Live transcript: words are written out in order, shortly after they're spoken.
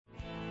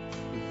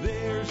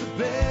there's a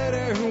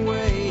better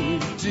way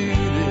to do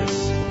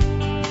this.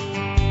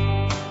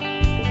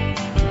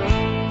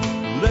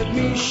 Let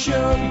me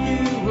show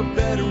you a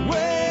better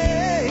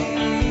way.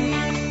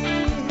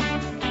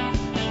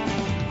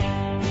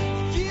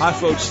 Hi,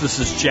 folks. This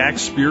is Jack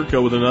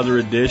Spirko with another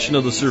edition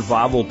of the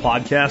Survival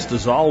Podcast.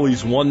 As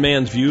always, one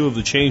man's view of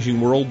the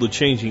changing world, the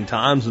changing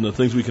times, and the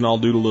things we can all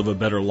do to live a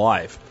better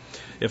life.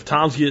 If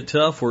times get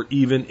tough, or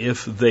even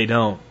if they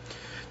don't.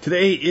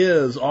 Today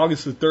is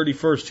August the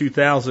 31st,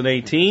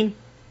 2018,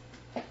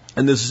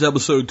 and this is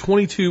episode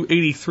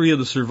 2283 of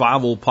the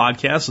Survival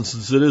Podcast. And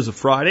since it is a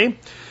Friday,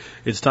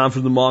 it's time for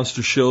the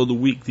Monster Show of the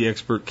Week, the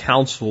Expert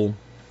Council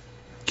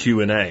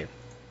Q&A.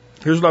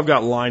 Here's what I've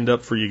got lined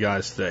up for you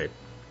guys today.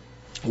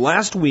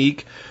 Last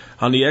week,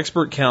 on the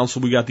Expert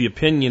Council, we got the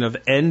opinion of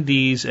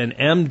NDs and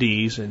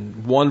MDs,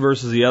 and one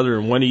versus the other,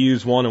 and when to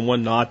use one and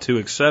when not to,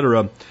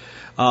 etc.,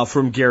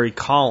 from Gary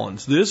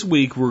Collins. This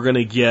week, we're going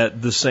to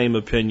get the same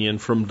opinion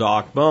from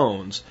Doc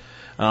Bones.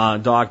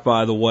 Doc,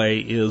 by the way,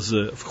 is,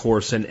 of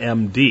course, an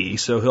MD,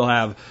 so he'll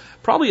have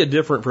probably a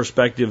different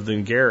perspective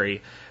than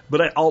Gary.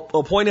 But I'll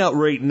point out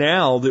right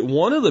now that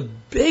one of the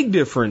big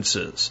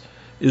differences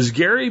is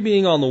Gary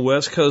being on the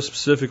West Coast,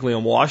 specifically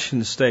on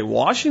Washington State.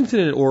 Washington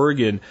and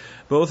Oregon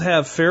both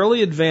have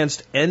fairly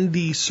advanced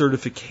ND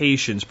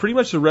certifications. Pretty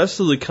much the rest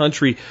of the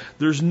country,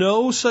 there's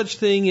no such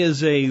thing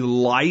as a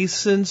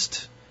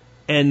licensed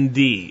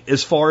ND,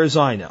 as far as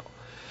I know.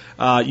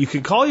 You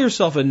can call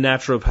yourself a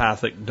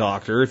naturopathic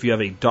doctor if you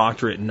have a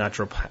doctorate in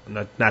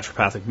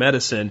naturopathic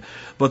medicine,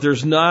 but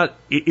there's not,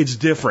 it's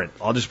different.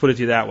 I'll just put it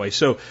to you that way.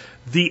 So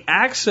the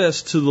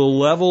access to the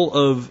level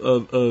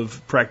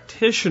of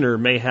practitioner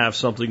may have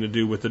something to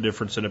do with the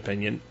difference in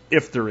opinion,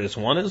 if there is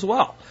one as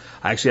well.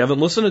 I actually haven't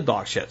listened to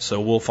docs yet,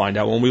 so we'll find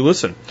out when we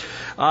listen.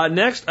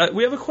 Next,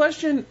 we have a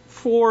question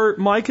for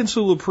Mike and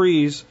Sue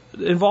Laprise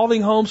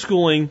involving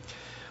homeschooling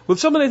with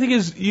something I think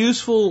is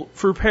useful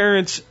for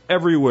parents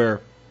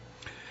everywhere.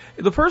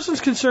 The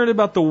person's concerned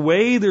about the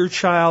way their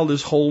child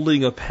is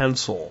holding a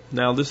pencil.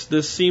 Now,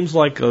 this seems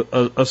like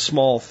a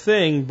small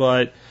thing,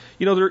 but,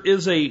 you know, there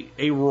is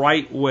a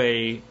right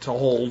way to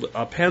hold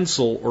a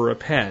pencil or a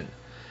pen.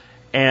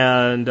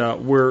 And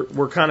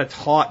we're kind of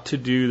taught to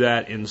do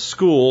that in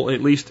school.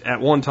 At least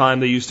at one time,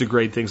 they used to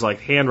grade things like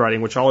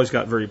handwriting, which I always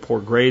got very poor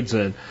grades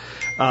in.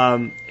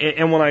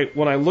 And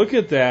when I look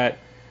at that,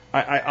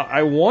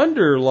 I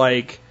wonder,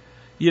 like,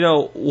 you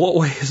know, what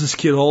way is this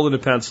kid holding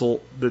a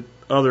pencil that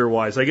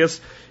otherwise? I guess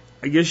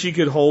you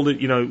could hold it,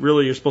 you know,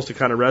 really you're supposed to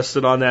kind of rest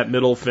it on that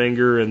middle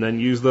finger and then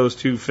use those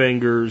two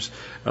fingers,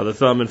 the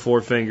thumb and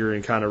forefinger,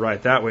 and kind of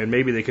write that way. And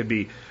maybe they could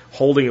be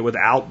holding it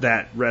without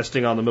that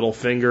resting on the middle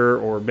finger,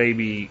 or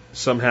maybe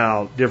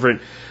somehow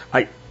different.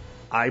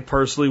 I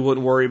personally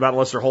wouldn't worry about it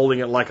unless they're holding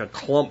it like a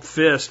clump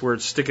fist where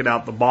it's sticking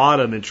out the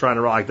bottom and trying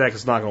to write like that,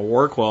 because it's not going to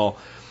work well.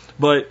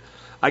 But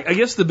I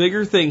guess the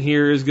bigger thing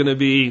here is going to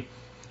be,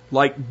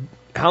 like,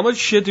 how much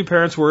shit do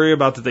parents worry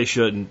about that they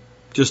shouldn't,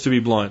 just to be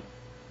blunt,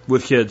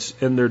 with kids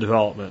in their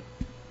development?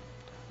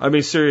 I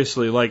mean,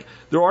 seriously, like,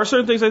 there are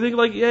certain things I think,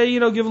 like, yeah,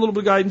 you know, give a little bit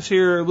of guidance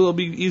here, a little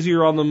bit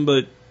easier on them,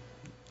 but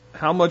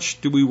how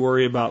much do we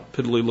worry about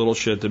piddly little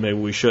shit that maybe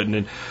we shouldn't?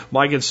 And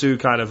Mike and Sue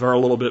kind of are a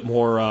little bit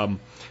more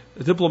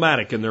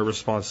diplomatic in their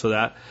response to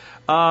that.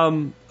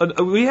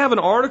 We have an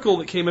article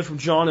that came in from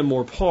John in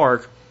Moore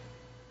Park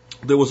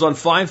that was on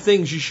 5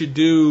 things you should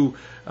do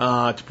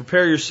to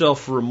prepare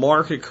yourself for a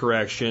market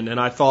correction. And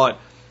I thought,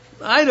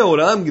 I know what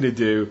I'm going to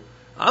do.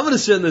 I'm going to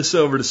send this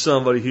over to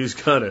somebody who's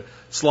going to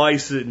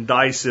slice it and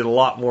dice it a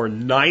lot more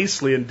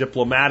nicely and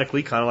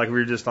diplomatically, kind of like we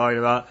were just talking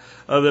about,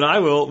 than I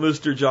will,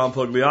 Mr. John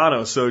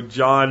Pugliano. So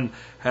John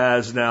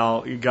has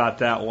now got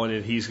that one,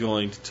 and he's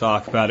going to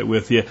talk about it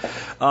with you.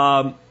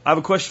 I have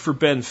a question for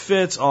Ben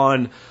Fitz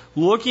on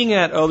looking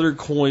at other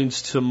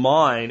coins to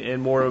mine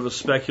in more of a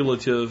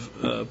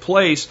speculative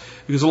place,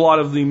 because a lot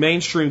of the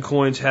mainstream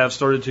coins have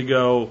started to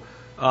go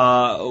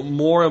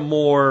more and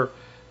more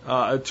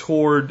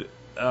toward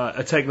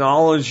a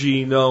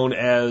technology known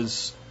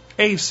as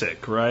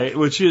ASIC, right?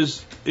 Which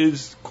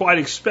is quite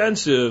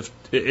expensive,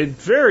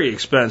 very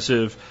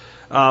expensive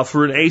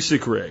for an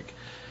ASIC rig.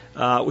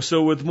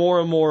 So with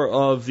more and more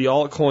of the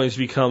altcoins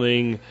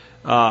becoming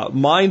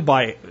mined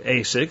by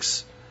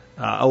ASICs,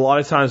 a lot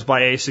of times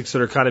by ASICs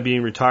that are kind of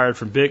being retired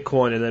from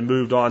Bitcoin and then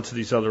moved on to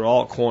these other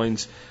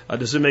altcoins,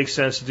 does it make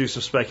sense to do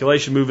some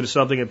speculation, move into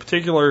something in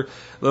particular?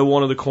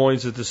 One of the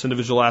coins that this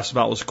individual asked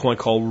about was a coin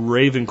called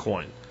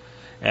Ravencoin.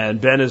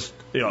 And Ben is,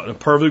 you know, in a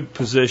perfect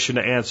position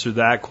to answer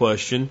that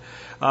question.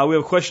 We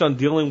have a question on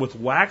dealing with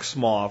wax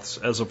moths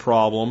as a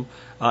problem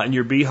in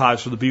your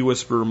beehives for the bee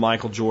whisperer,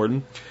 Michael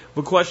Jordan.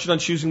 We have a question on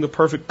choosing the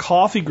perfect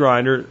coffee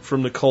grinder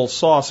from Nicole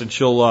Sauce, and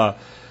she'll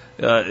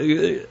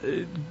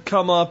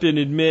come up and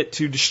admit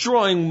to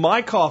destroying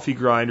my coffee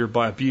grinder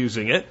by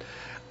abusing it.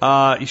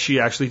 She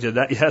actually did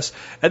that, yes.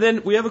 And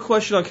then we have a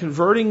question on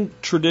converting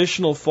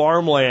traditional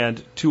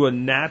farmland to a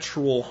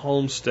natural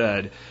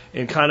homestead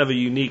and kind of a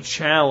unique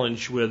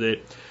challenge with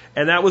it.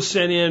 And that was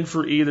sent in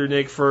for either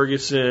Nick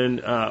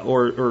Ferguson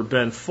or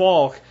Ben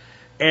Falk.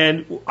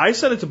 And I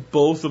sent it to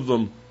both of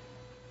them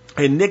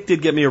And Nick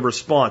did get me a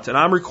response. And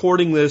I'm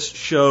recording this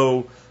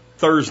show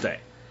Thursday.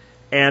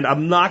 And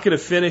I'm not going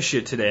to finish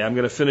it today. I'm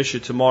going to finish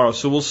it tomorrow.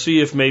 So we'll see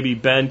if maybe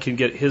Ben can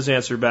get his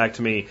answer back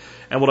to me.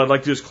 And what I'd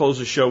like to do is close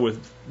the show with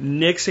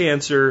Nick's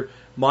answer,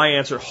 my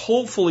answer.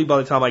 Hopefully by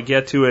the time I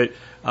get to it,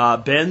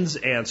 Ben's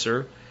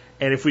answer.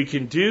 And if we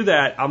can do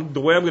that,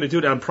 the way I'm going to do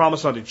it, and I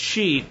promise not to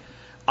cheat,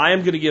 I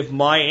am going to give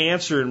my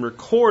answer and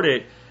record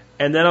it.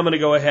 And then I'm going to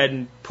go ahead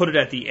and put it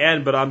at the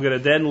end. But I'm going to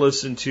then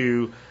listen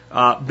to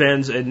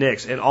Ben's and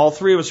Nick's. And all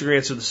three of us are going to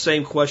answer the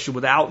same question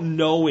without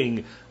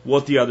knowing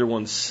what the other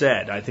one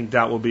said. I think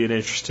that will be an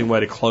interesting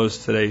way to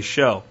close today's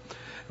show.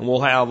 And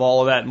we'll have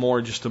all of that and more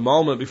in just a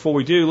moment. Before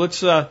we do,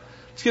 let's get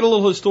a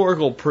little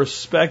historical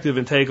perspective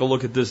and take a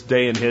look at this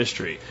day in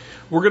history.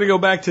 We're going to go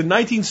back to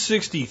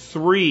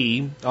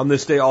 1963 on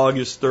this day,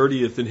 August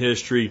 30th in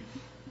history.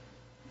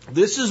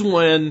 This is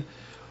when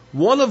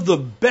one of the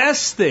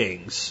best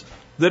things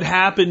that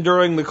happened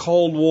during the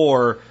Cold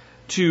War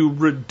to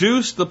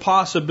reduce the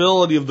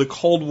possibility of the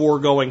Cold War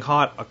going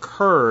hot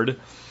occurred,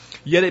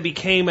 yet it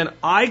became an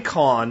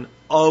icon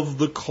of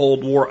the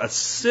Cold War, a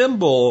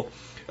symbol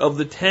of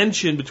the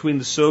tension between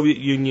the Soviet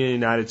Union and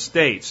the United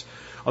States.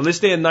 On this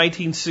day in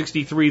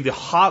 1963, the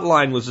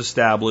hotline was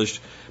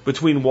established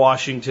between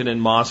Washington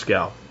and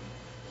Moscow.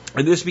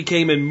 And this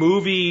became in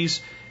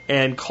movies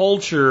and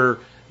culture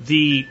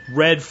the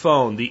red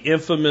phone, the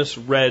infamous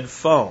red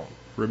phone.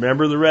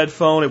 Remember the red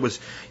phone?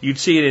 You'd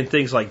see it in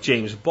things like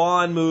James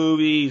Bond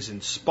movies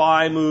and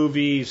spy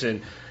movies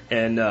and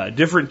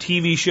different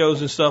TV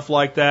shows and stuff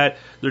like that.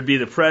 There'd be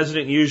the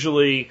president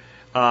usually,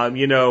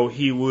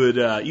 he would,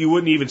 they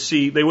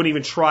wouldn't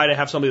even try to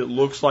have somebody that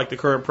looks like the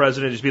current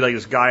president, just be like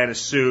this guy in a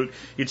suit.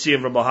 You'd see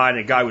him from behind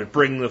and a guy would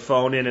bring the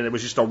phone in and it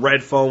was just a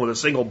red phone with a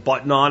single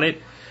button on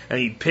it and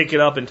he'd pick it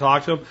up and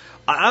talk to him.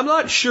 I'm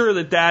not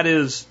sure that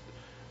is,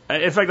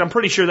 in fact, I'm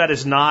pretty sure that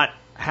is not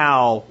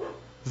how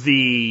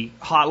the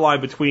hotline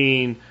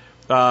between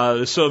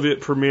the Soviet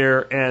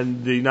premier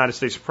and the United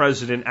States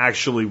president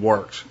actually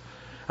works.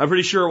 I'm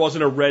pretty sure it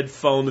wasn't a red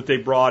phone that they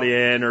brought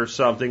in or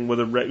something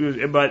with a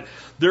red, but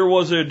there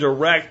was a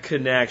direct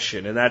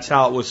connection, and that's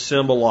how it was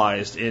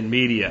symbolized in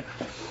media.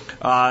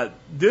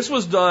 This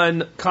was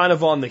done kind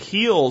of on the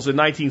heels in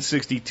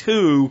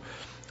 1962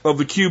 of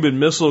the Cuban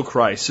Missile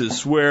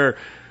Crisis, where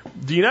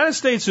the United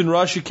States and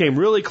Russia came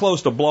really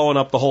close to blowing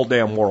up the whole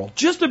damn world.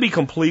 Just to be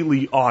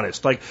completely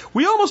honest. Like,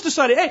 we almost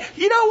decided, hey,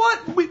 you know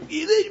what?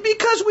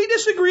 Because we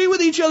disagree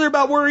with each other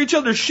about where each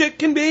other's shit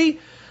can be,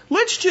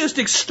 let's just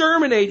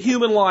exterminate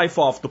human life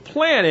off the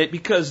planet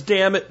because,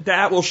 damn it,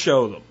 that will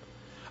show them.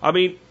 I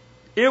mean,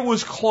 it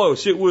was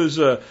close. It was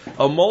a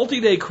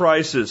multi-day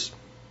crisis.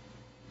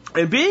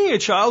 And being a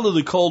child of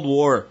the Cold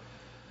War,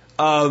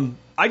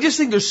 I just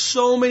think there's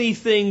so many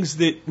things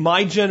that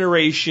my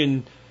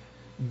generation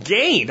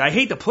gained. I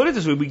hate to put it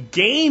this way. We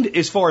gained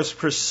as far as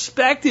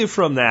perspective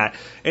from that.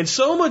 And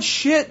so much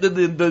shit that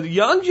the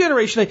young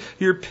generation,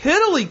 your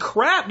piddly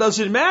crap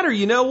doesn't matter.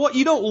 You know what?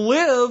 You don't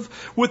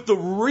live with the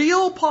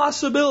real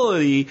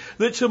possibility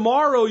that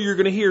tomorrow you're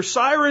going to hear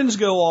sirens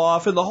go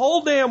off and the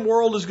whole damn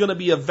world is going to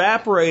be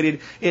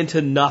evaporated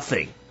into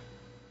nothing.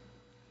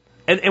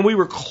 And we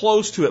were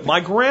close to it.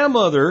 My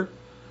grandmother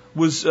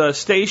was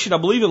stationed, I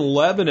believe, in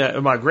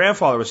Lebanon. My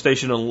grandfather was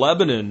stationed in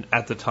Lebanon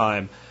at the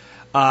time.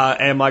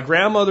 And my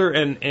grandmother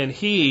and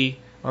I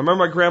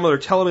remember my grandmother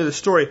telling me the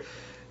story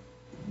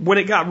when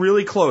it got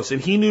really close,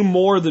 and he knew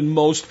more than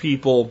most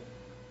people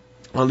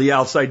on the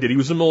outside did. He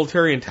was a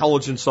military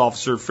intelligence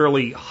officer,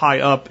 fairly high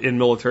up in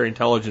military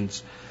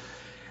intelligence.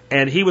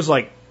 And he was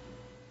like,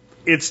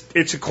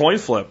 it's a coin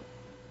flip.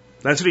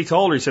 That's what he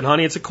told her. He said,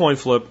 honey, it's a coin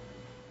flip.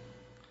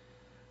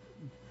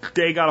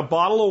 They got a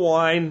bottle of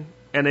wine,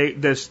 and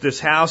this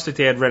house that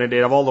they had rented, they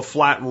have all the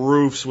flat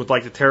roofs with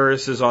like the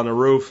terraces on the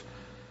roof.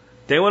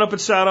 They went up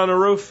and sat on the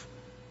roof,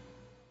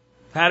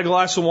 had a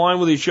glass of wine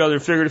with each other,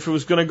 and figured if it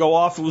was going to go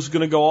off, it was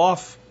going to go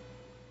off.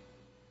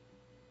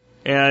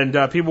 And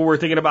people were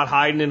thinking about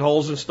hiding in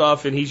holes and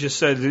stuff, and he just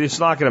said, it's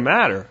not going to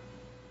matter.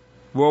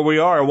 Where we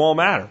are, it won't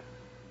matter.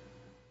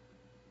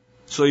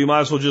 So you might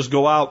as well just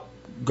go out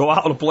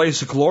in a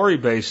blaze of glory,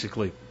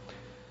 basically.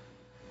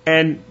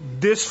 And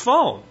this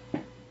phone,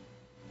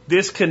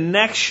 this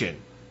connection,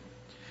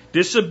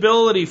 this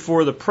ability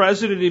for the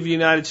President of the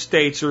United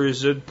States or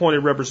his appointed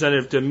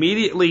representative to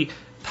immediately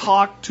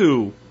talk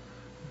to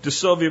the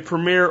Soviet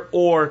premier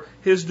or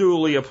his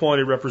duly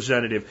appointed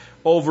representative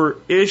over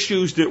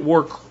issues that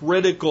were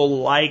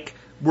critical, like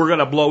we're going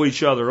to blow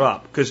each other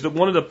up. Because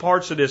one of the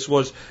parts of this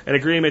was an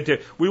agreement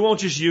that we won't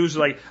just use,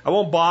 like, I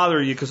won't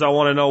bother you because I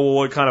want to know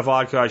what kind of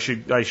vodka I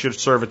should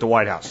serve at the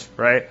White House,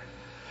 right?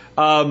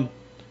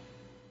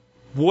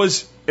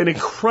 Was an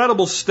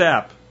incredible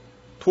step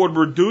toward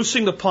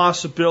reducing the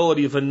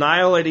possibility of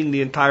annihilating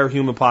the entire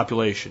human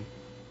population.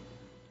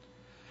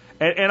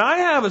 And I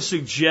have a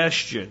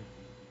suggestion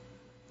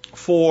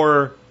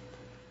for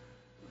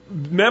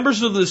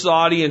members of this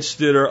audience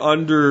that are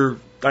under,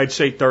 I'd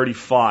say,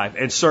 35,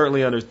 and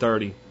certainly under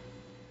 30.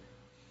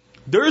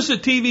 There's a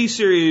TV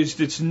series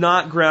that's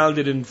not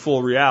grounded in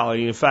full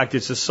reality. In fact,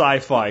 it's a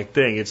sci-fi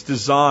thing. It's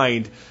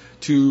designed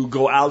to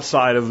go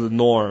outside of the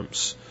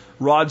norms.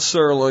 Rod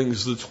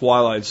Serling's The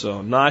Twilight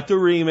Zone. Not the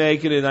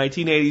remake in the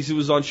 1980s. It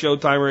was on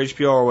Showtime or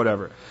HBO or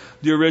whatever.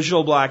 The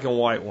original black and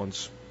white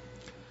ones.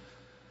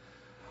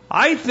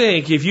 I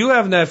think if you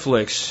have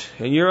Netflix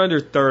and you're under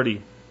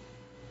 30,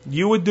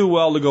 you would do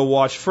well to go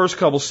watch the first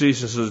couple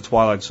seasons of The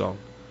Twilight Zone.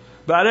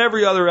 About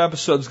every other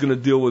episode is going to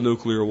deal with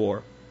nuclear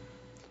war.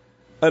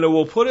 And it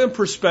will put in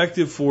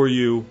perspective for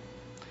you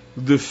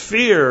the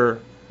fear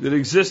that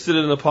existed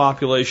in the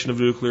population of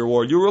nuclear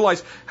war. You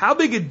realize how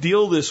big a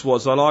deal this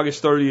was on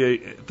August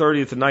 30th of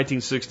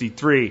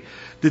 1963,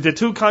 that the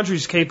two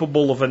countries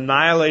capable of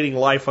annihilating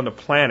life on the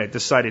planet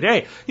decided,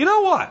 hey, you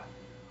know what?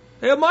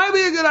 It might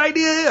be a good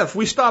idea if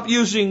we stop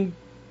using,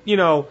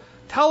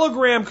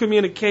 telegram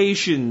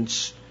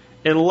communications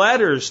and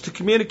letters to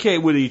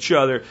communicate with each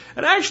other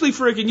and actually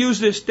freaking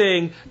use this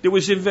thing that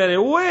was invented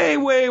way,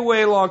 way,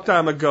 way long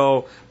time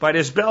ago by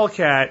this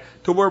bellcat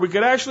to where we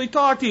could actually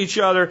talk to each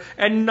other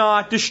and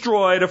not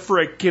destroy the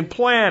freaking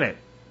planet.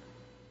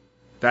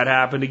 That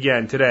happened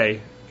again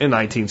today in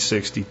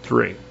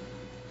 1963.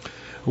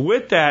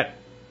 With that,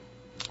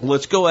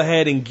 let's go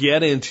ahead and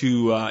get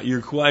into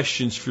your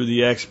questions for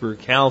the expert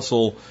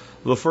council.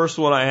 The first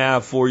one I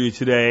have for you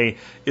today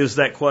is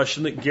that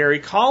question that Gary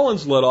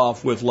Collins led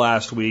off with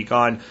last week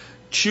on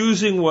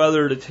choosing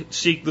whether to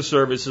seek the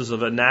services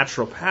of a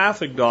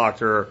naturopathic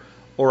doctor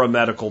or a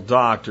medical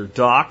doctor.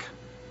 Doc,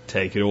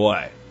 take it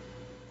away.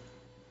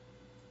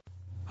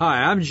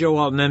 Hi, I'm Joe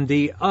Alton,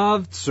 MD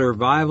of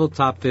Survival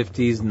Top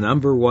 50's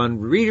 #1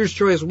 Reader's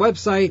Choice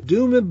website,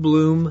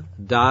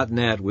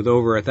 doomandbloom.net, with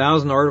over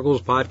 1,000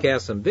 articles,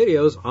 podcasts, and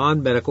videos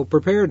on medical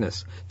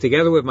preparedness.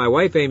 Together with my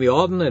wife, Amy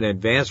Alton, an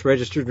advanced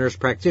registered nurse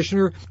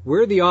practitioner,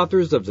 we're the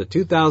authors of the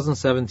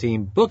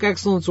 2017 Book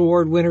Excellence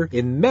Award winner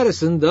in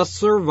medicine, the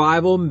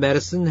Survival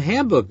Medicine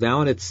Handbook,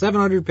 now in its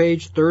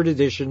 700-page third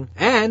edition,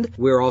 and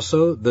we're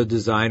also the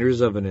designers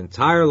of an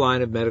entire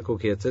line of medical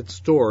kits at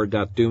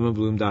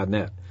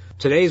store.doomandbloom.net.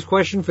 Today's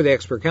question for the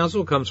expert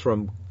council comes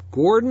from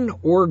Gordon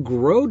or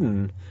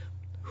Groden,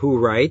 who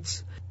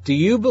writes, do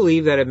you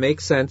believe that it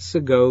makes sense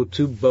to go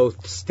to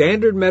both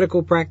standard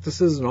medical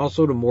practices and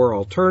also to more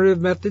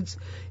alternative methods?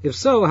 If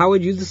so, how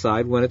would you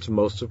decide when it's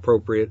most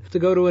appropriate to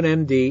go to an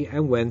MD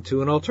and when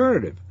to an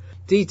alternative?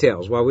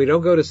 Details. While we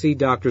don't go to see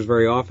doctors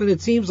very often,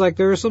 it seems like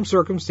there are some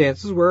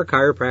circumstances where a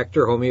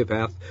chiropractor,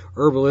 homeopath,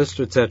 herbalist,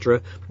 etc.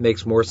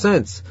 makes more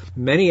sense.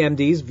 Many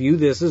MDs view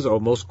this as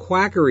almost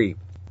quackery.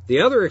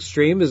 The other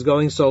extreme is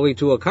going solely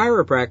to a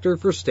chiropractor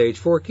for stage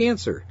 4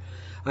 cancer.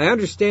 I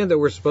understand that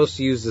we're supposed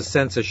to use the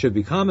sense that should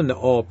be common to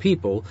all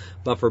people,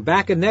 but for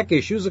back and neck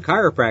issues, a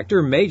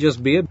chiropractor may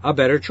just be a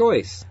better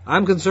choice.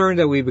 I'm concerned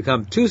that we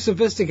become too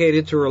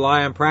sophisticated to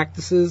rely on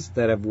practices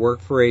that have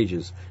worked for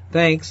ages.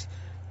 Thanks,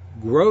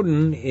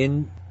 Groden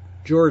in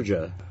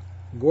Georgia.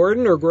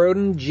 Gordon or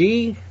Groden,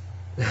 G?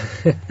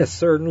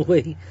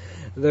 Certainly.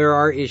 There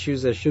are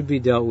issues that should be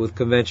dealt with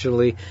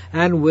conventionally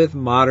and with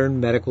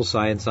modern medical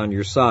science on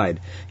your side.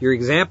 Your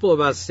example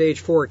about stage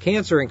 4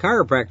 cancer and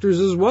chiropractors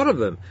is one of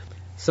them.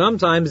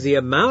 Sometimes the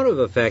amount of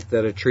effect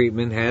that a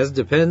treatment has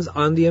depends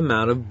on the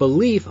amount of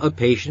belief a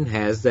patient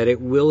has that it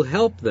will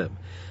help them.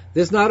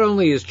 This not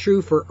only is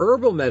true for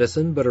herbal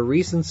medicine, but a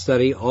recent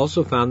study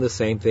also found the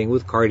same thing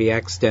with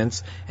cardiac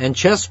stents and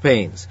chest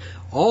pains.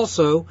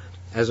 Also,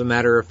 as a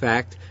matter of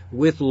fact,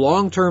 with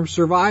long-term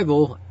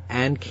survival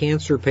and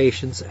cancer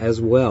patients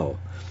as well.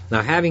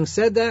 Now, having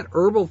said that,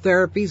 herbal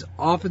therapies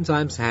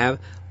oftentimes have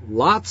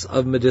lots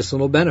of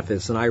medicinal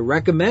benefits, and I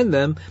recommend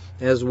them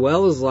as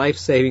well as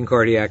life-saving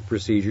cardiac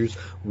procedures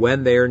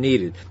when they are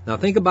needed. Now,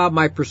 think about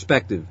my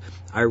perspective.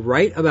 I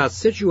write about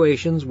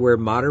situations where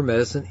modern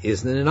medicine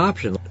isn't an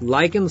option,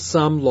 like in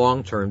some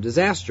long-term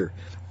disaster.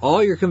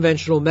 All your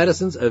conventional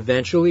medicines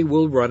eventually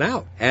will run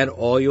out, and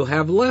all you'll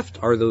have left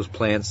are those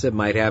plants that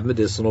might have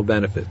medicinal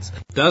benefits.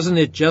 Doesn't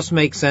it just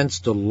make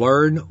sense to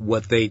learn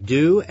what they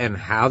do and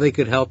how they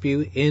could help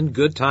you in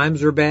good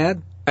times or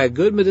bad? A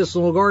good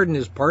medicinal garden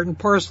is part and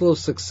parcel of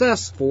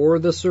success for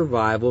the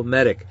survival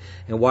medic,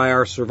 and why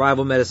our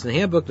Survival Medicine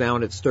Handbook, now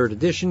in its third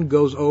edition,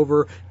 goes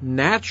over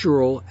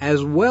natural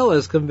as well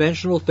as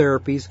conventional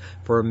therapies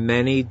for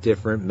many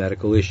different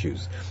medical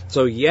issues.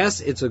 So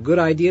yes, it's a good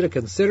idea to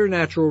consider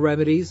natural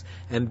remedies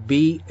and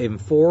be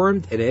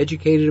informed and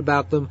educated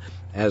about them,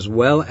 as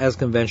well as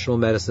conventional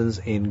medicines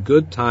in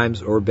good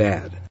times or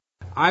bad.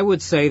 I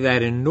would say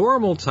that in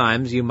normal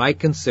times you might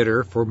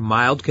consider, for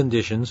mild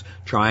conditions,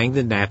 trying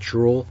the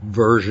natural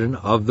version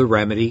of the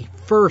remedy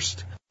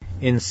first.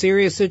 In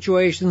serious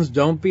situations,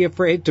 don't be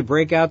afraid to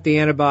break out the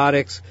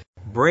antibiotics,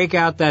 break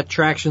out that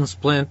traction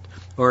splint,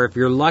 or if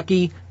you're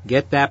lucky,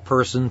 get that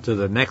person to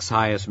the next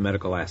highest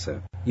medical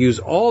asset. Use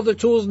all the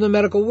tools in the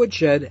medical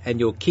woodshed and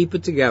you'll keep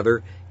it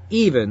together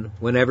even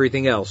when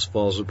everything else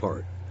falls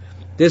apart.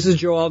 This is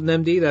Joe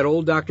Alton, MD, that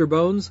old Dr.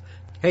 Bones.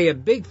 Hey, a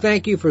big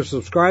thank you for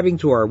subscribing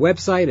to our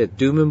website at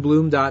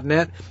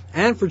doomandbloom.net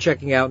and for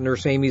checking out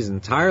Nurse Amy's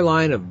entire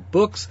line of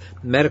books,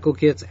 medical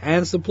kits,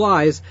 and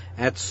supplies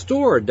at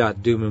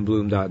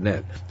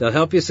store.doomandbloom.net. They'll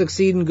help you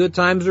succeed in good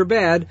times or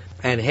bad.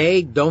 And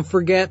hey, don't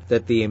forget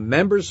that the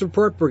Members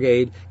Support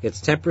Brigade gets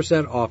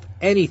 10% off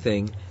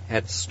anything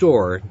at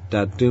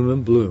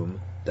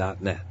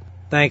store.doomandbloom.net.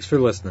 Thanks for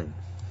listening.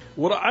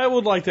 What I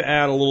would like to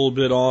add a little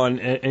bit on,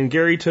 and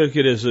Gary took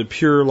it as a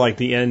pure, like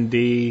the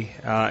ND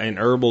and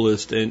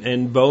herbalist,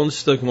 and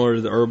Bones took more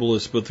to the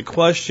herbalist, but the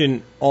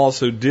question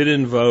also did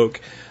invoke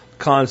the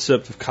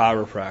concept of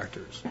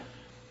chiropractors.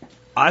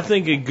 I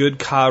think a good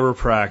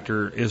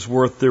chiropractor is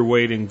worth their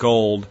weight in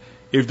gold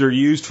if they're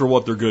used for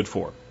what they're good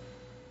for.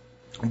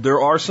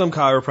 There are some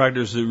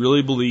chiropractors that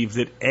really believe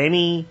that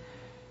any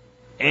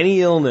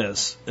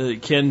illness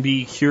can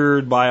be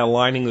cured by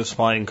aligning the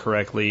spine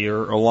correctly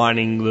or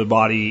aligning the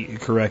body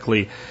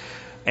correctly.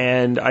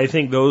 And I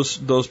think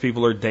those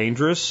people are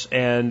dangerous,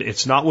 and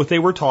it's not what they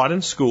were taught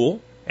in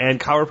school.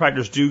 And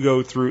chiropractors do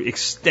go through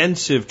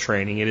extensive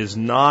training. It is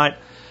not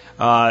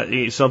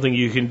something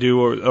you can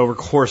do over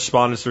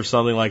correspondence or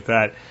something like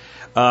that.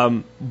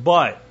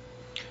 But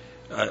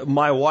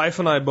my wife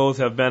and I both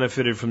have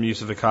benefited from the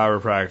use of a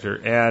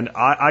chiropractor, and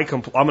I'm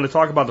going to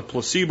talk about the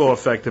placebo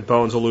effect that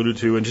Bones alluded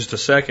to in just a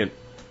second.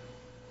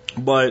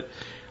 But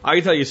I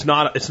can tell you, it's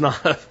not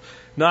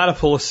a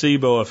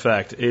placebo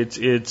effect.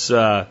 It's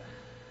a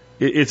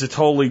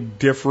totally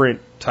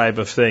different type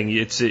of thing.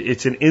 It's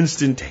an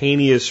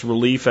instantaneous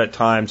relief at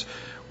times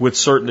with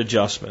certain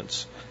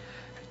adjustments,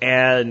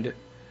 and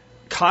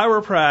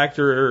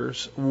chiropractor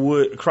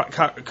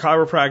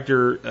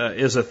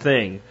is a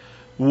thing.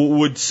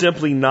 Would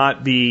simply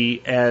not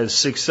be as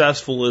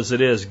successful as it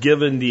is,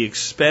 given the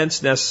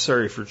expense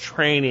necessary for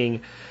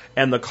training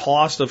and the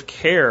cost of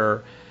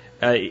care.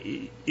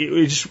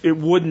 It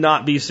would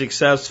not be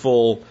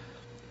successful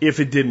if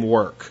it didn't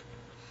work.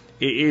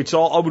 It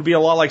would be a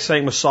lot like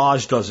saying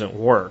massage doesn't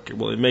work.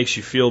 Well, it makes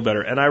you feel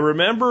better. And I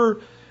remember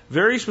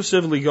very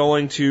specifically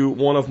going to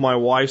one of my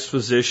wife's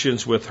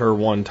physicians with her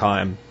one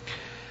time.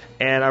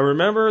 And I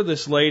remember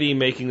this lady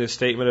making this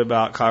statement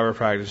about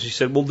chiropractors. She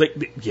said, well,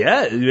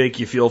 yeah, it make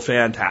you feel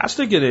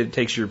fantastic and it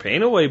takes your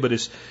pain away, but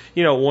it's,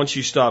 once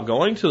you stop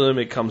going to them,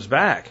 it comes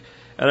back.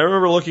 And I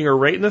remember looking her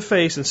right in the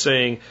face and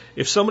saying,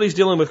 if somebody's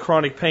dealing with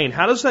chronic pain,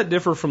 how does that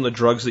differ from the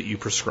drugs that you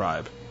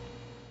prescribe?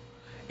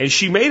 And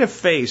she made a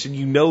face, and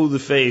the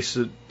face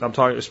that I'm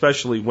talking,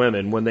 especially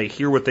women, when they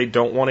hear what they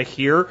don't want to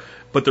hear,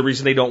 but the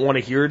reason they don't want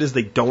to hear it is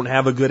they don't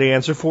have a good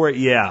answer for it.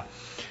 Yeah.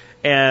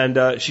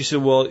 And she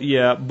said, well,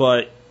 yeah,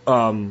 but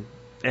and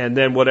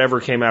then whatever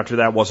came after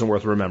that wasn't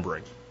worth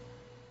remembering.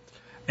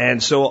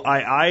 And so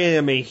I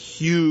am a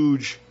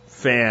huge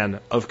fan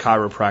of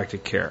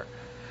chiropractic care.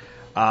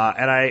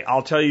 And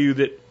I'll tell you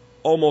that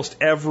almost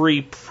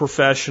every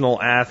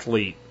professional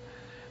athlete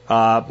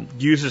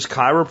uses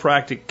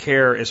chiropractic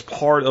care as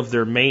part of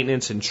their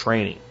maintenance and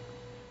training.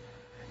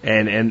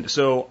 And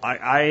so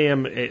I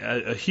am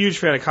a huge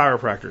fan of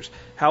chiropractors.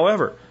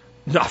 However,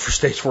 not for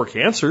stage 4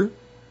 cancer.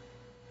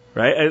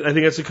 Right? I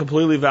think that's a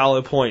completely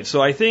valid point.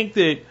 So I think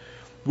that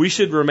we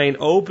should remain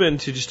open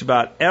to just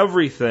about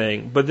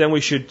everything, but then we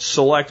should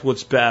select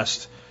what's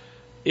best.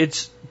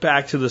 It's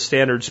back to the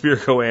standard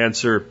Spirko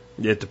answer.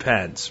 It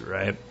depends,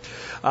 right?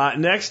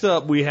 Next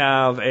up, we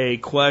have a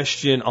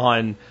question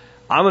on,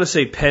 I'm going to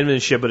say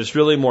penmanship, but it's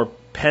really more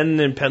pen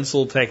and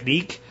pencil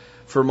technique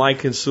for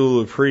Mike and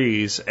Sue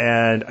Laprise.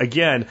 And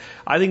again,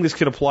 I think this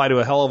could apply to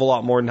a hell of a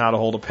lot more than how to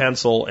hold a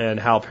pencil and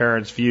how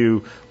parents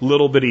view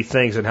little bitty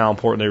things and how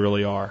important they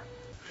really are.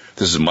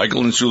 This is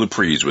Michael and Sue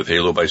Laprise with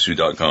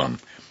HaloBySue.com,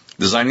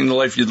 designing the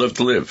life you'd love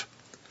to live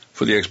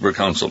for the expert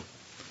counsel.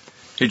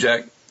 Hey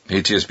Jack,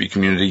 hey TSP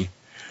community.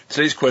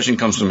 Today's question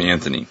comes from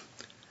Anthony.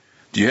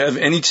 Do you have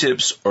any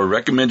tips or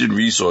recommended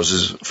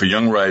resources for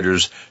young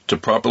writers to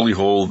properly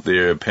hold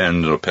their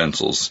pens or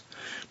pencils?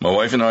 My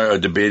wife and I are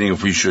debating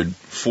if we should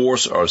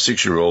force our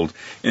 6-year-old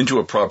into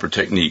a proper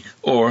technique,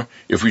 or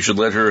if we should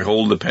let her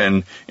hold the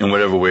pen in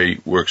whatever way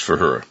works for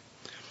her.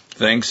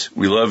 Thanks.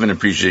 We love and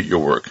appreciate your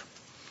work.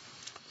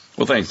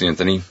 Well, thanks,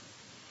 Anthony.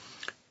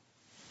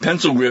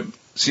 Pencil grip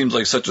seems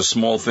like such a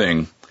small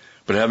thing,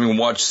 but having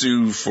watched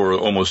Sue for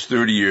almost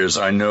 30 years,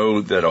 I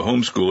know that a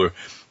homeschooler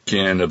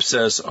can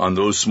obsess on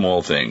those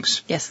small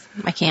things. Yes,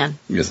 I can.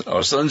 Yes,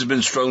 our son's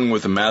been struggling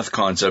with the math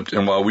concept,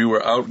 and while we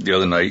were out the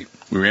other night,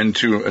 we ran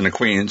into an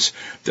acquaintance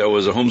that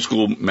was a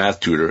homeschool math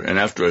tutor, and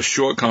after a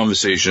short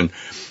conversation,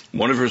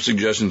 one of her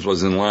suggestions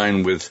was in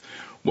line with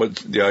what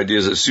the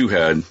ideas that Sue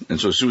had, and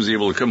so Sue was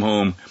able to come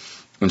home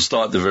and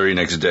start the very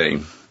next day.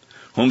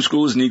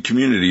 Homeschoolers need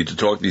community to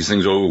talk these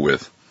things over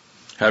with.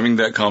 Having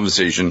that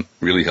conversation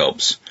really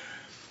helps.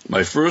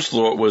 My first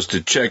thought was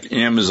to check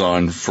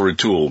Amazon for a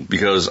tool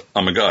because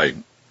I'm a guy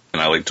and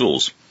I like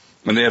tools.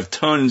 And they have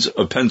tons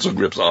of pencil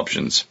grips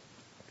options.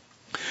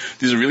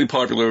 These are really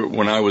popular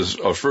when I was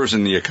first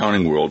in the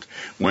accounting world,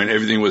 when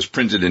everything was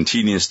printed in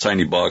tedious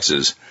tiny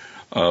boxes.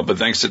 But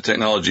thanks to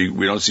technology,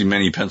 we don't see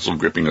many pencil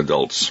gripping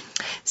adults.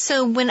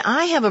 So when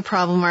I have a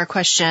problem or a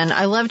question,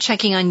 I love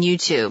checking on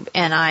YouTube,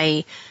 and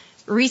I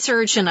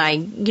research and I,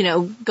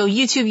 go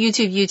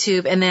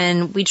YouTube, and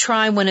then we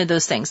try one of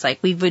those things. Like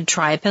we would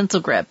try a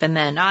pencil grip, and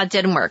then, it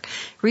didn't work.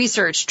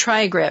 Research,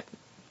 try a grip,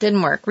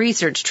 didn't work.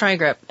 Research, try a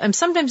grip. And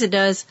sometimes it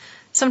does,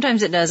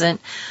 sometimes it doesn't.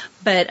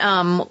 But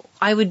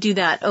I would do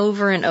that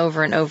over and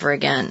over and over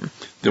again.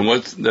 Then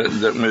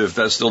if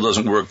that still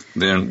doesn't work,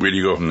 then where do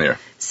you go from there?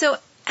 So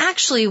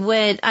actually,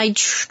 what I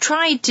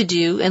tried to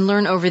do and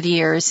learn over the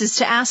years is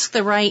to ask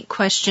the right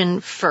question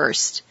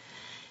first.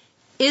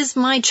 Is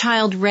my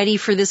child ready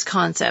for this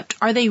concept?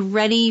 Are they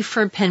ready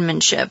for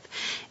penmanship?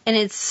 And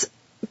it's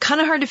kind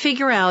of hard to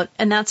figure out,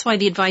 and that's why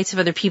the advice of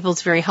other people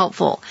is very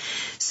helpful.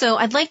 So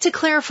I'd like to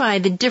clarify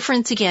the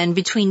difference again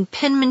between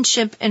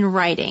penmanship and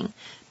writing.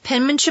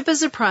 Penmanship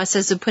is a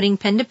process of putting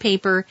pen to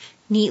paper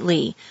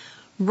neatly.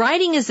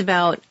 Writing is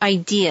about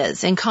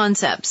ideas and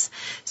concepts.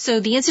 So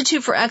the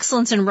Institute for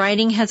Excellence in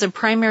Writing has a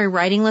primary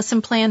writing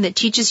lesson plan that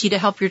teaches you to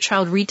help your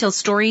child retell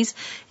stories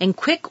in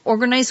quick,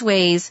 organized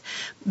ways.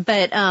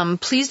 But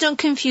please don't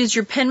confuse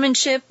your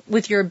penmanship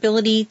with your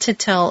ability to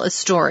tell a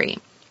story.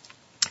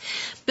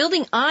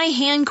 Building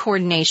eye-hand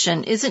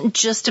coordination isn't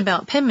just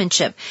about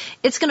penmanship.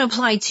 It's going to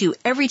apply to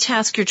every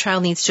task your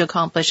child needs to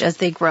accomplish as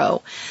they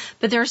grow.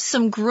 But there are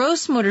some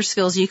gross motor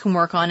skills you can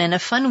work on in a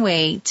fun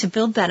way to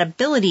build that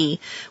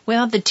ability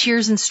without the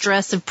tears and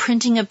stress of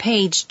printing a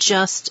page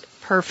just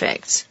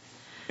perfect.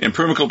 And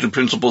permaculture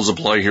principles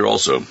apply here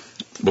also.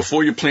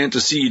 Before you plant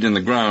a seed in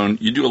the ground,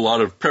 you do a lot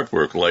of prep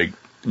work like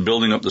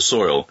building up the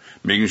soil,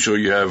 making sure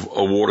you have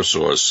a water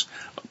source,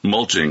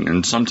 mulching,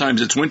 and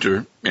sometimes it's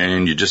winter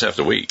and you just have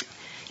to wait.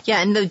 Yeah,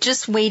 and the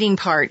just waiting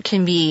part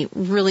can be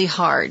really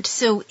hard.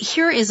 So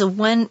here is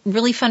one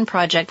really fun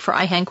project for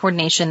eye-hand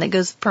coordination that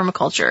goes with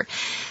permaculture.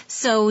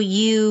 So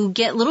you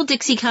get little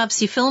Dixie cups,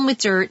 you fill them with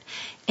dirt,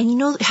 and you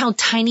know how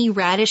tiny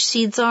radish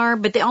seeds are,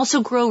 but they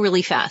also grow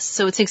really fast,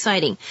 so it's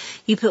exciting.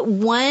 You put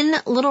one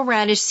little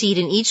radish seed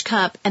in each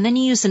cup, and then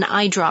you use an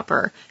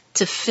eyedropper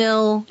to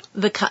fill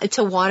the cup,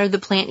 to water the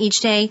plant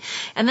each day.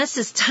 And that's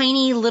this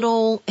tiny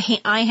little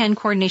eye-hand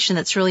coordination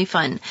that's really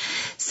fun.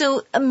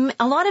 So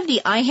a lot of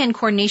the eye-hand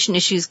coordination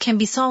issues can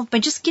be solved by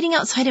just getting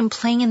outside and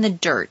playing in the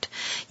dirt.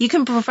 You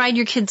can provide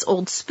your kids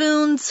old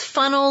spoons,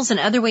 funnels, and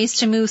other ways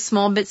to move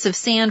small bits of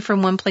sand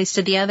from one place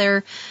to the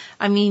other.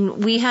 I mean,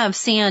 we have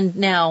sand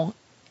now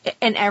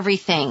and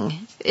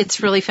everything. It's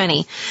really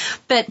funny.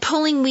 But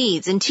pulling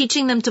weeds and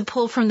teaching them to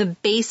pull from the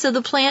base of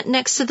the plant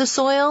next to the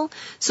soil,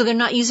 so they're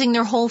not using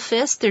their whole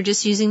fist, they're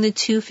just using the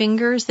 2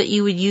 fingers that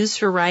you would use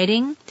for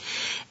writing.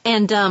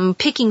 And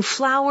picking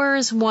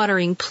flowers,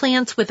 watering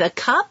plants with a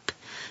cup,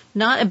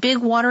 not a big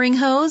watering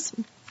hose.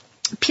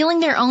 Peeling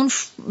their own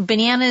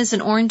bananas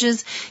and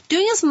oranges,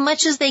 doing as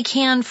much as they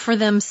can for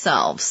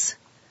themselves.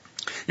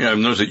 Yeah, I've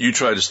noticed that you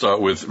try to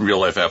start with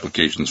real-life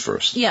applications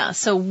first. Yeah,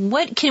 so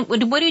what do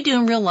you do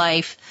in real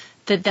life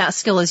that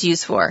skill is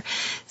used for?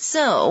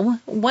 So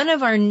one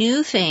of our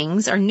new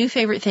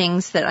favorite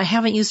things that I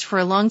haven't used for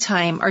a long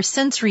time are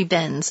sensory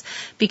bins,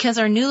 because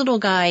our new little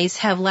guys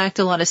have lacked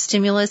a lot of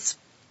stimulus.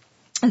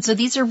 And so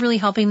these are really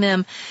helping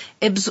them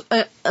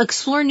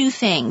explore new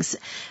things,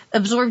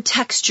 absorb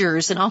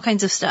textures and all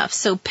kinds of stuff.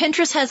 So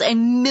Pinterest has a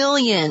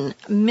million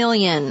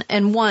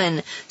and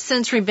one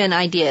sensory bin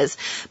ideas.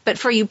 But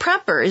for you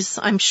preppers,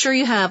 I'm sure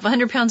you have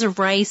 100 pounds of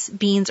rice,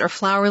 beans, or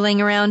flour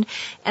laying around,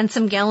 and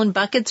some gallon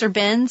buckets or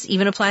bins,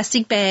 even a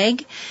plastic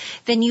bag.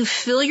 Then you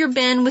fill your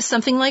bin with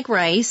something like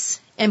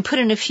rice and put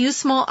in a few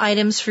small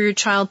items for your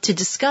child to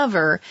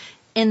discover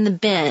in the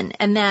bin.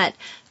 And that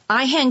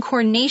eye-hand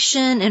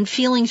coordination and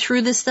feeling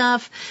through this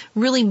stuff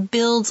really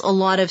builds a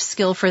lot of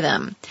skill for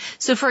them.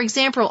 So, for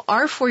example,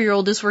 our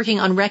 4-year-old is working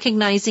on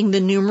recognizing the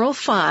numeral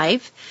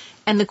 5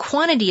 and the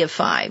quantity of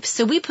 5.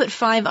 So we put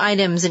 5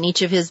 items in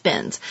each of his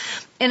bins.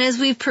 And as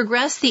we've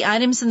progressed, the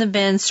items in the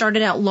bin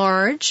started out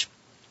large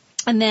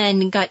and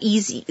then got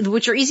easy,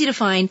 which are easy to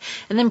find,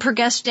 and then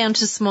progressed down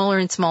to smaller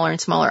and smaller and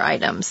smaller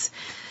items.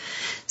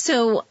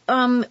 So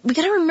we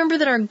got to remember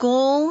that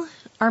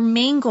our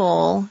main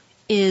goal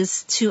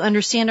is to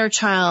understand our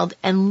child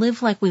and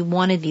live like we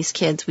wanted these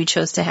kids we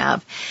chose to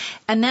have.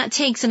 And that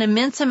takes an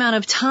immense amount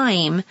of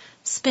time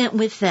spent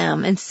with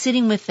them and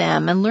sitting with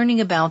them and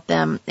learning about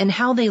them and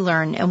how they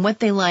learn and what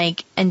they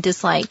like and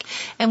dislike.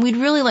 And we'd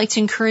really like to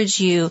encourage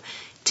you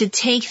to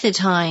take the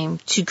time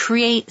to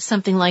create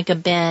something like a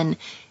bin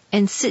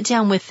and sit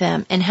down with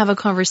them and have a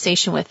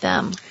conversation with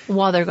them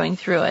while they're going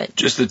through it.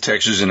 Just the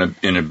textures in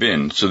a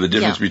bin. So the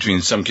difference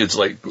between some kids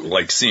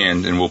like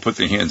sand and will put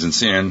their hands in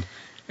sand,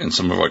 and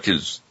some of our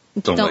kids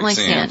don't like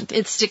sand.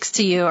 It sticks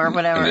to you or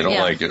whatever. And they don't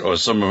like it. Or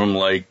some of them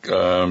like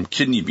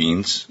kidney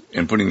beans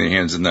and putting their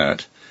hands in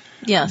that.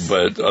 Yes.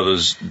 But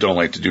others don't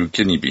like to do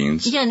kidney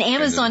beans. Yeah, and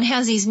Amazon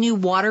has these new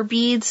water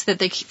beads that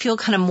they feel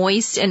kind of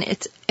moist, and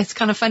it's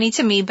kind of funny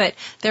to me, but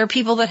there are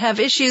people that have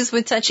issues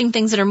with touching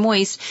things that are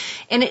moist.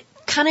 And it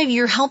kind of,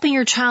 you're helping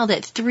your child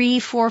at 3,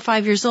 4,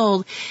 5 years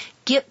old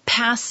get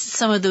past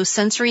some of those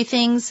sensory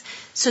things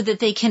so that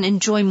they can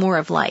enjoy more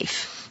of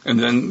life. And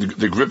then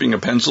the gripping a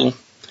pencil,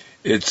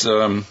 it's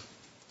a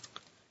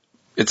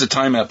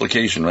time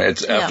application, right?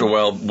 It's after a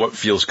while what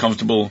feels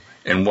comfortable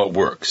and what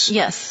works.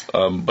 Yes.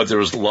 But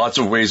there's lots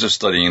of ways of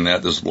studying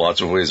that. There's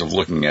lots of ways of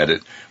looking at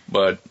it.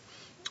 But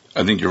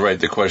I think you're right.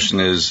 The question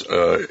is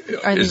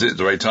it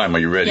the right time? Are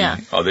you ready? Yeah.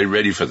 Are they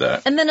ready for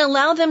that? And then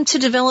allow them to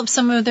develop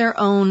some of their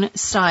own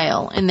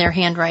style in their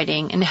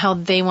handwriting and how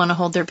they want to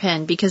hold their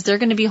pen, because they're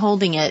going to be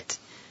holding it,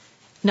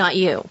 not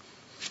you.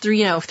 Through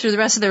the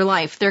rest of their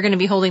life, they're going to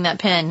be holding that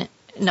pen,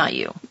 not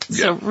you.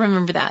 So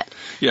remember that.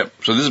 Yep.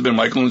 So this has been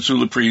Michael and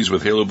Sue Laprise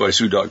with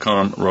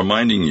HaloBySue.com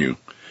reminding you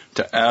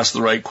to ask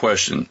the right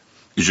question.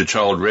 Is your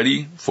child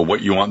ready for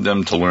what you want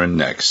them to learn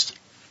next?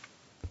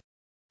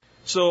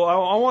 So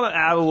I want to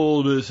add a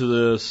little bit to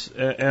this,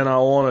 and I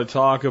want to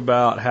talk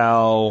about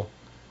how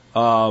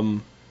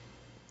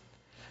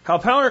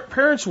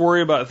parents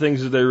worry about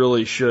things that they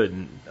really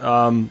shouldn't.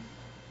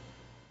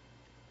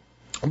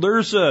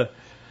 There's an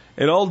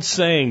old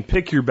saying,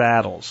 pick your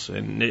battles,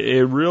 and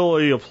it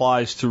really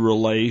applies to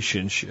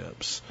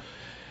relationships.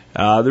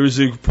 There was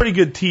a pretty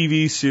good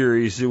TV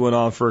series that went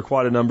on for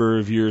quite a number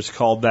of years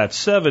called That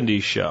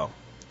 70s Show.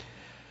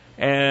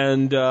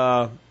 And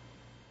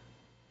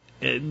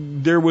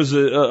there was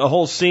a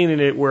whole scene in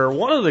it where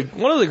one of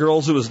the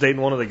girls that was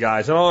dating one of the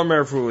guys, I don't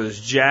remember if it was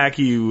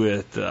Jackie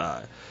with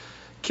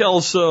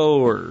Kelso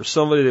or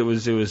somebody it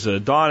was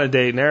Donna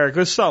dating Eric, it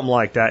was something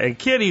like that. And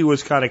Kitty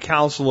was kind of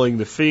counseling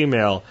the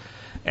female,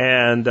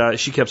 and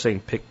she kept saying,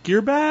 pick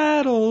your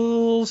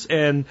battles.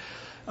 And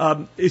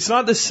it's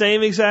not the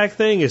same exact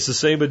thing. It's the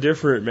same but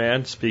different,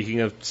 man. Speaking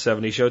of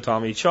 70 Show,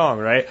 Tommy Chong,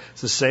 right?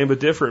 It's the same but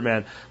different,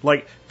 man.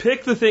 Like,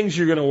 pick the things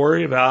you're going to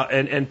worry about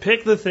and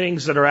pick the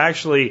things that are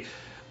actually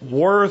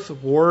worth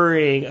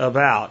worrying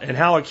about. And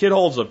how a kid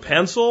holds a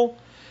pencil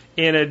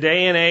in a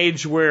day and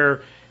age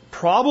where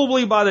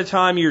probably by the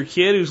time your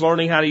kid who's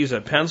learning how to use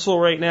a pencil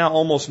right now,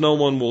 almost no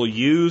one will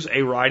use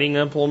a writing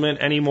implement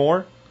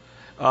anymore.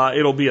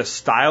 It'll be a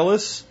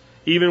stylus.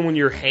 Even when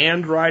you're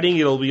handwriting,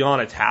 it'll be on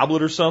a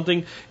tablet or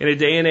something. In a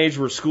day and age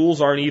where schools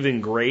aren't even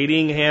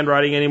grading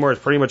handwriting anymore,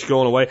 it's pretty much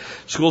going away.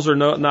 Schools are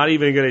not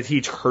even going to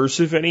teach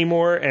cursive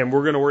anymore, and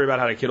we're going to worry about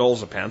how the kid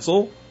holds a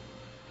pencil.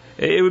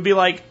 It would be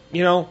like,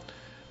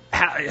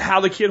 how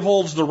the kid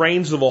holds the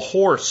reins of a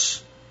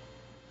horse.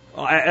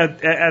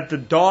 At the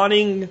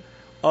dawning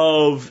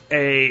of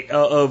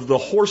the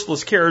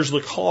horseless carriage,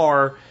 the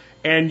car,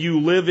 and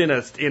you live in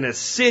a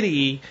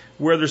city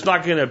where there's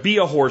not going to be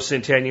a horse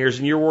in 10 years,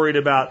 and you're worried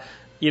about,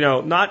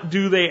 not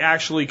do they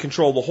actually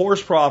control the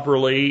horse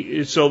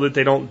properly so that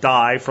they don't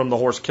die from the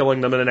horse killing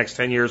them in the next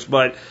 10 years,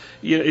 but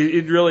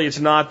it's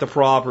not the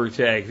proper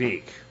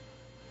technique.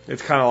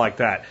 It's kind of like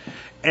that.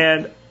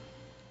 And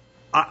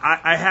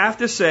I have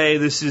to say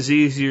this is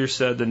easier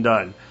said than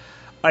done.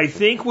 I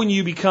think when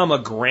you become a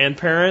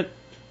grandparent,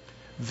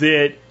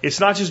 that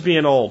it's not just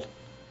being old.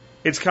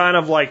 It's kind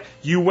of like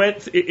you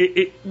went,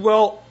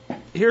 well,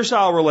 here's how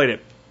I'll relate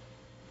it.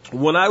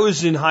 When I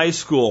was in high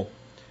school,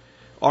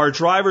 our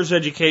driver's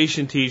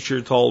education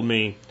teacher told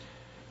me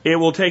it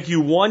will take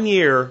you 1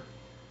 year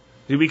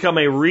to become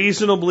a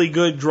reasonably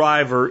good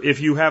driver if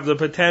you have the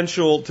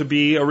potential to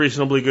be a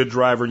reasonably good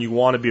driver and you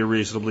want to be a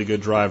reasonably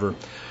good driver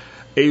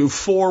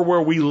for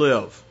where we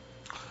live.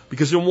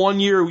 Because in 1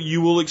 year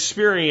you will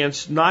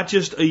experience not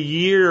just a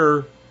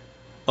year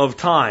of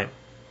time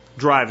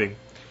driving,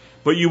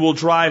 but you will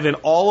drive in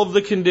all of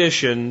the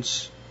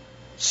conditions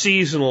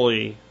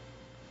seasonally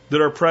that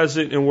are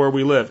present in where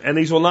we live. And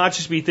these will not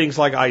just be things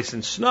like ice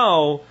and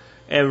snow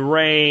and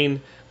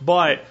rain,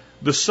 but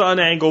the sun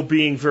angle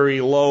being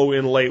very low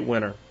in late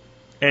winter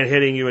and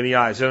hitting you in the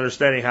eyes and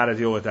understanding how to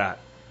deal with that.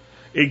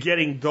 It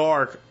getting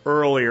dark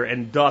earlier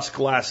and dusk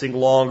lasting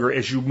longer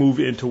as you move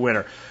into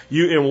winter.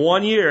 In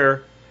 1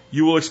 year,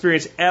 you will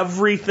experience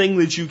everything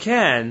that you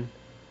can,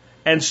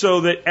 and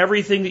so that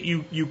everything that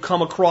you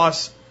come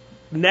across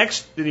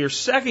next in your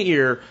second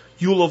year,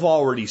 you'll have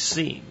already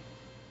seen.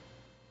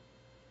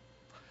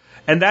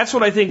 And that's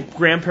what I think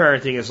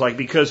grandparenting is like,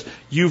 because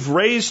you've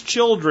raised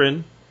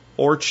children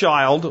or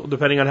child,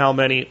 depending on how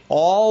many,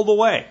 all the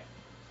way.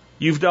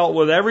 You've dealt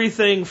with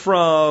everything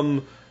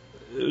from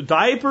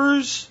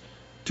diapers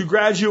to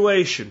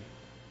graduation.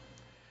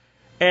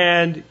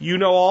 And you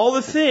know all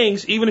the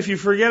things, even if you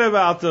forget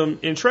about them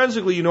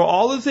intrinsically, you know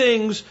all the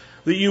things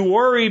that you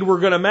worried were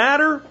going to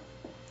matter,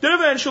 that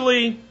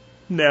eventually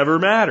never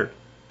mattered.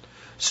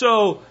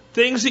 So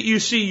things that you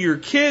see your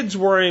kids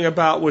worrying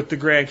about with the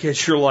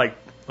grandkids, you're like,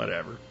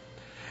 whatever.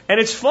 And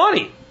it's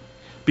funny,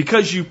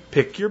 because you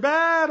pick your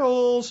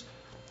battles.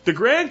 The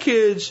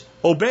grandkids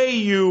obey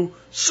you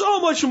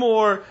so much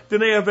more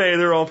than they obey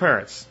their own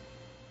parents.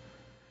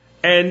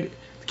 And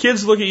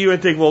kids look at you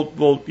and think,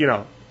 well,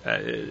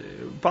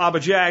 Papa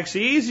Jack's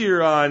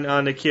easier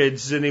on the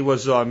kids than he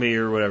was on me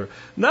or whatever.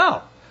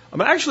 No,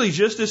 I'm actually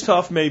just as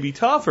tough, maybe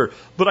tougher,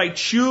 but I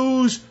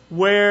choose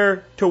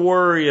where to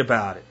worry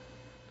about it.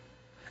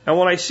 And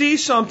when I see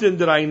something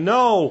that I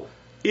know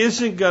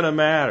isn't going to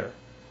matter,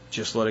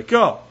 just let it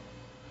go.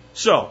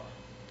 So,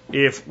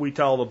 if we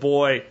tell the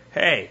boy,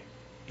 hey,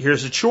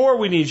 here's a chore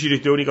we need you to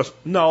do. And he goes,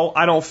 no,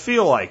 I don't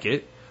feel like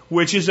it,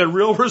 which is a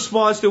real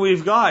response that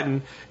we've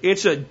gotten.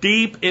 It's a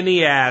deep in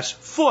the ass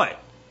foot.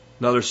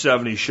 Another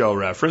 70s show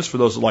reference for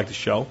those that like the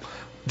show.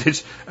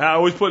 I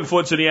was putting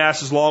foots in the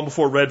asses long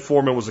before Red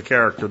Foreman was a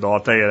character, though, I'll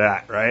tell you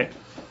that, right?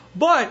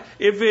 But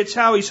if it's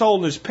how he's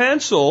holding his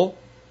pencil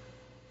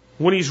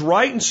when he's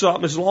writing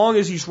something, as long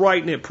as he's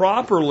writing it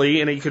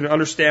properly and he can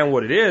understand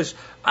what it is,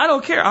 I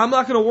don't care. I'm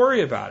not going to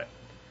worry about it.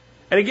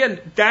 And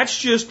again, that's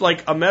just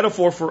like a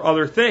metaphor for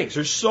other things.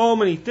 There's so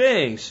many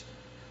things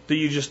that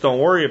you just don't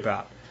worry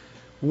about.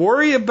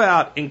 Worry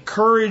about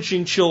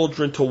encouraging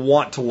children to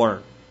want to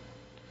learn.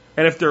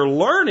 And if they're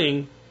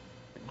learning,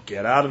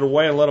 get out of the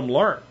way and let them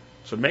learn.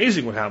 It's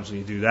amazing what happens when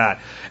you do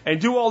that.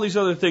 And do all these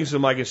other things that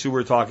Mike and Sue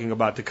were talking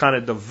about to kind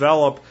of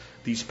develop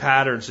these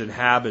patterns and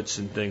habits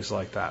and things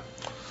like that.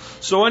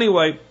 So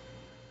anyway,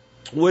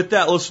 with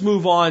that, let's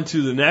move on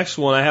to the next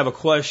one. I have a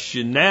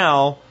question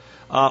now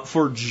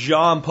for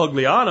John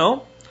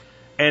Pugliano.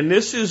 And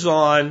this is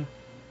on,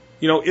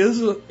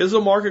 is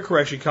a market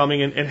correction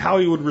coming and how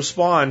he would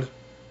respond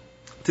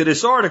to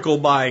this article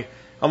by,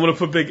 I'm going to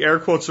put big air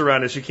quotes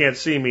around this, you can't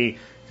see me,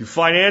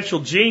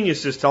 financial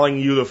geniuses telling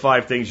you the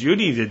 5 things you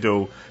need to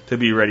do to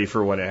be ready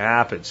for when it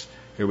happens.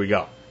 Here we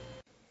go.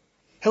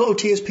 Hello,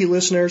 TSP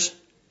listeners.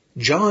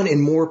 John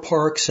in Moore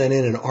Park sent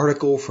in an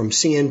article from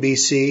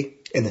CNBC,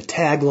 and the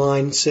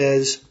tagline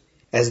says,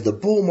 as the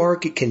bull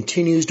market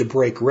continues to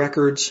break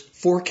records,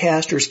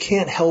 forecasters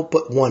can't help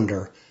but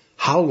wonder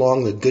how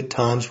long the good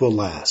times will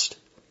last.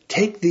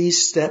 Take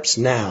these steps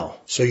now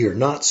so you're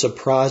not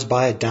surprised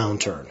by a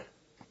downturn.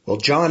 Well,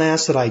 John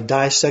asked that I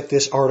dissect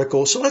this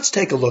article, so let's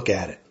take a look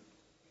at it.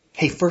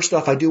 Hey, first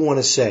off, I do want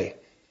to say,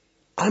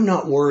 I'm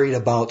not worried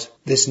about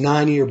this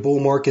 9-year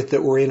bull market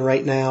that we're in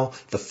right now,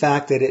 the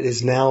fact that it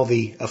is now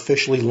the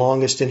officially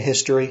longest in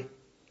history.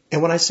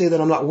 And when I say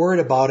that I'm not worried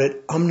about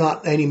it, I'm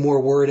not any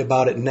more worried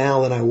about it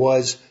now than I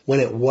was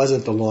when it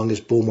wasn't the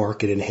longest bull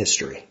market in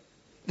history.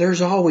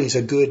 There's always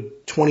a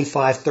good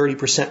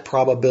 25-30%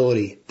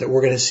 probability that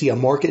we're going to see a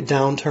market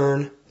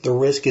downturn. The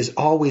risk is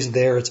always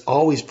there. It's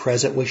always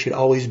present. We should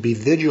always be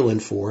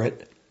vigilant for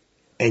it.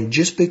 And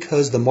just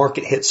because the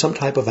market hits some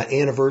type of an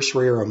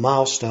anniversary or a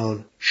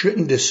milestone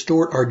shouldn't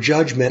distort our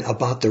judgment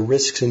about the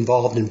risks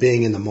involved in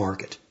being in the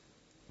market.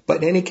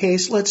 But in any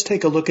case, let's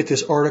take a look at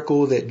this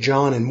article that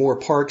John in Moore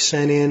Park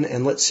sent in,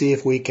 and let's see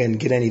if we can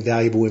get any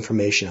valuable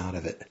information out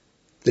of it.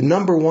 The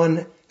number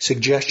one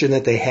suggestion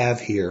that they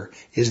have here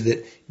is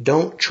that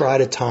don't try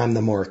to time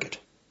the market.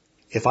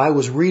 If I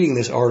was reading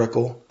this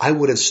article, I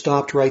would have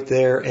stopped right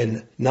there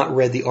and not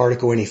read the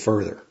article any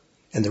further.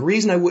 And the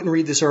reason I wouldn't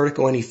read this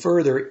article any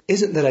further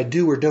isn't that I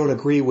do or don't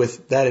agree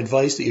with that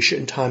advice that you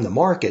shouldn't time the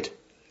market,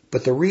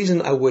 but the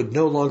reason I would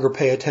no longer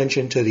pay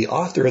attention to the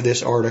author of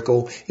this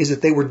article is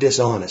that they were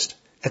dishonest.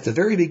 At the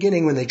very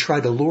beginning, when they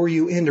tried to lure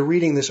you into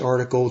reading this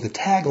article, the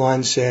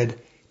tagline said,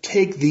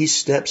 take these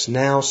steps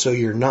now so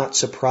you're not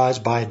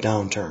surprised by a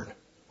downturn.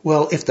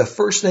 Well, if the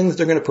first thing that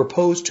they're going to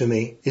propose to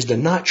me is to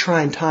not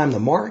try and time the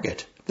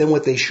market, then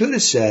what they should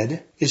have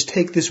said is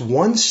take this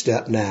one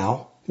step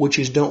now, which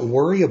is don't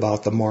worry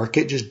about the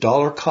market, just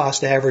dollar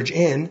cost average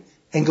in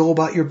and go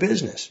about your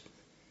business.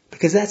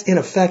 Because that's in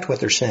effect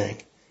what they're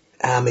saying.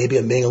 Maybe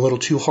I'm being a little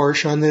too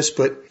harsh on this,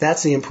 but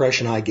that's the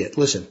impression I get.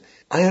 Listen,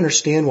 I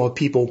understand why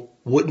people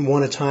wouldn't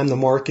want to time the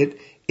market.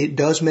 It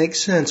does make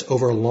sense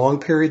over long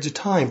periods of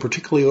time,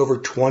 particularly over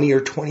 20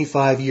 or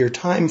 25-year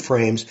time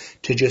frames,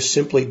 to just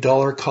simply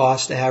dollar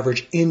cost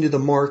average into the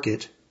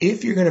market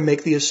if you're going to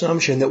make the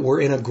assumption that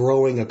we're in a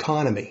growing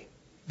economy.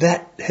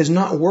 That has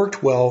not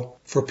worked well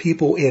for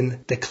people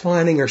in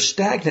declining or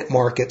stagnant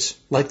markets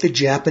like the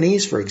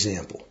Japanese, for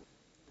example.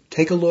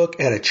 Take a look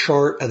at a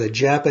chart of the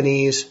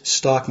Japanese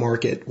stock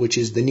market, which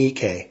is the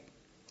Nikkei.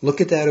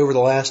 Look at that over the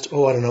last,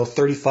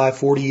 35,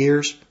 40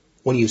 years.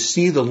 When you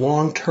see the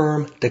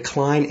long-term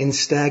decline in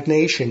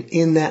stagnation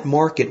in that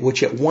market,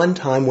 which at one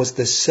time was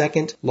the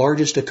second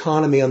largest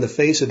economy on the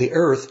face of the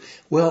earth,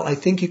 well, I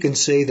think you can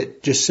say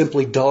that just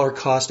simply dollar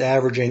cost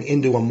averaging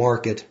into a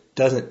market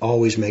doesn't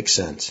always make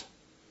sense.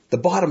 The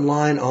bottom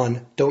line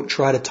on don't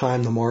try to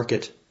time the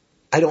market,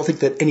 I don't think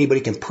that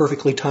anybody can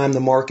perfectly time the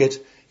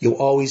market. You'll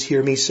always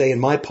hear me say in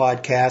my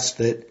podcast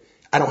that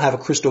I don't have a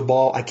crystal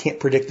ball. I can't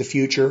predict the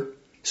future.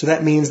 So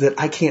that means that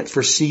I can't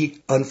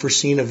foresee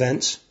unforeseen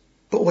events.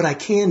 But what I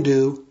can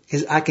do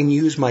is I can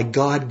use my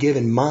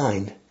God-given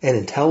mind and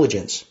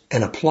intelligence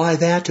and apply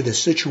that to the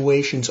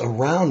situations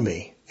around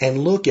me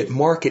and look at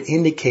market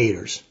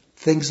indicators,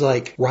 things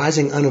like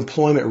rising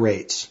unemployment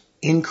rates,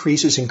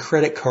 increases in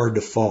credit card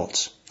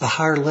defaults, a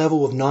higher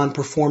level of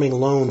non-performing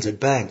loans at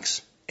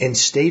banks, and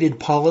stated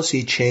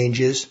policy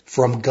changes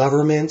from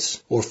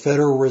governments or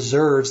Federal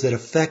Reserves that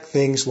affect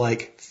things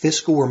like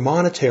fiscal or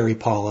monetary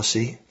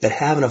policy that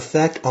have an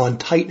effect on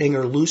tightening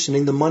or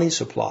loosening the money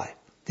supply.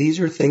 These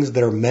are things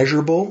that are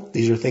measurable.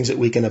 These are things that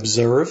we can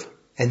observe.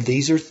 And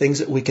these are things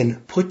that we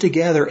can put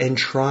together and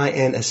try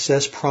and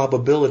assess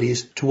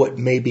probabilities to what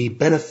may be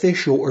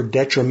beneficial or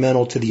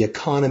detrimental to the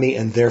economy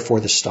and therefore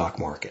the stock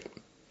market.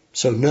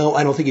 So no,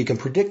 I don't think you can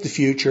predict the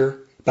future,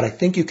 but I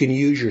think you can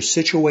use your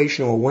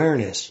situational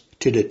awareness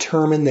to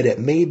determine that it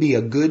may be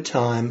a good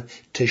time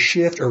to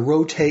shift or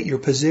rotate your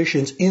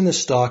positions in the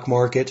stock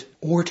market,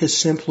 or to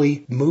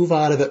simply move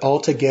out of it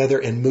altogether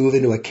and move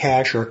into a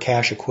cash or a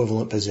cash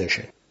equivalent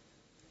position.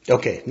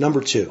 Okay, number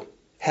 2,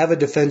 have a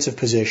defensive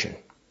position.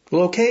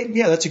 Well, okay,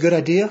 yeah, that's a good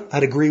idea.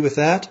 I'd agree with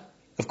that.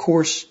 Of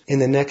course, in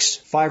the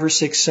next 5 or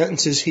 6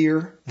 sentences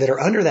here that are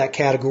under that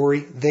category,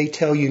 they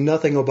tell you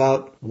nothing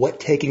about what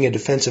taking a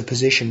defensive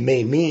position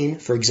may mean.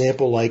 For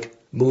example, like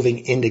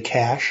moving into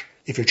cash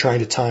if you're trying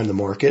to time the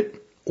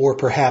market, or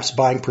perhaps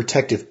buying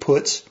protective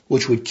puts,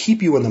 which would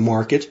keep you in the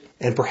market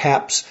and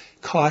perhaps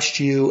cost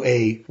you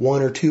a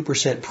 1 or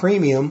 2%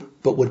 premium,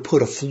 but would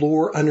put a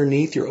floor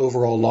underneath your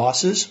overall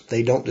losses.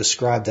 They don't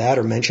describe that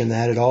or mention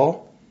that at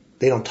all.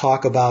 They don't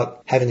talk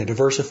about having a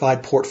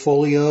diversified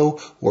portfolio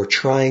or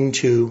trying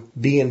to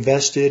be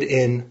invested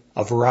in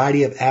a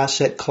variety of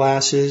asset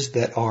classes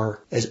that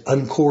are as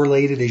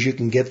uncorrelated as you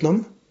can get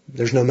them.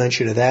 There's no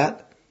mention of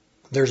that.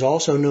 There's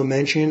also no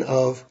mention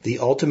of the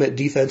ultimate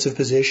defensive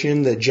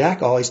position that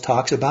Jack always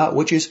talks about,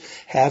 which is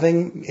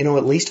having,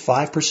 at least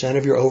 5%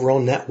 of your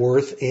overall net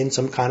worth in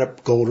some kind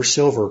of gold or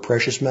silver or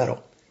precious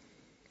metal.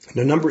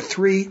 Now, number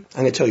 3, I'm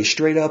going to tell you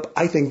straight up,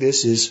 I think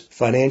this is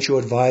financial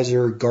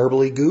advisor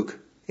garbly-gook.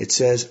 It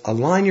says,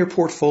 align your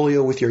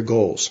portfolio with your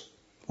goals.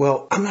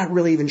 Well, I'm not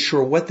really even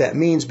sure what that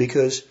means,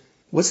 because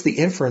what's the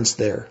inference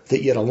there?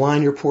 That you'd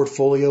align your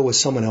portfolio with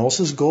someone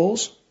else's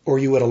goals? Or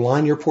you would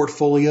align your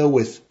portfolio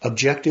with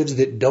objectives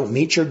that don't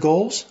meet your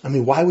goals? I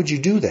mean, why would you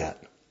do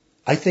that?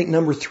 I think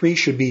number 3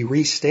 should be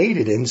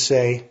restated and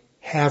say,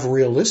 have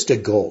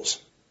realistic goals.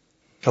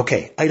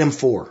 Okay, item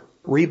 4,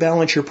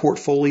 rebalance your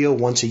portfolio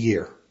once a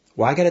year.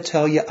 Well, I got to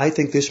tell you, I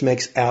think this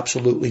makes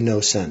absolutely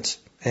no sense.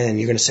 And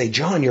you're going to say,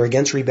 John, you're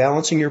against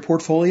rebalancing your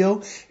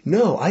portfolio?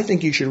 No, I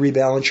think you should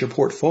rebalance your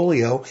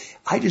portfolio.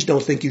 I just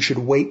don't think you should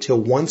wait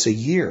till once a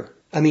year.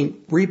 I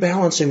mean,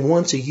 rebalancing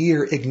once a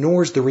year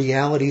ignores the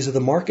realities of the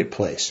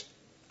marketplace.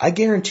 I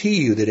guarantee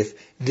you that if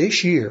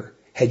this year,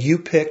 had you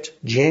picked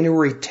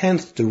January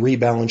 10th to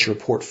rebalance your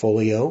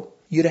portfolio,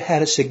 you'd have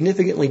had a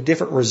significantly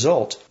different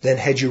result than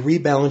had you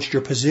rebalanced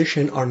your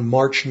position on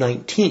March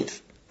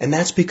 19th. And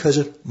that's because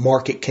of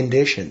market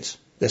conditions.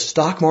 The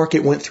stock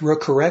market went through a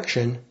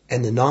correction,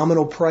 and the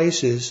nominal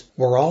prices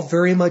were all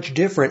very much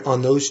different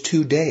on those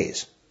 2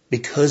 days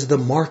because the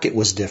market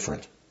was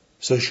different.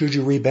 So should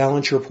you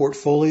rebalance your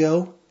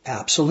portfolio?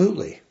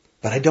 Absolutely.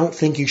 But I don't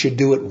think you should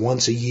do it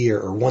once a year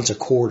or once a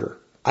quarter.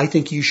 I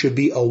think you should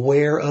be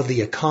aware of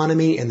the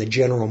economy and the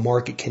general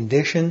market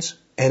conditions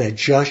and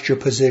adjust your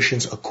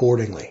positions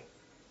accordingly.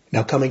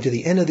 Now, coming to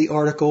the end of the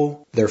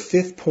article, their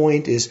 5th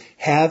point is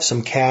have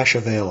some cash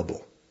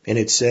available. And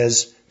it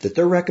says that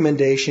their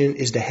recommendation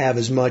is to have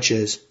as much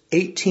as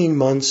 18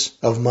 months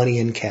of money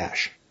in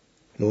cash.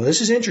 Now,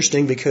 this is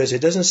interesting because it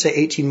doesn't say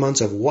 18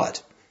 months of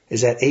what.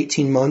 Is that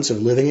 18 months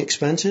of living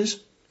expenses?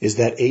 Is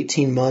that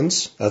 18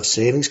 months of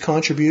savings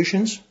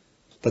contributions?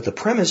 But the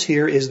premise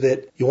here is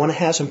that you want to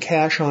have some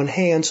cash on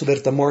hand so that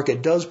if the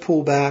market does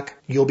pull back,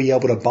 you'll be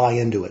able to buy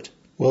into it.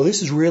 Well,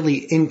 this is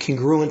really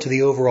incongruent to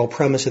the overall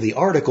premise of the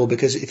article,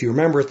 because if you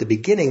remember at the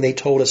beginning, they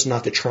told us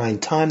not to try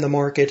and time the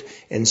market.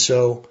 And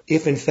so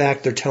if in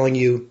fact they're telling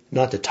you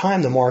not to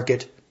time the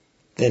market,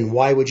 then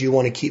why would you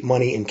want to keep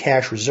money in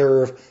cash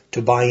reserve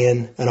to buy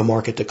in a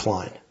market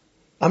decline?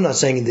 I'm not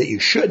saying that you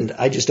shouldn't.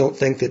 I just don't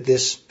think that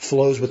this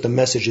flows with the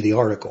message of the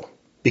article,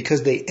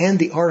 because they end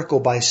the article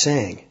by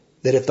saying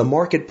that if the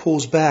market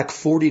pulls back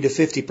 40 to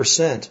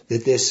 50%,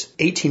 that this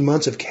 18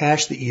 months of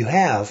cash that you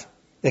have,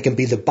 that can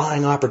be the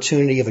buying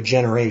opportunity of a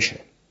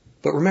generation.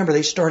 But remember,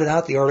 they started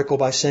out the article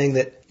by saying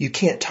that you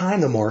can't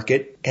time the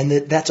market and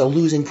that that's a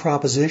losing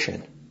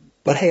proposition.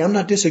 But hey, I'm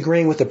not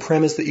disagreeing with the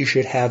premise that you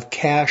should have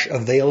cash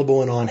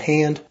available and on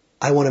hand.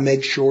 I want to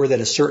make sure that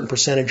a certain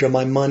percentage of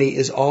my money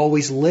is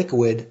always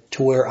liquid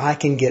to where I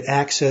can get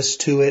access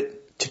to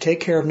it to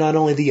take care of not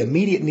only the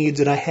immediate needs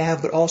that I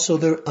have, but also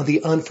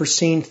the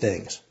unforeseen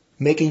things.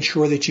 Making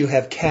sure that you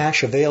have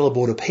cash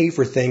available to pay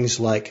for things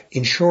like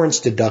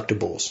insurance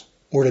deductibles,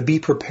 or to be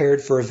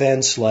prepared for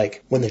events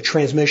like when the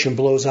transmission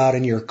blows out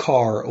in your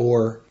car,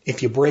 or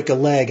if you break a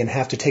leg and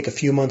have to take a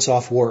few months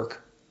off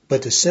work.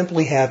 But to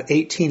simply have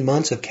 18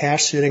 months of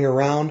cash sitting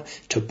around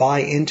to buy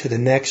into the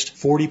next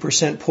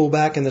 40%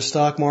 pullback in the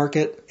stock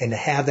market, and to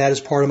have that as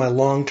part of my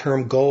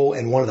long-term goal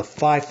and one of the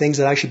 5 things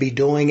that I should be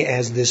doing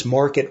as this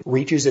market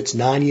reaches its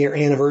 9-year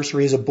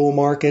anniversary as a bull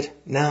market,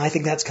 I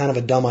think that's kind of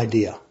a dumb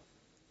idea.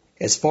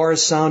 As far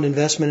as sound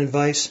investment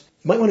advice,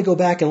 you might want to go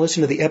back and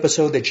listen to the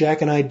episode that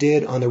Jack and I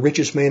did on the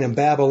richest man in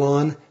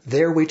Babylon.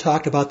 There we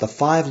talked about the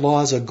 5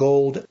 laws of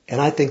gold, and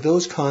I think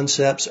those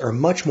concepts are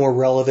much more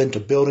relevant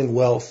to building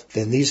wealth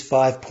than these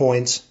 5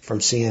 points from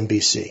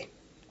CNBC.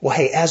 Well,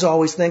 hey, as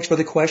always, thanks for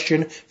the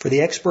question. For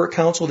the Expert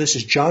Council, this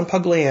is John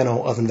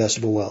Pugliano of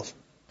Investable Wealth.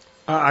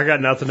 I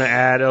got nothing to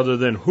add other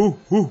than whoo,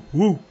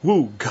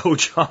 go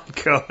John,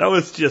 go. That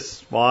was just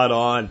spot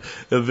on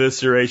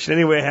evisceration.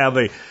 Anyway, I have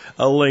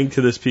a link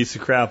to this piece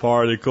of crap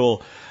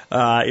article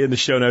in the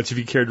show notes if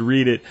you care to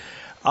read it.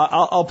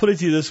 I'll put it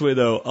to you this way,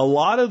 though. A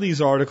lot of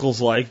these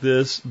articles like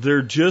this,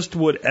 they're just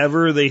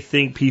whatever they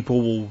think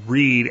people will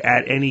read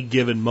at any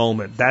given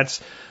moment.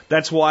 That's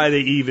why they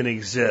even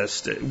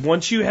exist.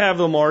 Once you have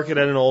the market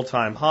at an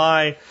all-time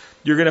high,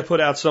 you're going to put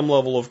out some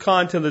level of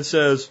content that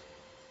says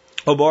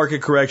a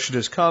market correction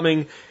is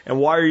coming. And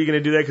why are you going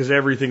to do that? Because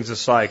everything's a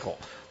cycle.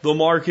 The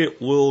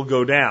market will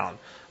go down.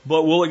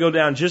 But will it go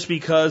down just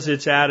because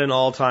it's at an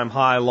all-time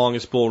high,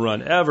 longest bull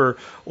run ever,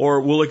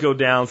 or will it go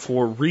down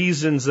for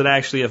reasons that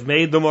actually have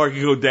made the market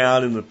go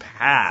down in the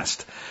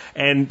past?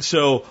 And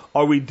so,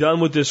 are we done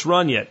with this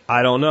run yet?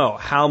 I don't know.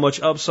 How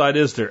much upside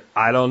is there?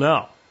 I don't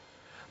know.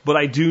 But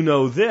I do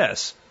know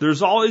this.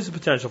 There's always the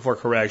potential for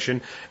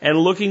correction, and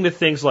looking to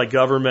things like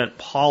government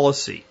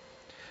policy,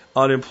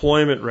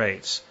 unemployment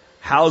rates,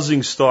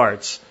 housing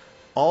starts,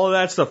 all of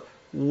that stuff,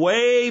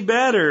 way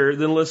better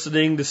than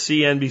listening to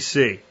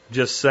CNBC.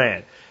 Just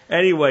saying.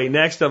 Anyway,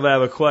 next up I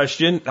have a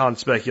question on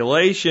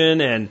speculation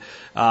and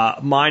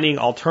mining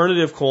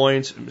alternative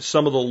coins,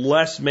 some of the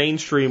less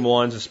mainstream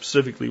ones, and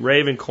specifically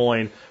Raven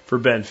Coin, for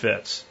Ben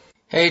Fitz.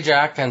 Hey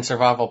Jack and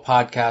Survival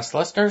Podcast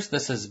listeners,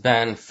 this is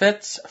Ben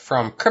Fitz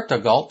from Crypto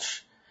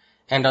Gulch.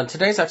 And on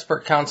today's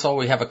Expert Council,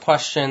 we have a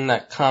question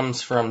that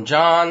comes from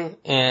John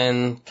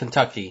in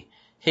Kentucky.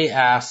 He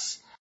asks,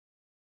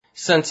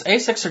 since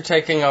ASICs are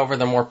taking over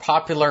the more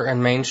popular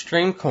and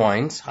mainstream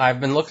coins, I've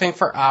been looking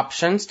for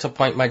options to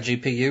point my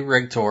GPU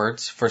rig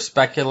towards for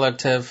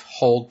speculative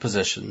hold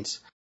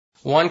positions.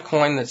 One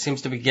coin that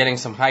seems to be getting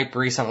some hype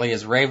recently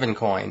is Raven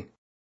Coin,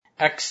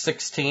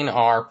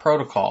 X16R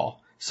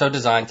protocol, so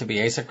designed to be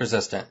ASIC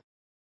resistant,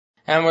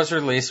 and was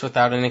released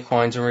without any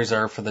coins in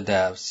reserve for the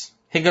devs.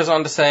 He goes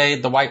on to say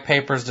the white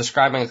paper is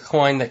describing a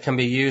coin that can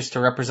be used to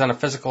represent a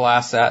physical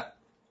asset,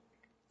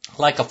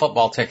 like a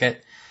football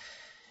ticket.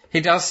 He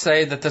does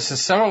say that this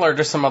is similar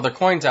to some other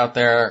coins out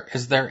there.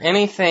 Is there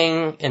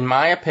anything, in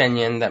my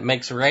opinion, that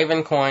makes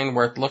Raven Coin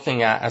worth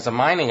looking at as a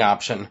mining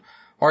option?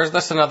 Or is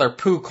this another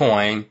poo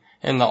coin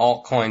in the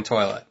altcoin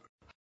toilet?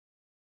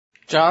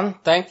 John,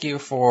 thank you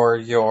for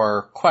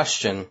your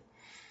question.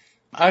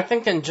 I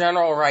think in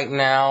general right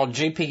now,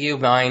 GPU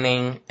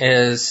mining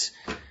is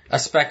a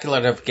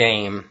speculative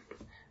game.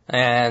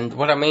 And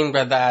what I mean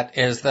by that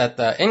is that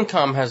the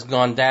income has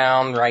gone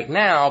down right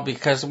now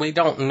because we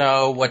don't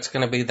know what's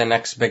going to be the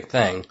next big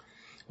thing.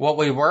 What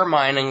we were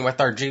mining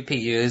with our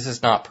GPUs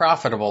is not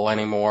profitable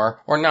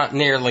anymore, or not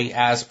nearly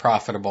as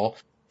profitable.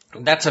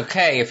 That's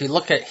okay. If you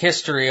look at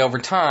history over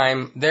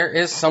time, there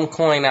is some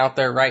coin out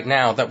there right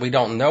now that we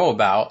don't know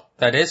about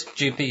that is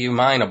GPU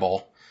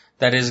mineable,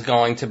 that is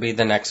going to be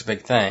the next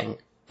big thing.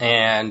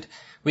 And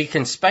we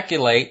can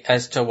speculate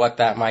as to what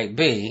that might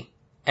be.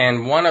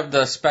 And one of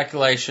the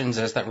speculations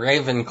is that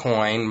Raven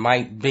Coin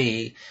might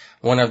be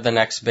one of the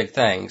next big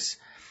things.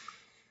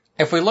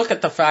 If we look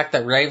at the fact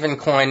that Raven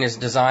Coin is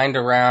designed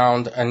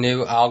around a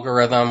new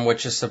algorithm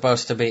which is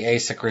supposed to be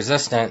ASIC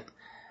resistant,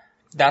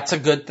 that's a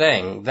good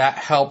thing. That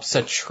helps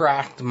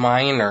attract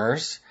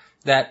miners.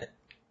 That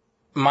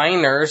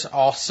miners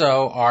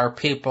also are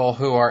people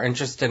who are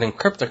interested in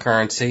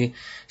cryptocurrency,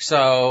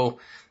 so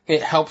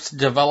it helps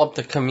develop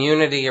the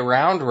community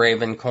around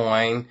Raven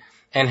Coin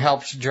and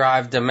helps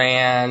drive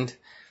demand,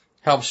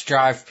 helps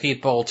drive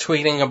people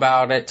tweeting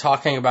about it,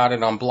 talking about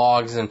it on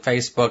blogs and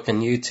Facebook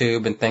and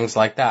YouTube and things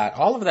like that.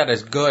 All of that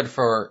is good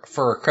for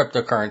a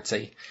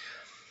cryptocurrency.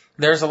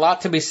 There's a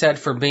lot to be said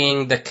for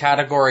being the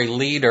category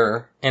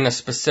leader in a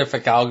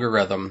specific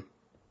algorithm.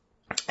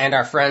 And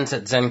our friends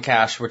at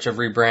Zencash, which have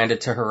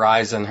rebranded to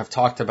Horizon, have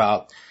talked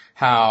about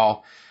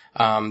how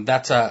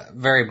that's a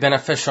very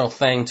beneficial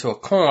thing to a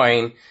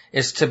coin,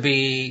 is to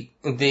be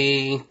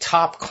the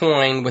top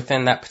coin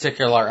within that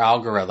particular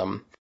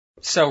algorithm.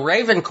 So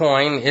Raven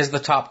Coin is the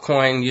top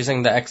coin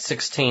using the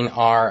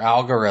X16R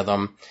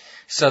algorithm.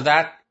 So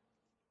that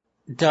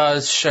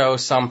does show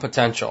some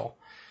potential.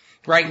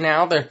 Right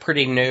now they're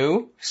pretty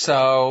new,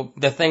 so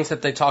the things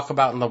that they talk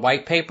about in the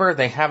white paper,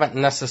 they haven't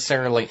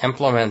necessarily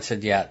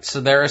implemented yet.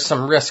 So there is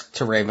some risk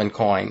to Raven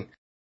Coin.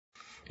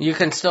 You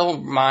can still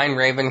mine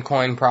Raven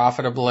Coin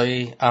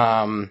profitably,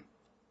 and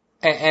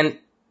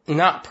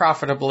not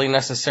profitably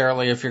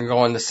necessarily if you're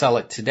going to sell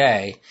it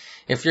today.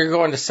 If you're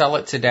going to sell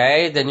it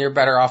today, then you're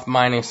better off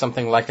mining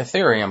something like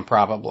Ethereum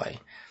probably.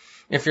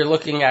 If you're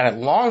looking at it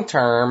long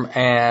term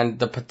and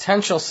the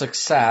potential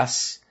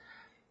success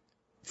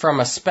from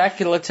a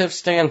speculative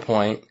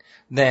standpoint,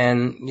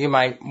 then you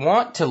might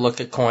want to look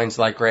at coins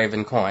like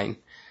Raven Coin.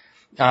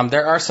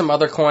 There are some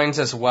other coins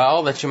as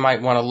well that you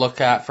might want to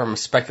look at from a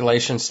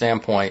speculation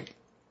standpoint.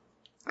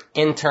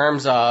 In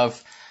terms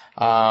of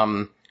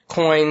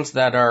coins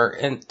that are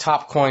in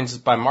top coins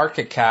by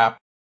market cap,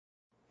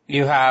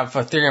 you have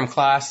Ethereum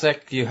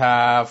Classic, you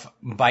have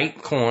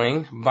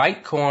Bytecoin.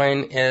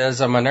 Bytecoin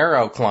is a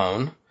Monero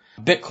clone.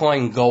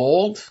 Bitcoin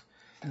Gold,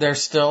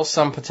 there's still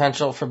some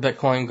potential for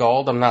Bitcoin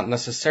Gold. I'm not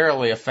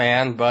necessarily a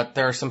fan, but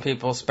there are some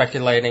people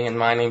speculating in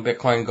mining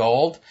Bitcoin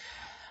Gold.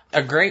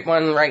 A great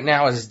one right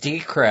now is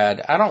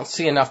Decred. I don't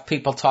see enough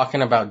people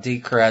talking about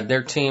Decred.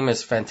 Their team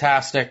is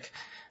fantastic.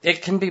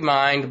 It can be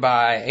mined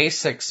by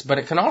ASICs, but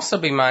it can also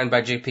be mined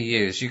by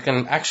GPUs. You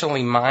can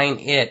actually mine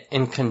it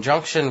in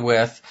conjunction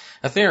with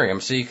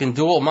Ethereum. So you can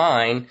dual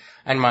mine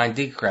and mine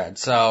Decred.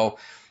 So,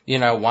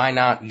 why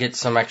not get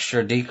some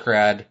extra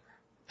Decred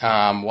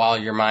while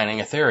you're mining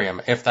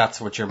Ethereum, if that's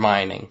what you're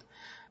mining?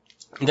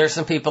 There's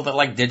some people that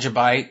like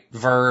Digibyte,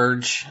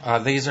 Verge.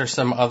 These are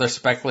some other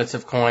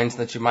speculative coins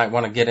that you might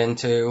want to get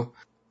into.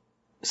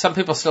 Some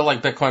people still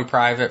like Bitcoin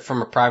Private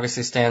from a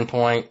privacy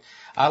standpoint.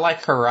 I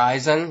like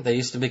Horizon. They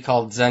used to be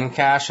called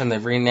Zencash, and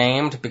they've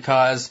renamed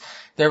because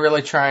they're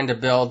really trying to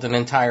build an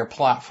entire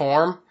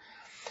platform.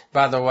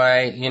 By the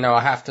way,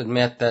 I have to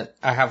admit that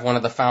I have one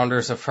of the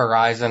founders of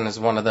Horizon as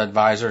one of the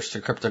advisors to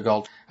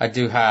CryptoGold. I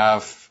do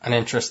have an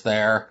interest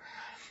there.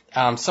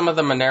 Some of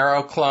the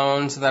Monero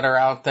clones that are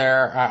out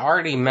there, I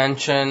already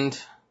mentioned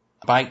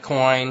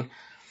Bytecoin.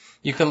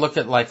 You can look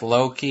at like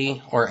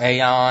Loki or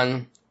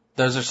Aeon.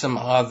 Those are some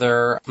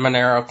other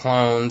Monero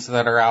clones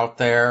that are out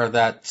there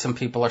that some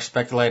people are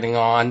speculating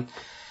on.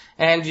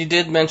 And you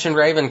did mention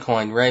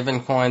Ravencoin.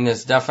 Ravencoin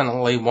is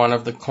definitely one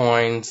of the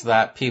coins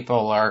that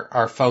people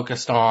are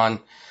focused on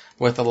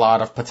with a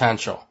lot of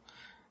potential.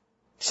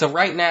 So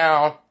right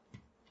now,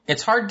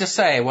 it's hard to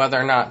say whether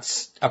or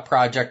not a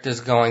project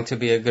is going to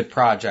be a good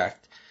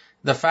project.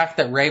 The fact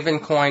that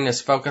Ravencoin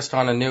is focused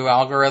on a new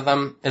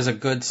algorithm is a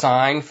good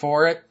sign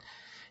for it.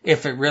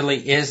 If it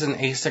really is an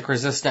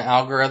ASIC-resistant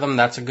algorithm,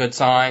 that's a good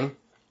sign.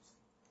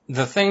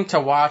 The thing to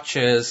watch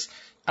is,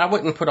 I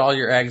wouldn't put all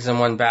your eggs in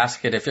one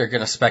basket if you're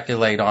going to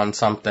speculate on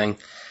something,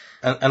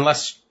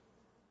 unless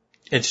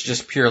it's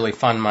just purely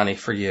fun money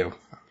for you.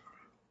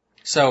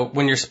 So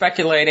when you're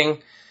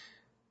speculating,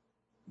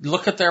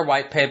 look at their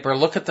white paper,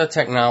 look at the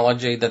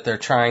technology that they're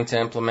trying to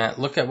implement,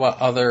 look at what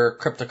other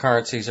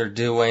cryptocurrencies are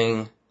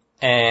doing,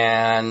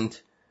 and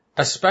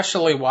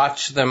especially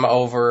watch them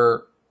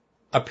over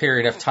a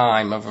period of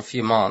time of a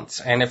few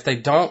months. And if they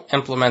don't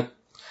implement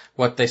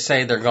what they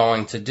say they're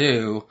going to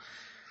do,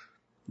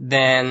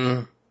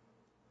 then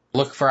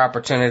look for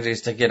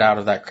opportunities to get out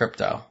of that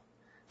crypto.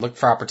 Look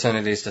for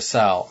opportunities to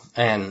sell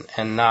and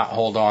not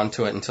hold on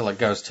to it until it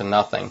goes to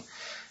nothing.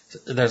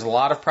 There's a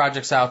lot of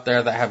projects out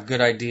there that have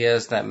good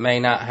ideas that may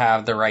not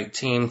have the right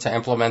team to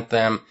implement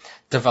them.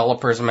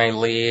 Developers may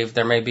leave.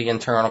 There may be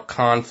internal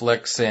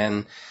conflicts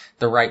in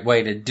the right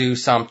way to do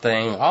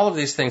something. All of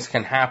these things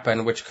can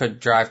happen, which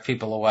could drive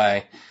people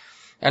away.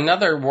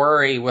 Another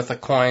worry with a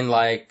coin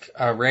like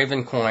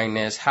Ravencoin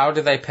is, how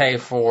do they pay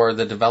for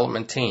the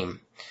development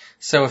team?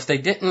 So if they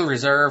didn't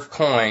reserve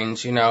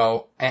coins, and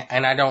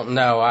I don't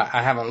know,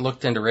 I haven't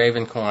looked into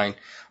Ravencoin,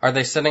 are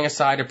they setting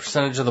aside a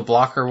percentage of the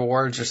block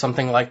rewards or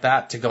something like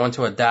that to go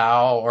into a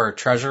DAO or a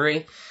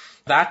treasury?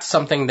 That's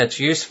something that's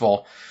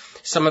useful.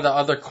 Some of the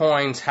other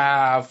coins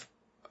have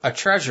a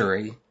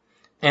treasury,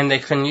 and they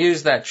can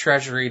use that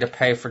treasury to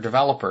pay for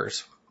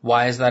developers.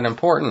 Why is that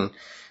important?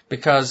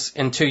 Because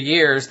in 2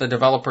 years, the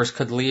developers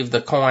could leave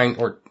the coin,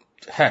 or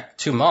heck,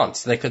 2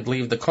 months, they could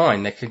leave the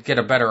coin. They could get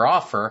a better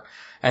offer,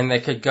 and they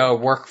could go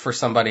work for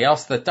somebody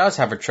else that does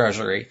have a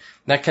treasury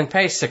that can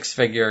pay 6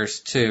 figures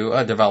to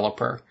a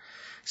developer.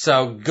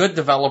 So good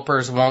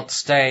developers won't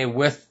stay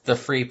with the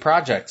free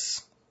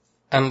projects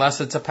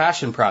unless it's a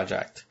passion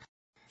project.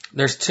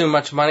 There's too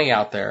much money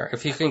out there.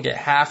 If you can get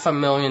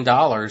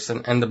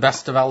 $500,000, and the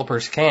best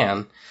developers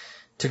can,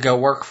 to go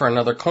work for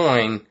another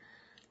coin,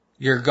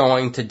 you're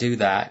going to do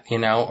that,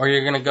 or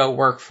you're going to go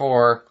work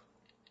for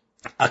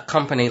a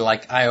company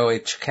like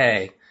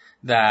IOHK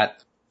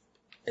that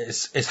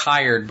is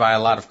hired by a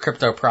lot of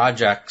crypto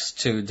projects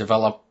to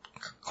develop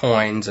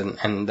coins,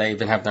 and they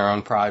even have their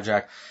own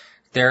project.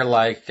 They're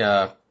like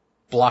a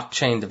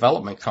blockchain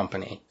development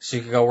company. So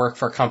you could go work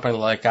for a company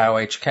like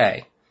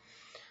IOHK.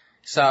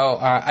 So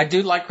I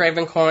do like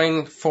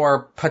Ravencoin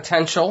for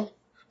potential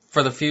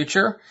for the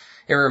future.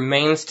 It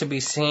remains to be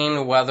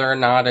seen whether or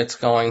not it's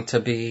going to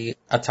be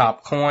a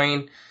top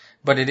coin,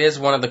 but it is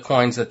one of the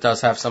coins that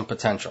does have some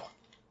potential.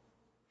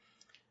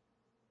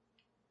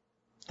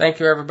 Thank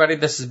you, everybody.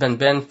 This has been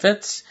Ben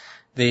Fitz,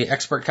 the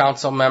Expert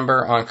Council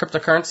member on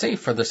cryptocurrency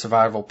for the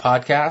Survival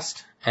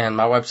Podcast, and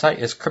my website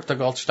is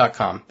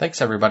cryptogulch.com.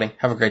 Thanks, everybody.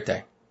 Have a great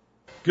day.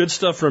 Good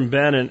stuff from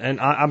Ben, and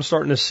I'm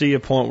starting to see a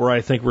point where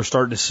I think we're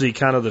starting to see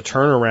kind of the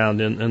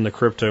turnaround in the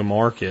crypto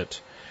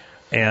market,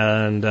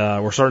 and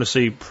we're starting to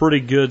see pretty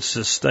good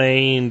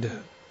sustained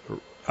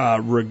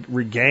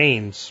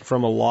regains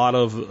from a lot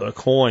of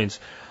coins.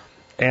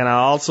 And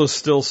I also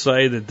still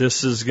say that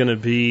this is going to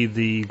be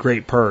the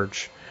great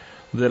purge,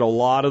 that a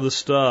lot of the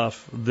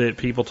stuff that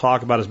people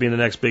talk about as being the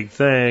next big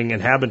thing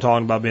and have been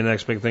talking about being the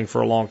next big thing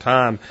for a long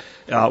time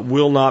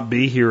will not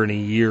be here in a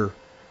year.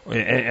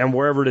 And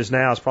wherever it is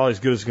now, it's probably as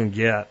good as it's going to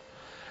get.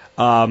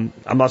 I'm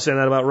not saying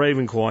that about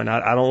Ravencoin.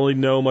 I don't really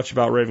know much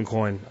about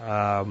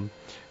Ravencoin.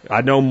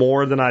 I know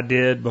more than I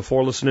did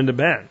before listening to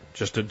Ben,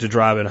 just to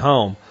drive it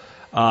home.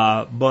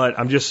 But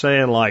I'm just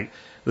saying,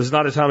 this is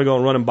not a time to go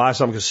and run and buy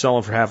something because it's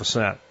selling for half a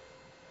cent.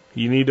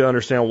 You need to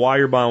understand why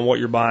you're buying what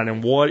you're buying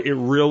and what it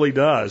really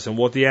does and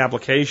what the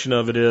application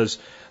of it is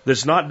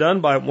that's not done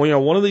by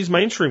one of these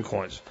mainstream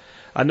coins.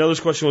 I know this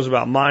question was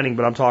about mining,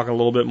 but I'm talking a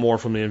little bit more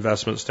from the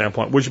investment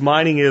standpoint, which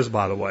mining is,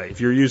 by the way. If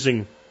you're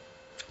using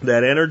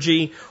that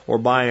energy or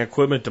buying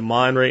equipment to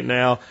mine right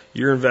now,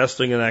 you're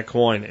investing in that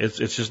coin. It's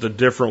just a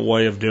different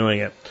way of doing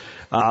it.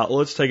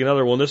 Let's take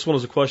another one. This one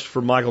is a question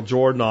for Michael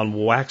Jordan on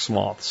wax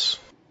moths.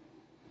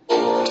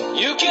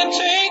 You can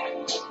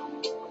take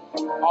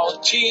all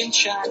the tea and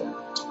China,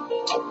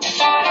 put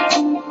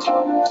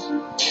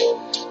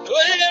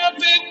it in a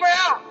big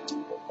brown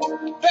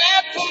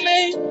bag for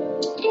me,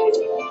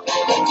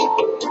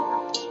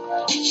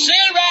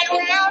 sail right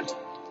around.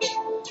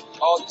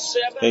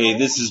 Hey,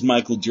 this is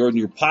Michael Jordan,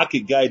 your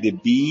pocket guide to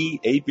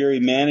bee, apiary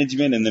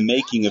management, and the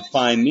making of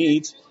fine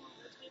meats.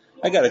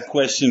 I got a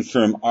question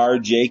from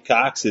R.J.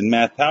 Cox and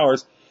Matt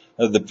Powers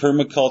of the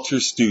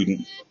Permaculture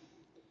Student.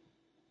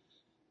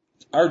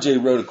 R.J.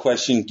 wrote a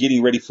question,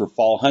 getting ready for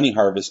fall honey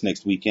harvest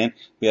next weekend.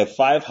 We have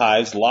 5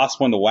 hives, lost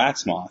one to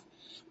wax moth.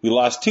 We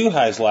lost 2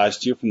 hives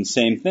last year from the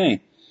same thing.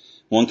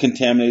 One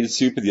contaminated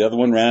super, the other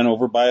one ran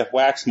over by a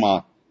wax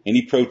moth.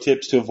 Any pro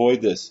tips to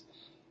avoid this?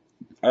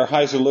 Our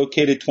hives are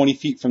located 20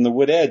 feet from the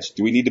wood edge.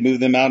 Do we need to move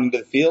them out into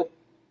the field?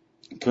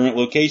 Current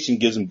location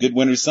gives them good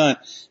winter sun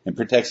and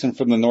protects them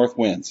from the north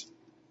winds.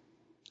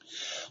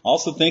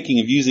 Also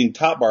thinking of using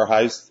top bar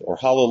hives or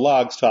hollow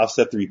logs to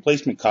offset the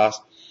replacement cost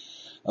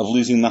of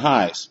losing the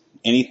hives.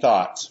 Any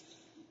thoughts?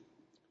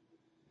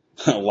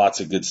 Lots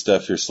of good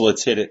stuff here, so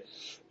let's hit it.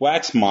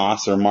 Wax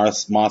moths are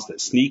moths that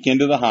sneak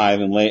into the hive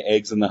and lay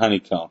eggs in the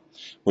honeycomb.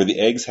 Where the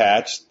eggs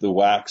hatch, the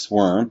wax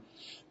worm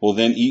will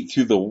then eat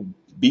through the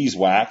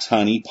beeswax,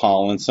 honey,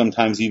 pollen,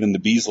 sometimes even the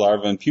bees'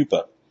 larvae and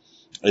pupa.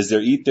 As they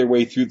eat their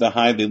way through the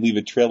hive, they leave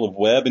a trail of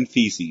web and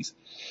feces.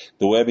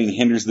 The webbing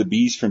hinders the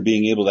bees from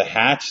being able to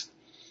hatch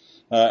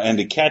and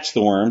to catch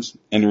the worms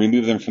and to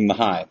remove them from the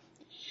hive.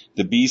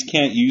 The bees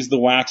can't use the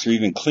wax or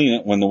even clean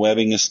it when the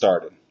webbing is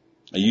started.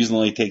 It usually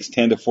only takes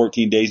 10 to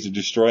 14 days to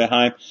destroy a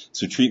hive,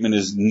 so treatment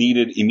is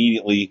needed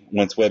immediately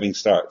once webbing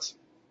starts.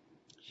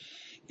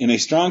 In a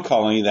strong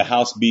colony, the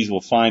house bees will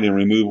find and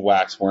remove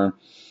waxworm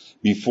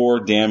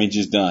before damage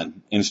is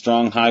done. In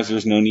strong hives,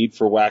 there's no need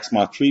for wax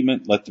moth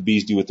treatment. Let the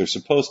bees do what they're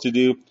supposed to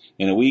do.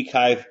 In a weak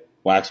hive,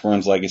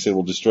 waxworms, like I said,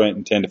 will destroy it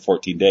in 10 to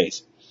 14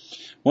 days.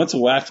 Once the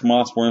wax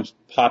moth worms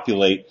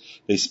populate,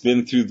 they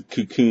spin through the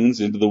cocoons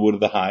into the wood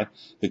of the hive.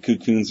 The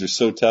cocoons are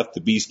so tough,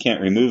 the bees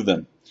can't remove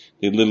them.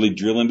 They literally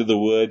drill into the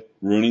wood,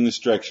 ruining the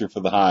structure for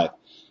the hive.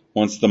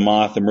 Once the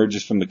moth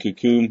emerges from the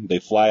cocoon, they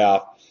fly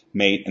off,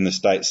 mate, and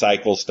the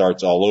cycle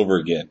starts all over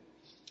again.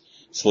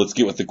 So let's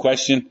get with the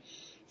question.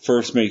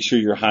 First, make sure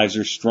your hives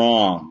are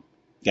strong.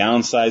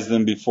 Downsize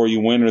them before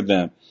you winter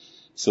them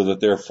so that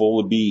they're full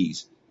of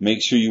bees.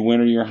 Make sure you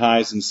winter your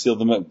hives and seal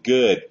them up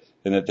good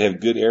and that they have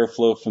good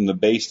airflow from the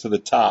base to the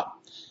top.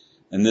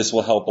 And this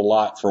will help a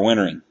lot for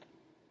wintering.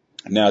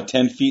 Now,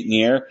 10 feet in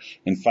the air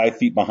and 5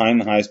 feet behind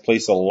the hives,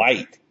 place a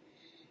light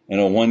and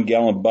a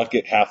 1-gallon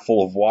bucket half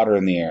full of water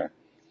in the air.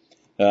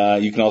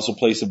 You can also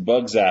place a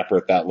bug zapper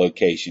at that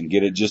location.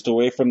 Get it just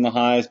away from the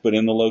hives, but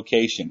in the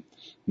location.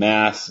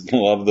 Moths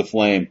love the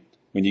flame.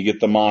 When you get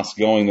the moths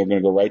going, they're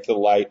going to go right to the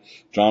light,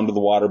 draw them to the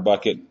water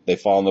bucket, they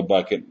fall in the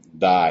bucket,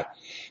 die.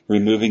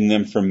 Removing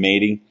them from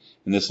mating,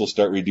 and this will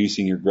start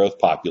reducing your growth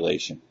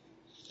population.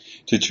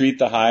 To treat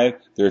the hive,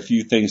 there are a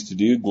few things to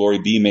do. Glory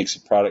Bee makes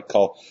a product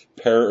called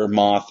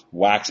Paramoth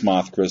Wax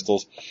Moth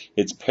Crystals.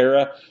 It's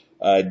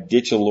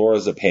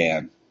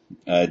Ditchlorazepam,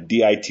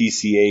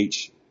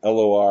 DITCHLORO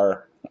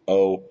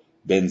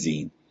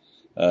benzene,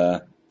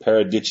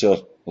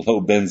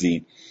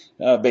 paraditchlobenzene.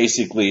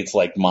 Basically, it's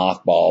like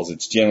mothballs.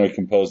 It's generally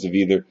composed of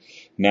either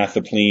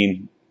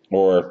naphthalene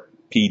or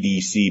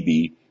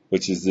PDCB,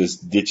 which is this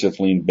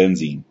ditchethylene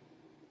benzene.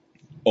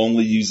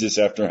 Only use this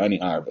after honey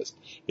harvest.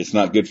 It's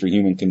not good for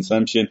human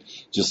consumption,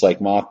 just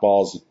like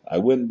mothballs. I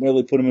wouldn't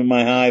really put them in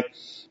my hive,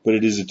 but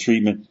it is a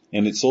treatment,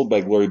 and it's sold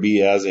by Glory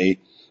Bee as a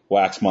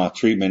wax moth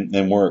treatment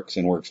and works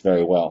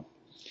very well.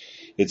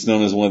 It's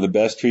known as one of the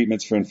best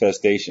treatments for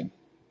infestation.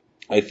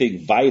 I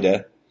think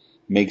Vita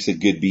makes a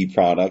good bee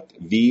product,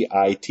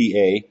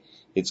 VITA.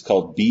 It's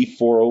called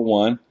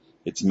B401.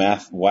 It's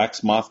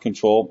wax moth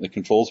control. It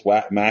controls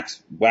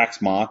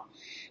wax moth.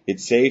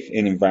 It's safe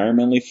and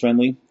environmentally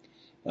friendly,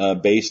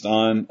 based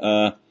on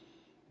a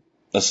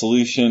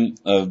solution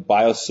of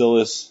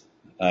Bacillus.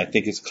 I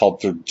think it's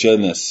called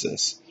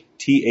Thuringiensis.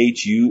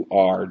 Thurgigienes.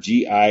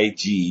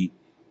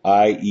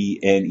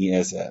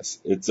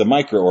 It's a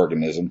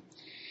microorganism.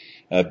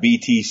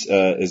 BT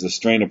is a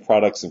strain of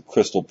products of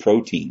crystal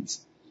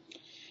proteins.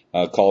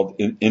 Called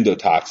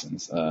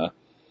endotoxins.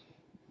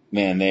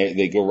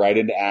 They go right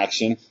into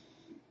action.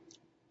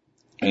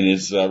 And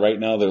it's, right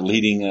now their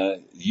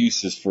leading,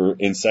 uses for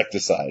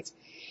insecticides.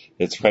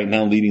 It's right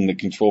now leading the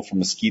control for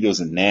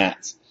mosquitoes and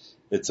gnats.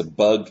 It's a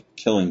bug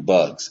killing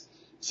bugs.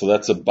 So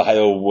that's a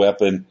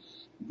bioweapon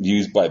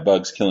used by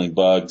bugs killing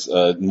bugs,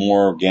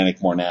 more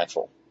organic, more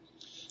natural.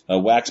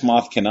 Wax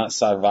moth cannot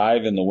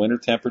survive in the winter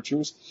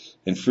temperatures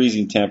and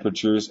freezing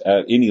temperatures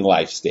at any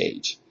life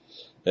stage.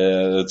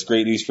 It's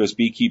great news for us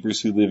beekeepers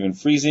who live in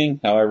freezing.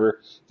 However,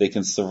 they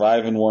can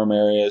survive in warm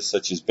areas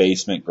such as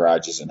basement,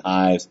 garages, and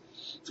hives.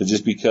 So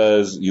just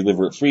because you live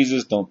where it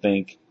freezes, don't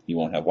think you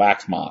won't have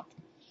wax moth.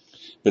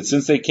 But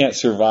since they can't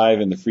survive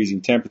in the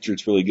freezing temperature,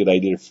 it's really a good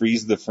idea to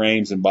freeze the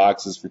frames and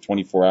boxes for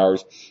 24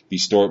 hours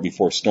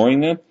before storing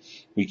them.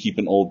 We keep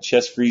an old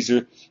chest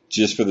freezer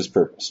just for this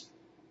purpose.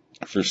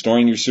 For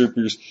storing your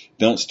supers,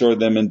 don't store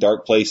them in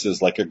dark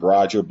places like a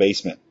garage or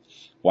basement.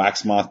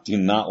 Wax moths do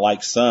not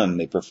like sun.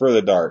 They prefer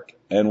the dark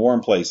and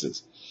warm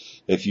places.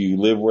 If you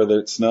live where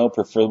there's snow,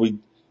 preferably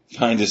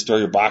find to store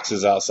your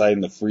boxes outside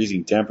in the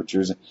freezing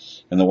temperatures,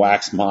 and the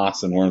wax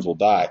moths and worms will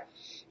die.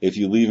 If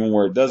you leave them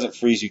where it doesn't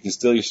freeze, you can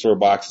still store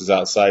boxes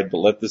outside, but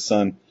let the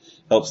sun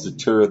helps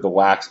deter the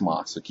wax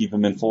moths, so keep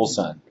them in full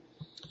sun.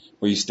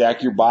 Where you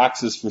stack your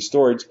boxes for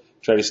storage,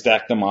 try to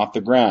stack them off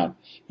the ground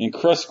in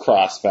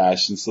crisscross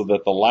fashion so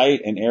that the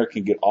light and air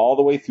can get all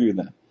the way through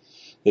them.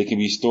 They can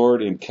be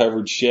stored in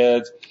covered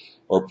sheds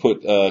or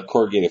put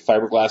corrugated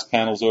fiberglass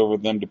panels over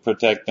them to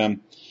protect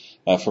them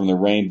from the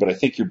rain. But I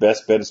think your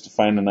best bet is to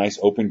find a nice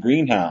open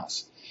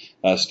greenhouse.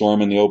 Store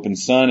them in the open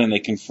sun, and they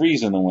can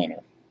freeze in the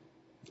winter.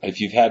 If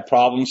you've had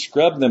problems,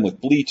 scrub them with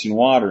bleach and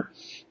water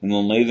and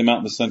then lay them out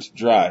in the sun to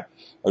dry.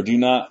 Or do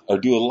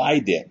a lye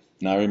dip.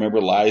 Now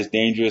remember, lye is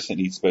dangerous and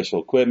needs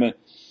special equipment.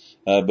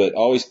 But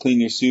always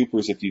clean your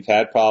supers if you've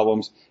had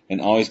problems,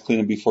 and always clean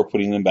them before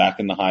putting them back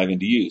in the hive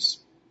into use.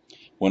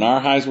 When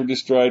our hives were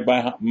destroyed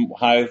by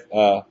hive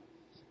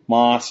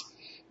moths,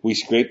 we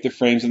scraped the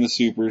frames in the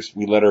supers.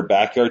 We let our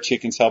backyard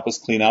chickens help us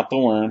clean out the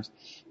worms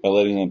by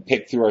letting them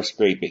pick through our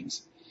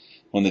scrapings.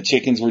 When the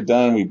chickens were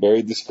done, we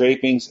buried the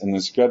scrapings and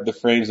then scrubbed the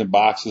frames and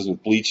boxes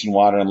with bleach and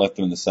water and left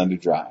them in the sun to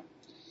dry.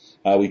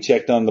 We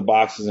checked on the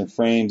boxes and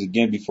frames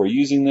again before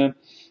using them,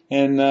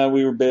 and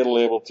we were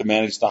able to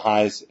manage the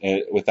hives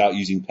without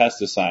using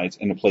pesticides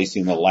and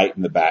placing the light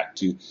in the back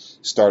to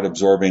start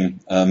absorbing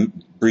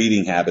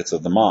breeding habits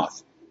of the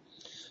moth.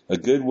 A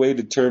good way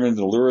to determine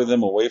to lure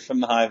them away from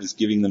the hive is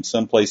giving them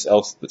someplace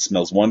else that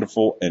smells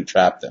wonderful and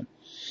trap them.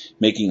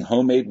 Making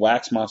homemade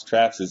wax moth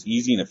traps is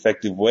easy and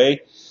effective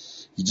way.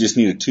 You just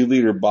need a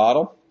 2-liter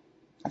bottle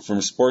from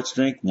a sports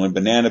drink, 1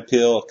 banana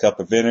peel, a cup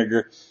of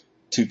vinegar,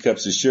 2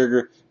 cups of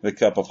sugar, and a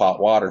cup of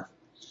hot water.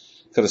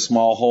 Cut a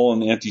small hole in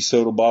the empty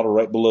soda bottle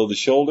right below the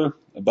shoulder,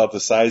 about the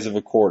size of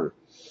a quarter.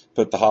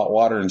 Put the hot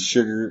water and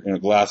sugar in a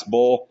glass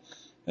bowl,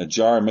 a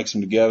jar, and mix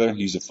them together.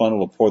 Use a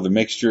funnel to pour the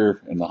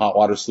mixture and the hot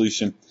water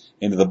solution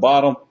into the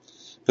bottle.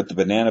 Put the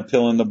banana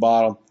peel in the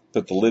bottle.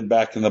 Put the lid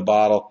back in the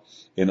bottle,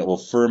 and it will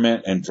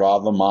ferment and draw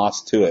the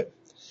moths to it.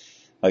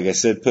 Like I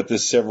said, put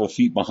this several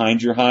feet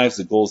behind your hives.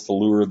 The goal is to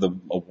lure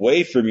them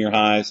away from your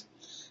hives.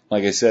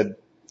 Like I said,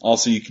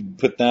 also you can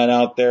put that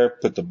out there,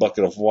 put the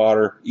bucket of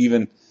water,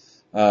 even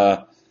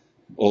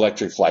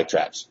electric fly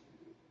traps.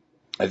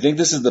 I think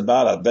this is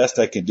about the best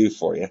I can do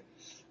for you.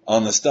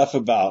 On the stuff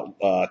about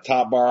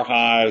top bar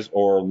hives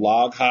or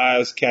log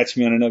hives, catch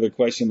me on another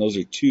question. Those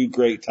are 2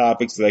 great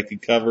topics that I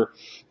could cover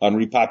on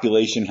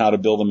repopulation, how to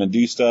build them and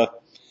do stuff.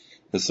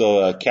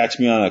 So catch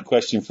me on a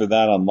question for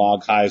that on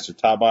log hives or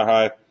top bar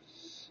hive.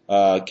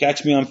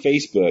 Catch me on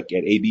Facebook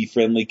at AB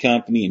Friendly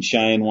Company in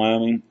Cheyenne,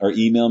 Wyoming, or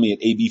email me at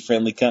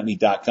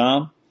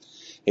abfriendlycompany.com.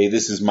 Hey,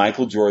 this is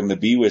Michael Jordan, the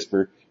Bee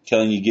Whisperer,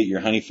 telling you get your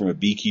honey from a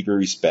beekeeper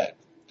respect.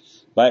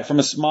 Buy it from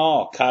a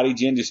small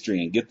cottage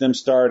industry and get them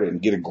started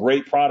and get a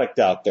great product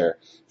out there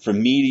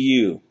from me to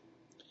you.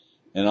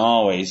 And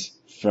always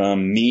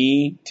from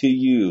me to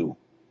you.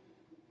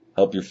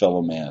 Help your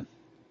fellow man.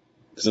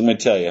 Because I'm going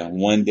to tell you,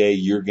 one day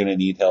you're going to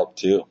need help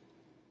too.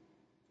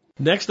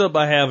 Next up,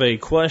 I have a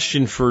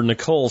question for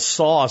Nicole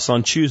Sauce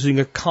on choosing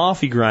a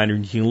coffee grinder.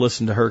 You can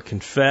listen to her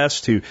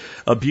confess to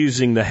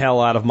abusing the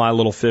hell out of my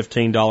little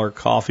 $15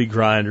 coffee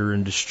grinder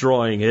and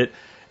destroying it,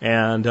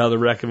 and other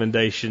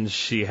recommendations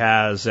she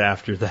has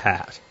after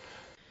that.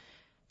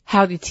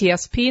 Howdy,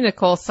 TSP.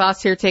 Nicole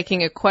Sauce here,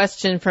 taking a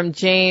question from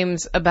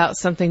James about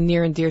something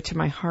near and dear to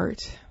my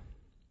heart.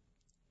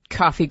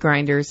 Coffee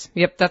grinders.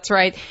 Yep, that's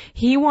right.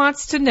 He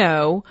wants to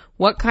know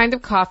what kind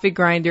of coffee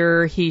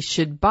grinder he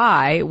should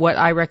buy, what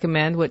I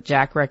recommend, what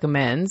Jack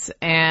recommends.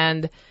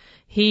 And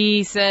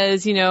he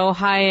says,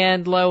 high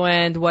end, low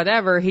end,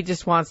 whatever. He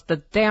just wants the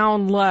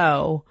down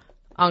low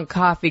on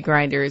coffee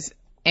grinders.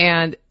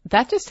 And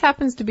that just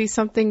happens to be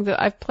something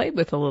that I've played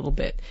with a little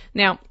bit.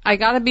 Now, I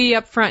gotta be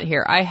upfront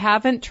here. I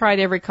haven't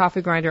tried every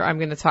coffee grinder I'm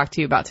going to talk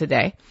to you about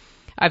today.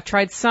 I've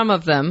tried some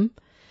of them,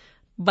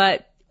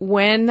 but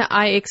when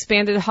I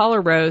expanded Hollow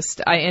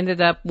Roast, I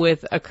ended up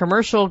with a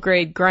commercial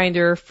grade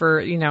grinder for,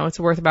 it's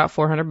worth about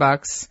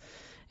 $400.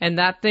 And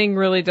that thing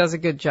really does a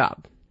good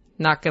job.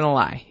 Not gonna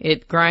lie.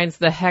 It grinds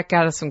the heck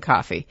out of some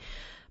coffee.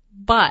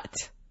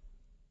 But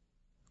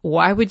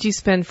why would you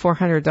spend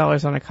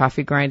 $400 on a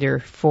coffee grinder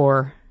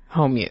for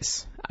home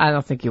use? I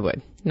don't think you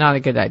would. Not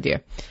a good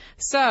idea.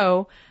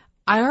 So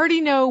I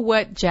already know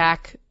what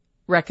Jack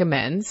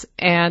recommends,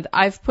 and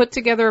I've put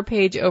together a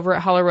page over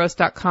at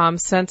hollowroast.com,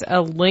 sent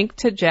a link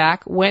to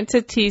Jack, went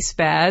to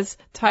T-Spaz,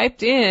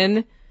 typed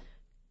in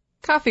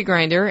coffee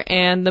grinder,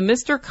 and the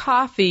Mr.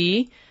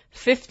 Coffee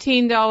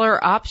 $15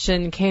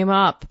 option came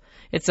up.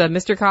 It's a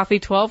Mr. Coffee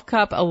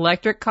 12-cup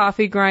electric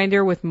coffee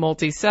grinder with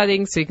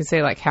multi-settings, so you can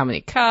say, like, how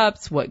many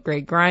cups, what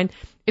grade grind.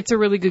 It's a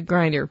really good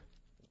grinder,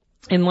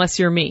 unless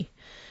you're me.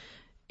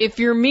 If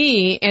you're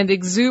me and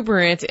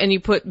exuberant and you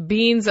put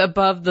beans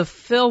above the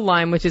fill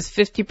line, which is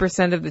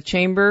 50% of the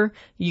chamber,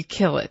 you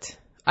kill it.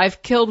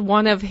 I've killed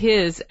one of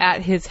his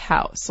at his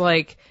house.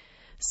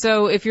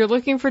 So if you're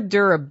looking for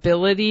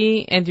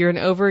durability and you're an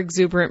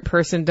over-exuberant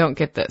person, don't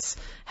get this.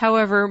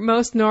 However,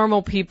 most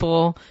normal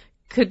people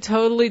could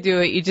totally do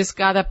it. You just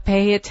gotta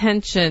pay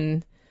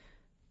attention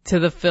to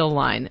the fill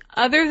line.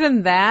 Other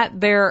than that,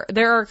 there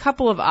are a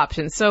couple of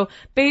options. So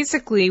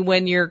basically,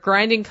 when you're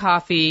grinding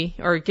coffee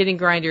or getting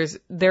grinders,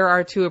 there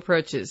are two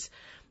approaches.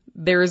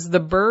 There's the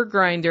burr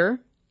grinder,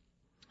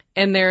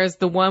 and there's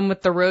the one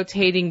with the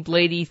rotating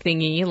bladey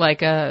thingy,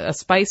 like a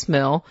spice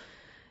mill.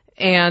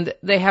 And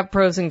they have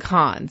pros and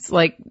cons.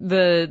 Like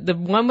the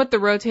one with the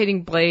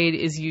rotating blade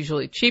is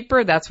usually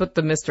cheaper. That's what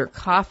the Mr.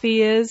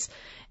 Coffee is.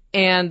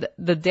 And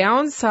the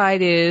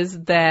downside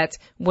is that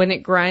when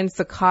it grinds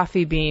the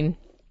coffee bean,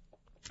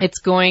 it's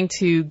going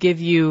to give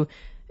you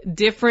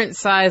different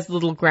sized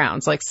little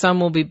grounds. Like some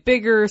will be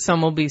bigger,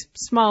 some will be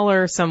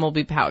smaller, some will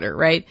be powder,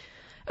 right?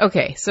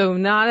 Okay, so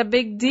not a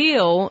big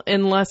deal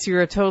unless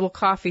you're a total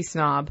coffee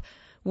snob,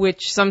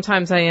 which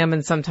sometimes I am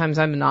and sometimes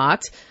I'm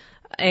not.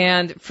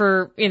 And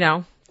for,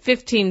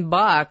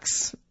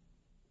 $15,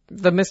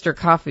 the Mr.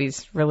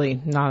 Coffee's really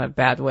not a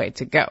bad way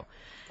to go.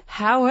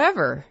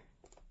 However,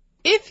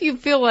 if you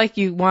feel like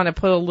you want to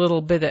put a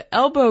little bit of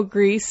elbow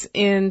grease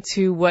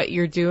into what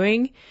you're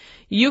doing,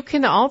 you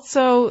can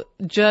also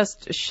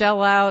just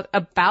shell out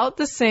about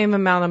the same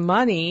amount of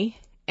money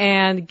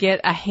and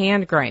get a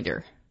hand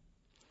grinder.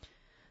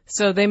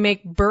 So they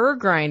make burr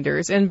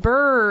grinders, and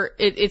burr,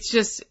 it's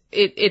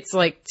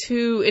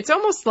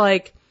almost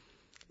like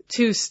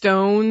two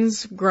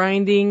stones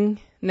grinding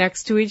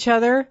next to each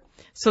other.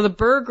 So the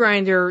burr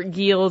grinder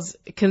yields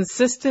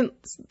consistent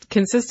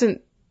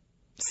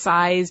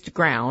sized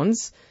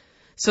grounds,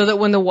 so that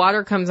when the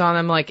water comes on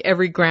them, like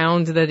every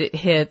ground that it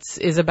hits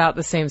is about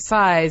the same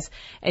size,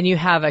 and you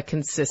have a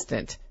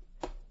consistent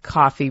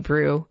coffee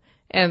brew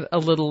and a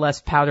little less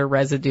powder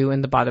residue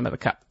in the bottom of the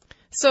cup.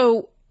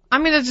 So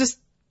I'm going to just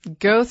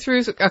go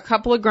through a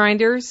couple of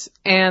grinders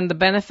and the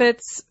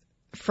benefits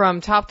from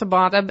top to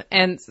bottom,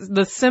 and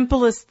the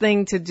simplest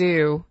thing to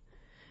do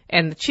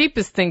and the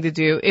cheapest thing to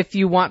do if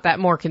you want that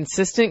more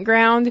consistent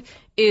ground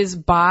is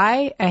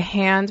buy a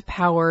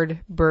hand-powered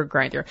burr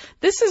grinder.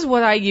 This is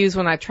what I use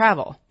when I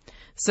travel.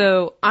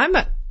 So I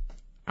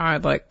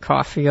like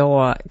coffee a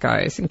lot,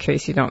 guys, in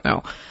case you don't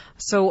know.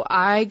 So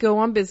I go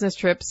on business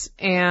trips,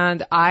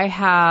 and I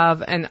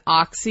have an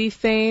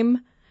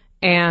OxyFame,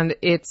 and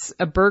it's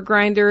a burr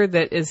grinder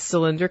that is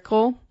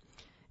cylindrical,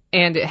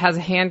 and it has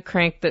a hand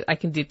crank that I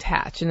can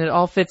detach, and it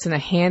all fits in a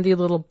handy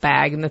little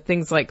bag, and the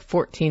thing's like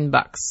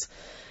 $14.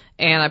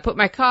 And I put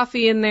my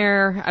coffee in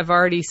there. I've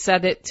already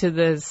set it to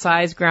the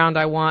size ground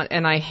I want,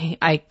 and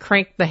I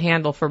crank the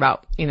handle for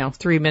about,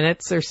 3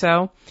 minutes or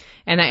so,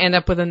 and I end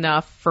up with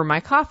enough for my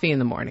coffee in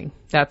the morning.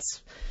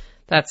 That's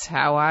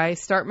how I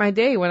start my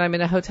day when I'm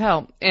in a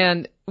hotel.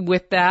 And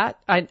with that,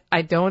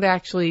 I don't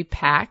actually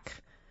pack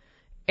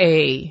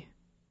a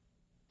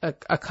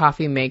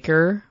coffee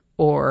maker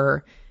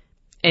or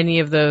any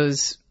of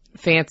those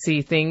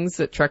fancy things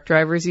that truck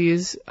drivers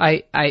use.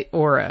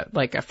 Or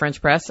a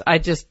French press.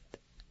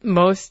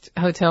 Most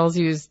hotels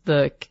use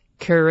the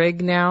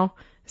Keurig now,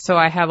 so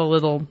I have a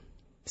little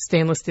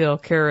stainless steel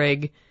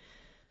Keurig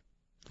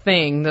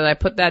thing that I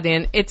put that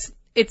in. It's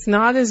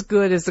not as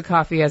good as the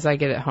coffee as I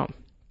get at home,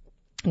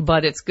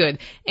 but it's good.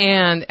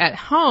 And at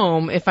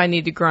home, if I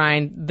need to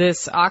grind,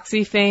 this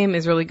OxyFame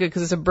is really good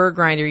because it's a burr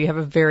grinder. You have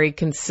a very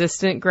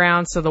consistent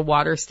ground, so the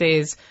water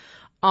stays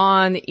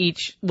on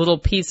each little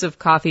piece of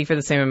coffee for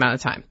the same amount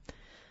of time.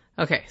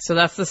 Okay, so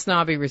that's the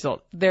snobby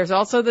result. There's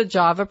also the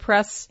Java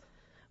Press,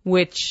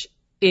 which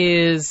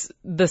is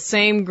the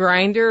same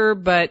grinder,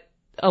 but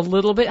a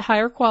little bit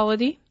higher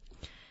quality.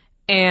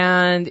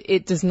 And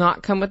it does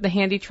not come with the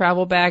handy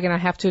travel bag. And I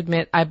have to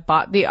admit, I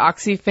bought the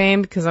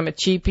OxyFame because I'm a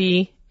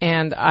cheapie,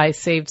 and I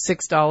saved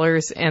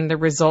 $6, and the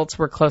results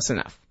were close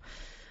enough.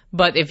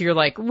 But if you're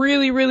like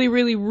really, really,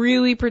 really,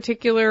 really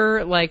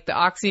particular, like the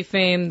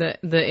OxyFame,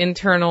 the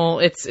internal,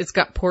 it's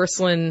got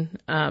porcelain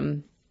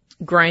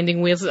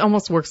grinding wheels. It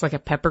almost works like a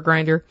pepper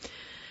grinder.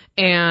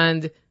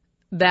 And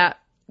that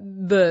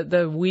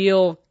the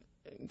wheel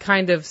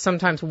kind of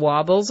sometimes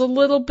wobbles a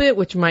little bit,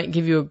 which might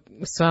give you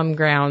some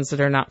grounds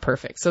that are not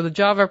perfect. So the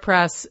Java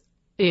Press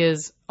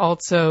is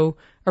also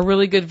a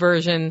really good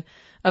version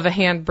of a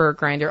hand burr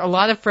grinder. A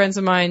lot of friends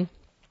of mine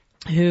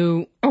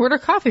who order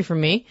coffee from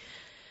me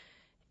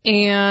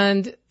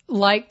and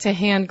like to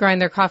hand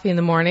grind their coffee in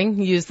the morning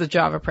use the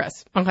Java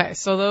Press. Okay,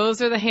 so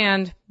those are the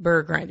hand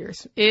burr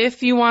grinders.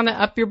 If you want to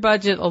up your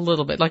budget a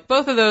little bit, like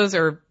both of those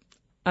are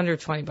under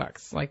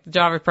 $20. Like the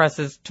Java Press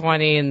is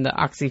 $20 and the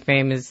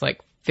OxyFame is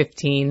like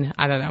 $15.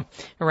 I don't know,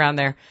 around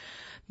there.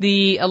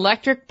 The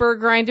electric burr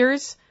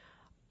grinders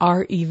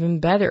are even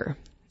better.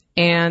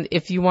 And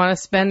if you want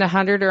to spend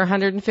 $100 or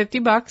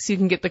 $150, you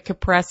can get the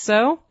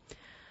Capresso,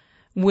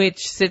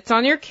 which sits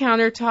on your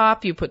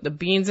countertop. You put the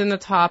beans in the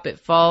top. It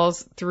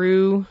falls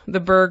through the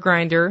burr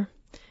grinder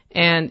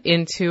and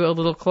into a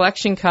little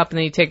collection cup. And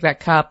then you take that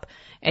cup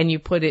and you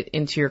put it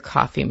into your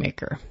coffee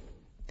maker.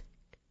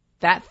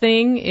 That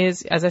thing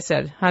is, as I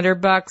said,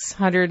 $100,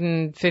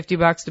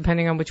 $150,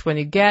 depending on which one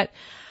you get.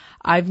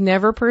 I've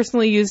never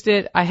personally used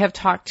it. I have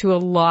talked to a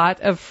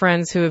lot of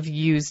friends who have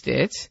used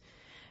it,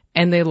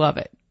 and they love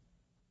it.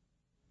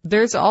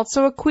 There's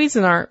also a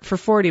Cuisinart for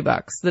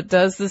 $40 that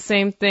does the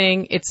same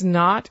thing. It's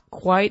not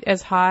quite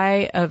as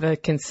high of a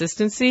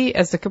consistency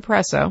as the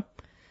Capresso,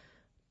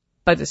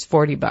 but it's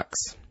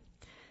 $40.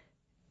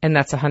 And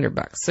that's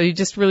 $100. So you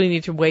just really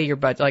need to weigh your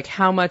budget, like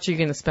how much are you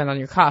going to spend on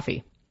your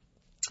coffee.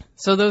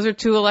 So those are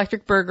 2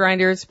 electric burr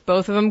grinders,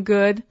 both of them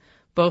good,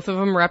 both of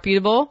them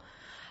reputable.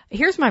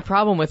 Here's my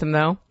problem with them,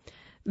 though.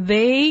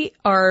 They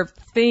are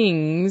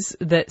things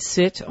that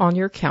sit on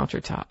your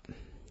countertop.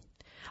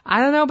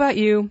 I don't know about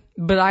you,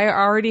 but I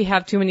already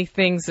have too many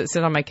things that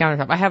sit on my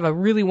countertop. I have a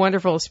really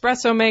wonderful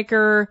espresso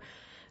maker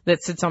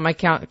that sits on my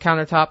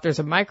countertop. There's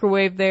a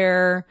microwave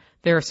there.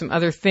 There are some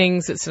other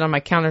things that sit on my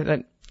counter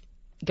that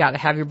got to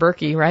have your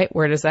Berkey, right?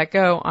 Where does that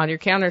go? On your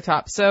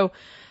countertop. So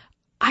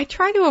I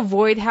try to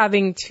avoid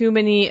having too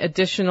many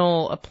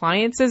additional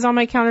appliances on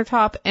my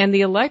countertop, and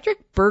the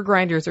electric burr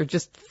grinders are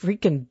just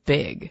freaking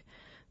big.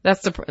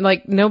 That's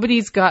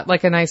nobody's got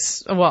like a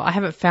nice, well, I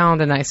haven't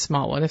found a nice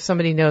small one. If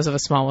somebody knows of a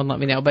small one, let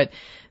me know. But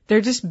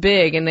they're just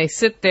big, and they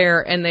sit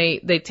there, and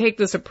they take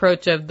this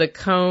approach of the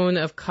cone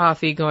of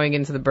coffee going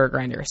into the burr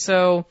grinder.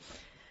 So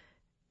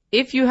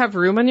if you have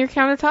room on your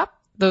countertop,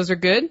 those are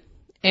good.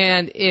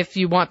 And if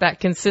you want that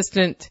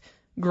consistent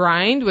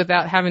grind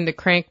without having to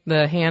crank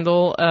the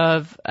handle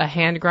of a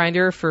hand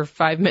grinder for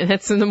 5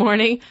 minutes in the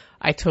morning,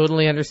 I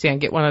totally understand.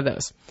 Get one of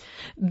those.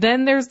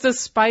 Then there's the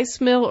spice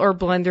mill or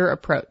blender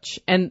approach.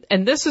 And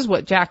this is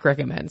what Jack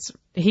recommends.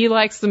 He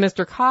likes the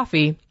Mr.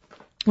 Coffee,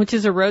 which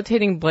is a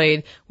rotating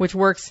blade, which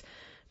works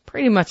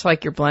pretty much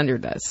like your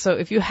blender does. So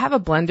if you have a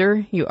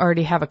blender, you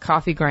already have a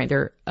coffee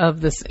grinder of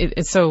this.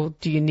 So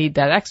do you need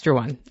that extra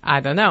one? I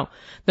don't know.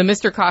 The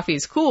Mr. Coffee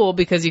is cool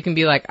because you can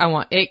be like, I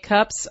want 8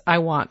 cups. I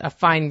want a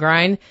fine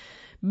grind.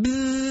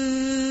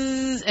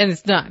 Bzzz, and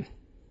it's done.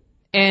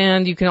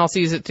 And you can also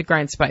use it to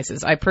grind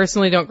spices. I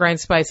personally don't grind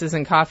spices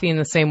and coffee in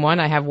the same one.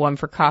 I have one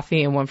for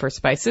coffee and one for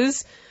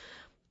spices.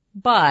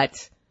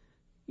 But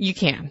you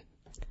can.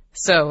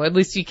 So at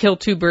least you kill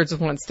 2 birds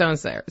with one stone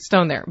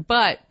there.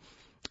 But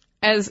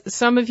as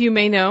some of you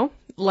may know,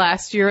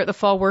 last year at the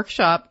fall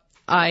workshop,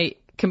 I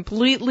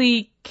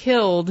completely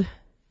killed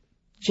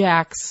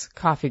Jack's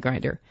coffee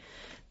grinder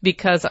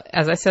because,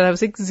 as I said, I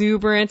was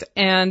exuberant,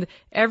 and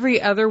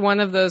every other one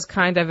of those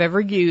kind I've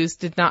ever used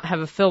did not have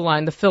a fill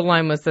line. The fill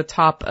line was the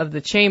top of the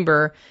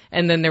chamber,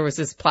 and then there was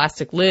this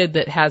plastic lid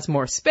that has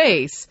more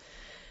space.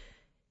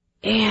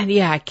 And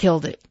yeah, I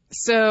killed it.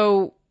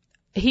 So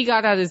he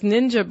got out his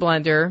Ninja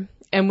blender,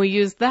 and we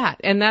used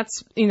that. And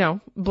that's,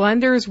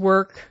 blenders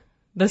work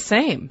the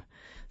same.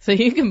 So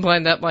you can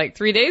blend up like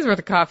 3 days worth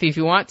of coffee if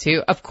you want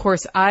to. Of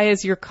course, I,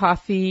 as your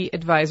coffee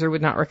advisor,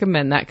 would not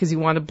recommend that because you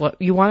want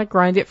to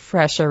grind it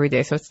fresh every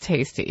day so it's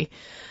tasty.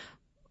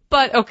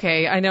 But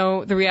okay, I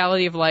know the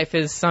reality of life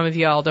is some of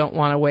y'all don't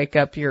want to wake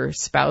up your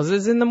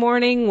spouses in the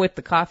morning with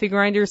the coffee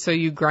grinder, so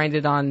you grind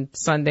it on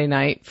Sunday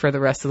night for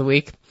the rest of the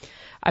week.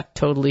 I've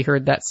totally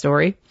heard that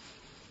story.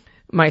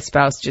 My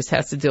spouse just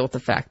has to deal with the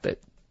fact that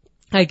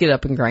I get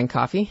up and grind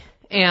coffee.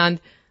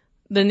 And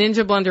the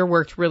Ninja blender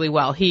worked really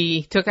well.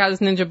 He took out his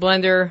Ninja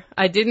blender.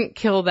 I didn't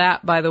kill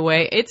that, by the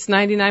way. It's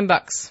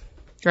 $99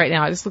 right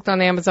now. I just looked on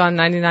Amazon,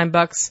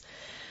 $99.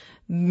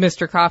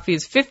 Mr. Coffee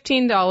is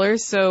 $15.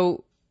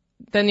 So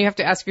then you have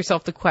to ask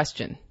yourself the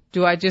question,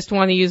 do I just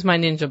want to use my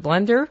Ninja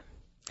blender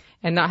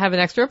and not have an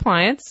extra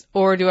appliance,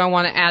 or do I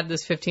want to add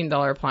this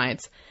 $15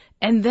 appliance?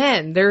 And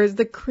then there is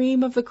the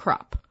cream of the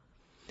crop.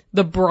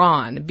 The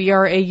Braun,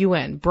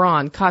 B-R-A-U-N,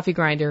 Braun coffee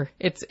grinder.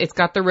 It's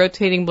got the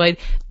rotating blade.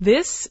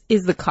 This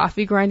is the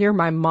coffee grinder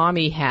my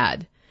mommy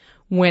had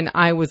when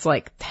I was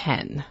like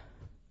 10.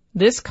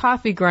 This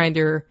coffee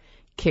grinder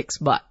kicks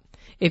butt.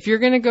 If you're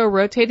going to go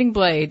rotating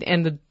blade,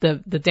 and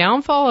the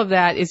downfall of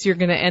that is you're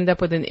going to end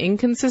up with an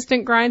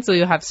inconsistent grind, so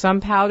you'll have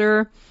some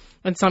powder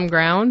and some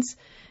grounds,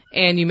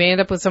 and you may end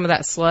up with some of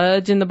that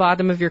sludge in the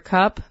bottom of your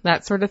cup,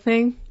 that sort of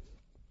thing.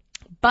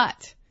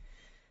 But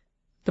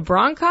the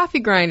Braun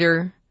coffee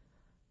grinder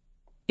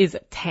is a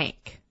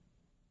tank.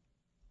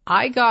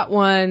 I got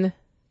one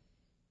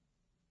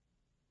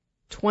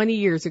 20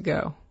 years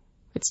ago.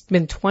 It's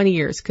been 20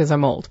 years because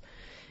I'm old.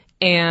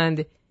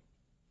 And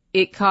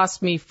it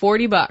cost me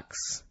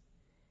 $40.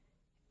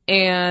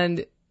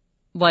 And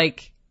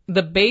like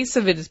the base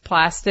of it is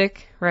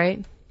plastic,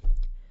 right?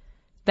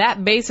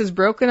 That base is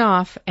broken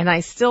off, and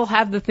I still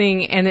have the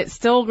thing, and it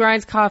still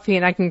grinds coffee,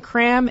 and I can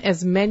cram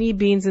as many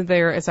beans in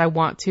there as I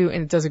want to,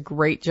 and it does a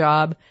great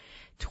job.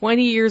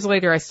 20 years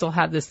later, I still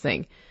have this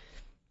thing.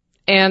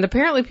 And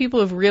apparently people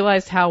have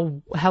realized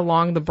how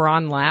long the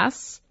Braun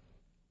lasts.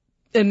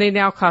 and they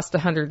now cost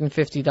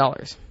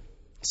 $150.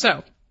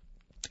 So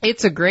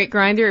it's a great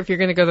grinder if you're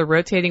going to go the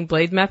rotating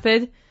blade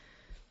method.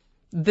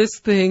 This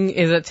thing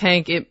is a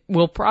tank. It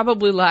will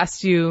probably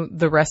last you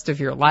the rest of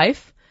your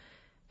life.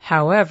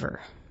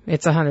 However,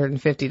 it's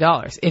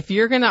 $150. If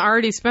you're going to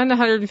already spend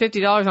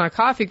 $150 on a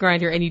coffee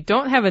grinder and you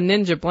don't have a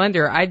Ninja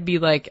blender, I'd be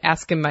like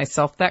asking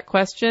myself that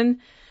question.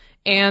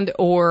 And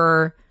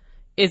or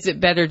is it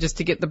better just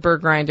to get the burr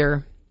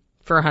grinder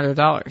for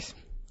 $100?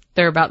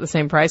 They're about the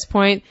same price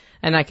point.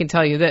 And I can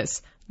tell you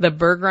this, the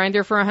burr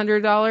grinder for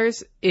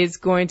 $100 is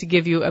going to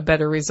give you a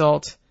better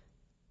result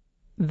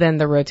than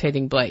the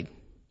rotating blade.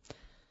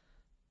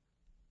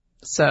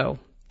 So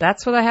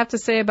that's what I have to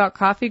say about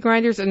coffee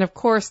grinders. And of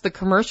course, the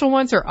commercial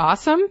ones are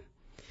awesome.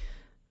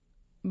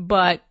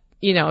 But,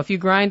 you know, if you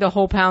grind a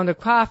whole pound of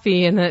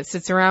coffee and then it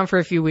sits around for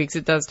a few weeks,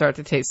 it does start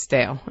to taste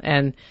stale.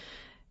 And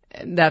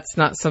that's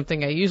not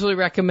something I usually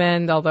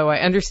recommend, although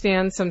I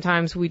understand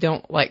sometimes we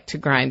don't like to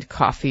grind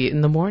coffee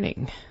in the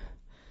morning.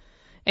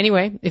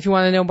 Anyway, if you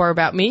want to know more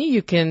about me,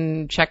 you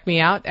can check me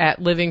out at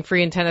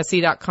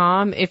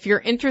livingfreeintennessee.com. If you're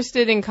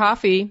interested in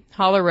coffee,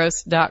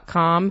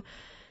 hollowroast.com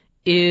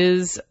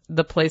is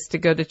the place to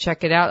go to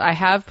check it out. I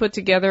have put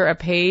together a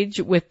page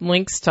with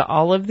links to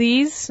all of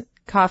these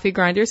coffee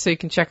grinders, so you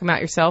can check them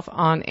out yourself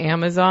on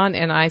Amazon,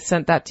 and I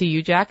sent that to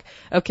you, Jack.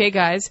 Okay,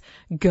 guys,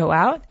 go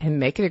out and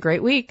make it a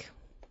great week.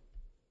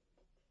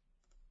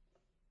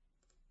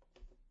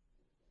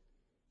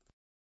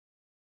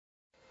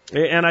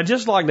 And I'd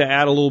just like to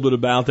add a little bit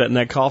about that and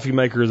that coffee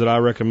maker that I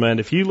recommend.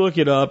 If you look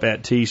it up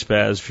at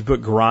T-Spaz, if you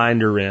put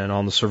grinder in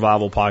on the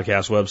Survival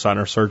Podcast website in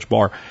our search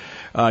bar,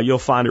 you'll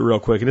find it real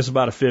quick. And it's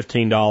about a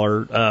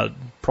 $15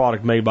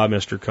 product made by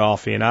Mr.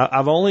 Coffee. And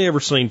I've only ever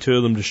seen two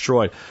of them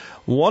destroyed.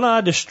 One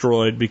I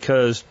destroyed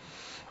because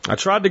I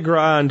tried to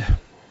grind,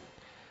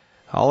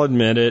 I'll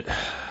admit it,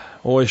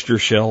 oyster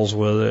shells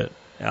with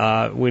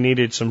it. We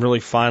needed some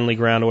really finely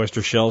ground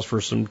oyster shells for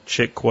some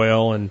chick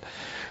quail, and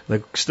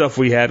the stuff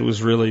we had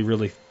was really,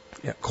 really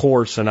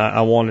coarse, and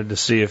I wanted to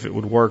see if it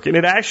would work. And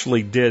it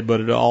actually did,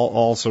 but it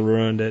also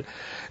ruined it.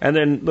 And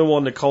then the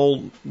one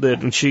Nicole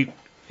did, and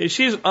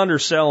she's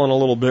underselling a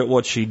little bit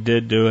what she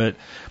did to it.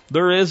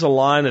 There is a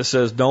line that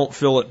says, don't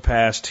fill it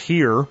past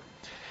here.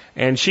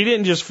 And she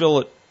didn't just fill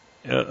it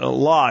a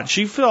lot.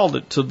 She filled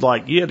it to,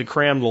 like, you had to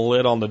cram the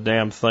lid on the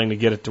damn thing to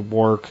get it to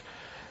work.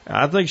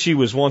 I think she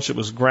was, once it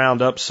was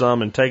ground up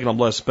some and taking up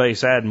less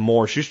space, adding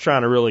more. She's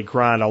trying to really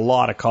grind a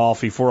lot of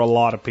coffee for a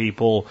lot of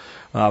people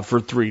for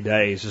 3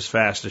 days as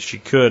fast as she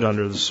could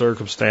under the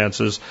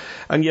circumstances.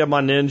 And yeah,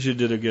 my Ninja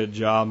did a good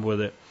job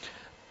with it.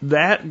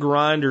 That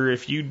grinder,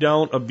 if you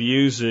don't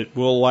abuse it,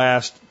 will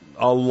last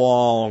a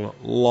long,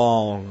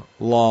 long,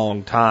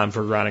 long time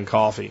for grinding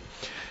coffee.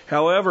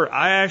 However,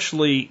 I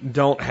actually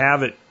don't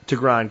have it to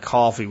grind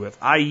coffee with.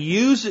 I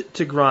use it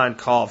to grind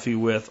coffee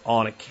with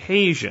on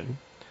occasion.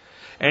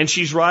 And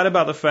she's right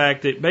about the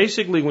fact that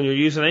basically when you're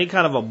using any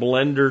kind of a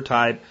blender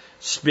type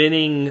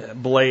spinning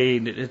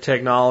blade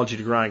technology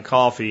to grind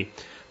coffee,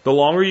 the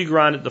longer you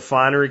grind it, the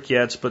finer it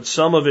gets, but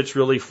some of it's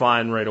really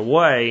fine right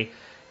away,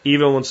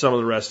 even when some of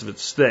the rest of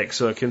it's thick.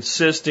 So a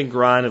consistent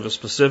grind of a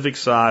specific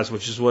size,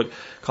 which is what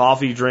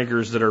coffee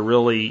drinkers that are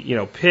really,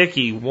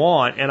 picky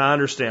want, and I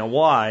understand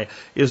why,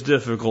 is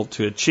difficult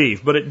to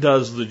achieve. But it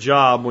does the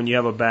job when you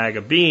have a bag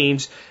of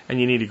beans and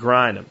you need to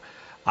grind them.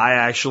 I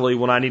actually,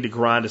 when I need to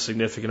grind a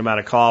significant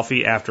amount of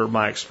coffee after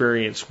my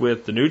experience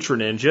with the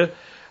Nutri-Ninja,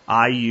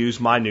 I use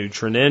my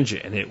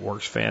Nutri-Ninja, and it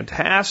works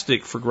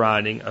fantastic for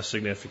grinding a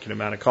significant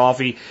amount of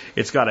coffee.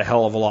 It's got a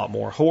hell of a lot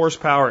more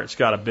horsepower. It's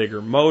got a bigger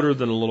motor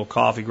than a little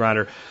coffee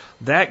grinder.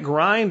 That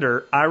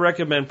grinder I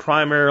recommend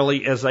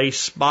primarily as a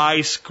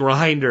spice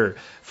grinder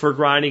for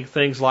grinding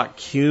things like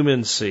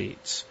cumin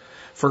seeds,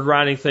 for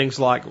grinding things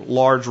like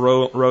large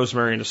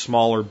rosemary into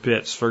smaller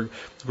bits, for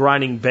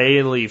grinding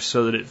bay leaf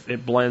so that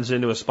it blends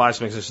into a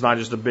spice mix. It's not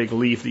just a big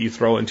leaf that you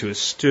throw into a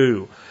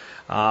stew.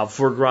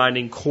 For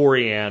grinding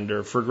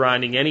coriander, for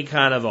grinding any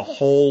kind of a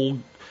whole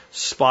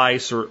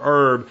spice or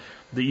herb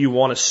that you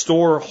want to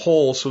store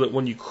whole so that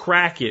when you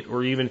crack it,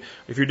 or even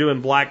if you're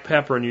doing black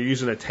pepper and you're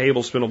using a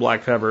tablespoon of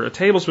black pepper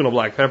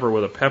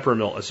with a pepper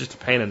mill is just a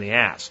pain in the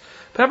ass.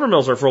 Pepper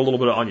mills are for a little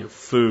bit on your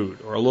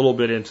food or a little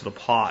bit into the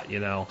pot, You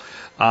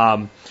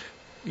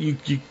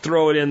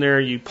throw it in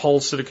there, you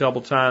pulse it a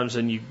couple times,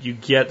 and you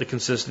get the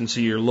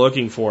consistency you're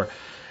looking for.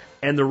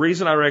 And the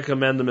reason I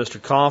recommend the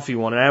Mr. Coffee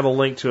one, and I have a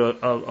link to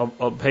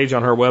a page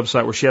on her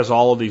website where she has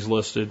all of these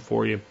listed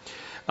for you,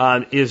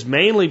 is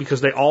mainly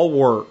because they all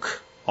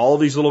work. All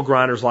of these little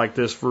grinders like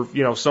this for,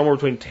 somewhere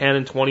between $10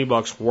 and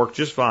 $20 work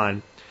just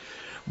fine.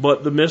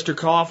 But the Mr.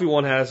 Coffee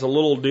one has a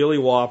little dilly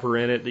whopper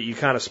in it that you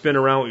kind of spin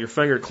around with your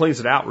finger. It cleans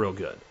it out real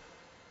good.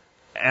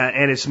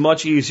 And it's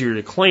much easier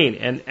to clean.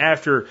 And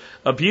after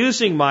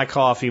abusing my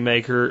coffee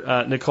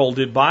maker, Nicole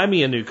did buy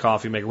me a new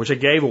coffee maker, which I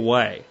gave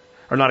away.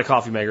 Or not a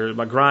coffee maker,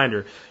 my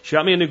grinder. She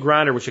got me a new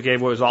grinder, which I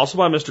gave away. It was also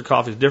by Mr.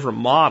 Coffee's different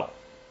model.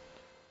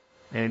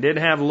 and it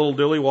didn't have a little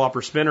dilly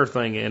whopper spinner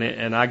thing in it,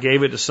 and I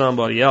gave it to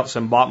somebody else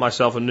and bought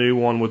myself a new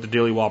one with the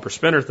dilly whopper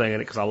spinner thing in it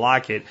because I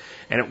like it,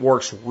 and it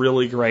works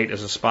really great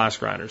as a spice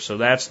grinder. So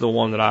that's the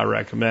one that I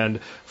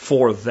recommend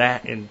for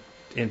that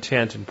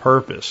intent and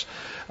purpose.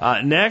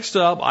 Next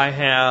up, I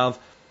have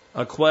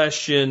a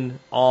question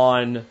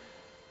on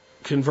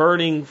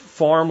converting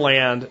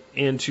farmland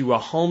into a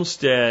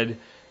homestead,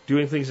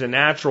 doing things in a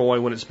natural way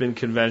when it's been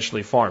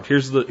conventionally farmed.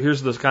 Here's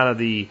the kind of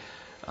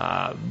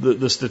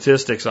the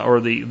statistics or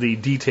the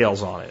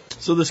details on it.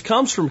 So this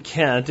comes from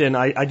Kent, and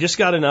I just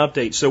got an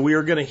update. So we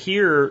are going to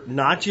hear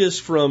not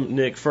just from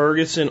Nick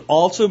Ferguson,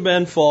 also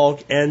Ben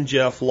Falk and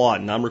Jeff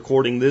Lawton. I'm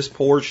recording this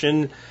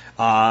portion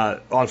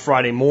on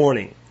Friday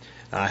morning,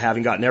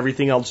 having gotten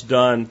everything else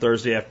done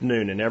Thursday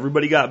afternoon, and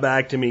everybody got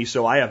back to me.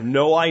 So I have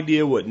no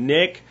idea what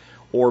Nick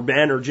or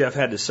Ben or Jeff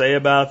had to say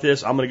about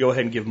this. I'm going to go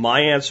ahead and give my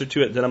answer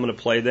to it, then I'm going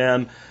to play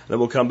them, then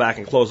we'll come back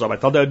and close up. I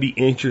thought that would be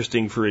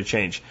interesting for a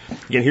change.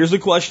 Again, here's the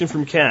question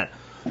from Kent.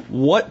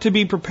 What to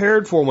be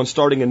prepared for when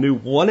starting a new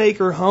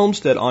 1-acre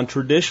homestead on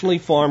traditionally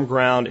farmed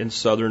ground in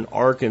southern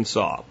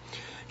Arkansas?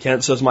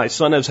 Kent says, my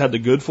son has had the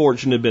good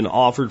fortune to have been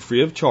offered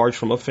free of charge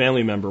from a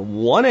family member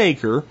 1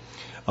 acre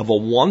of a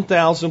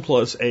 1,000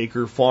 plus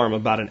acre farm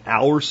about an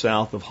hour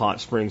south of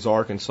Hot Springs,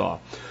 Arkansas.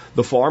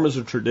 The farm is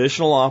a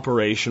traditional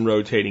operation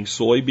rotating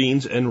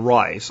soybeans and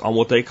rice on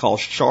what they call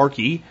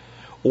sharky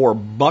or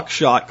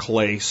buckshot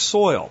clay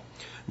soil.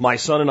 My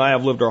son and I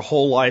have lived our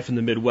whole life in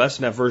the Midwest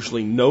and have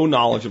virtually no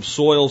knowledge of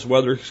soils,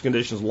 weather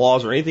conditions,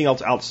 laws, or anything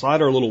else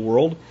outside our little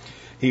world.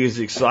 He is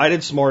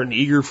excited, smart, and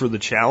eager for the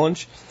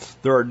challenge.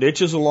 There are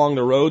ditches along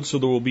the road, so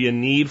there will be a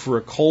need for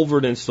a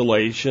culvert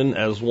installation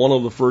as one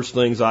of the first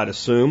things I'd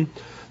assume.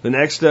 The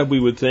next step we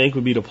would think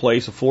would be to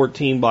place a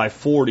 14 by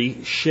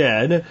 40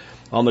 shed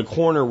on the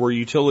corner where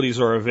utilities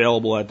are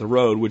available at the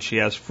road, which he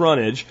has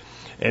frontage,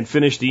 and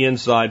finish the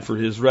inside for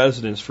his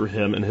residence for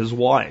him and his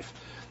wife.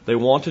 They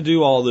want to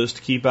do all this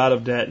to keep out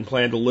of debt and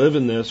plan to live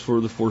in this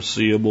for the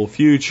foreseeable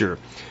future.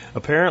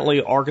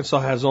 Apparently,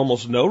 Arkansas has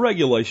almost no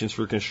regulations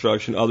for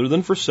construction other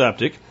than for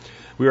septic.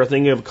 We are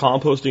thinking of a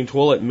composting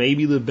toilet may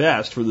be the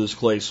best for this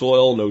clay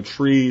soil, no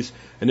trees,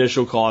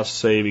 initial cost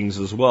savings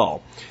as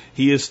well.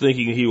 He is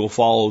thinking he will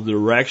follow the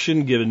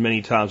direction given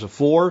many times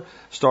before,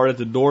 start at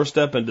the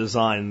doorstep and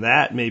design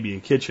that, maybe a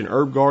kitchen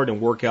herb garden,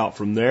 and work out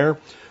from there.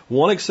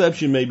 One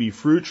exception may be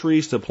fruit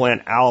trees to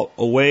plant out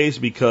a ways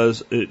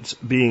because it's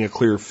being a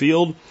clear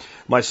field.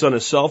 My son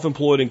is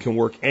self-employed and can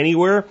work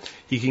anywhere.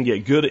 He can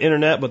get good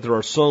internet, but there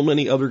are so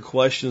many other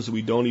questions that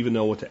we don't even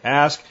know what to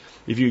ask.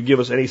 If you could give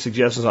us any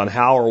suggestions on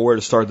how or where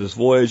to start this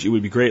voyage, it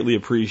would be greatly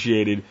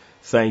appreciated.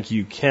 Thank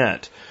you,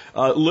 Kent.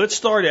 Let's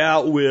start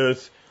out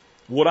with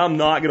what I'm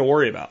not going to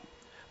worry about.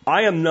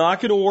 I am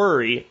not going to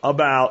worry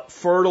about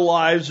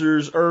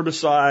fertilizers,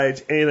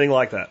 herbicides, anything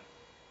like that.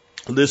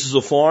 This is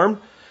a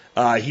farm.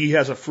 He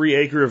has a free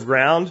acre of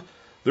ground.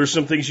 There's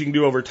some things you can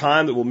do over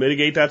time that will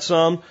mitigate that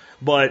some,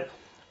 but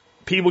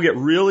people get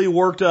really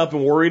worked up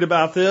and worried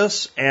about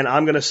this, and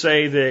I'm going to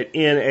say that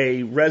in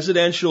a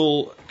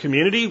residential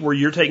community where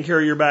you're taking care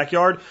of your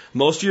backyard,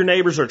 most of your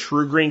neighbors are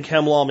true green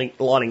chem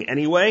lawning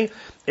anyway,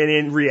 and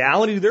in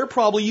reality, they're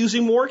probably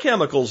using more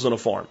chemicals than a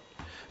farm.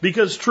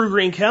 Because True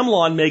Green Chem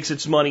Lawn makes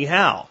its money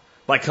how?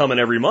 By coming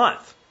every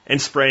month and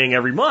spraying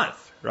every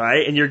month,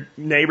 right? And your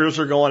neighbors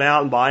are going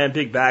out and buying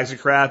big bags of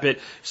crap,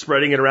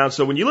 spreading it around.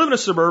 So when you live in a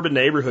suburban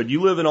neighborhood,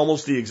 you live in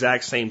almost the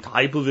exact same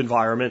type of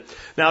environment.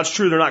 Now, it's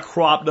true, they're not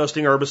crop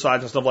dusting herbicides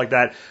and stuff like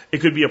that.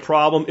 It could be a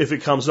problem. If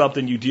it comes up,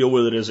 then you deal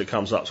with it as it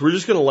comes up. So we're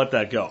just going to let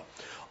that go.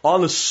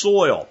 On the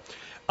soil,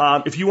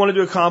 if you want to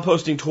do a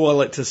composting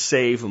toilet to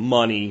save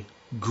money,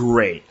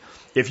 great.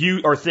 If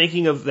you are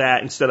thinking of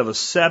that instead of a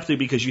septic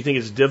because you think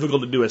it's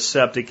difficult to do a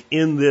septic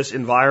in this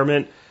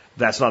environment,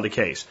 that's not the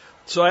case.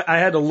 So I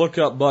had to look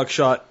up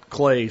buckshot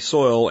clay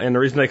soil, and the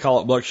reason they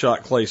call it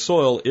buckshot clay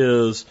soil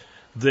is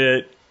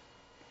that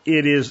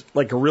it is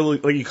like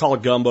like you call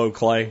it gumbo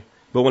clay,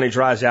 but when it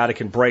dries out, it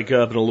can break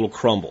up and a little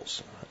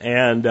crumbles.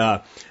 And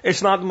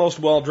it's not the most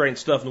well-drained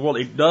stuff in the world.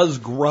 It does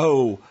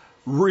grow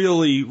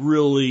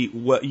really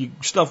well.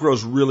 Stuff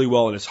grows really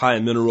well and it's high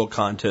in mineral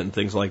content and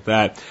things like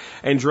that.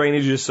 And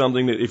drainage is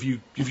something that if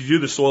you do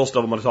the soil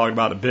stuff I'm going to talk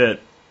about in a bit,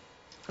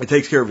 it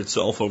takes care of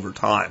itself over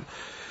time.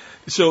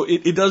 So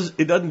it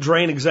doesn't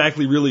drain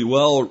exactly really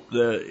well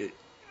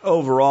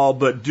overall,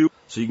 but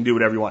so you can do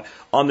whatever you want.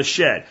 On the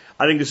shed,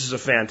 I think this is a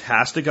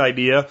fantastic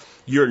idea.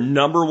 Your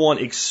number one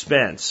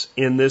expense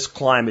in this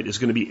climate is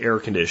going to be air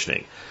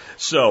conditioning.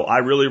 So I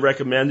really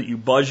recommend that you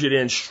budget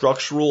in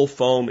structural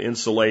foam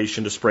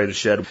insulation to spray the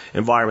shed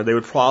environment. They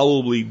would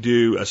probably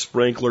do a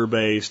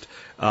sprinkler-based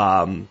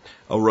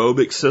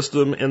aerobic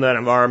system in that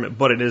environment,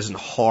 but it isn't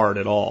hard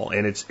at all,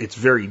 and it's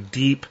very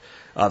deep.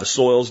 The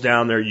soil's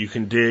down there. You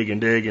can dig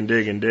and dig and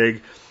dig and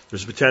dig.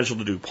 There's potential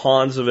to do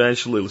ponds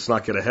eventually. Let's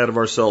not get ahead of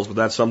ourselves, but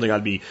that's something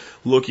I'd be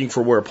looking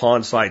for where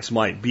pond sites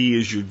might be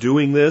as you're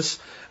doing this,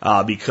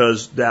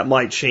 because that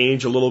might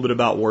change a little bit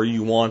about where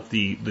you want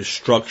the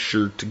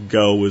structure to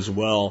go as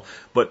well.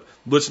 But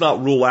let's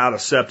not rule out a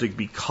septic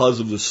because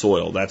of the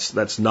soil.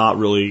 That's not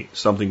really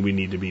something we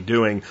need to be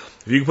doing.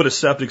 If you can put a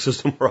septic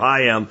system where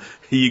I am,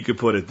 you could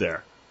put it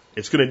there.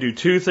 It's going to do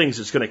two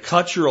things. It's going to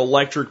cut your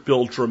electric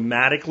bill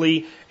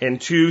dramatically. And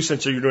two,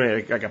 since you're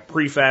doing like a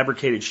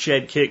prefabricated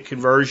shed kit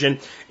conversion,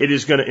 it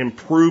is going to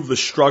improve the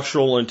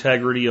structural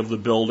integrity of the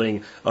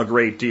building a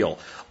great deal.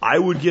 I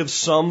would give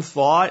some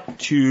thought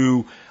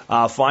to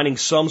finding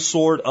some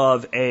sort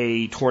of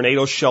a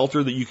tornado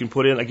shelter that you can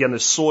put in. Again, the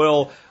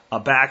soil, a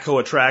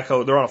backhoe, a track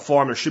hoe, they're on a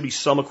farm. There should be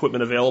some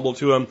equipment available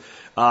to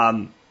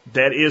them.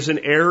 That is an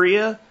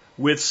area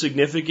with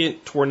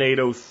significant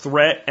tornado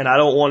threat, and I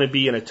don't want to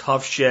be in a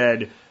tough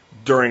shed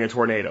during a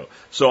tornado.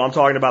 So I'm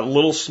talking about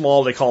little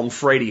small, they call them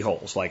Frady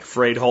holes, like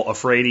a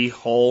Frady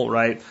hole,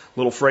 right?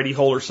 Little Frady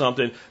hole or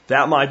something.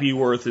 That might be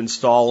worth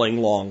installing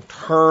long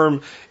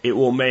term. It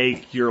will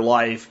make your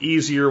life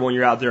easier when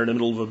you're out there in the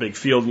middle of a big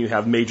field and you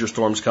have major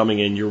storms coming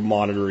in, you're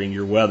monitoring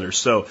your weather.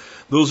 So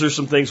those are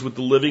some things with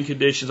the living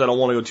conditions. I don't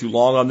want to go too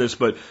long on this,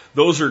 but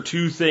those are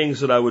two things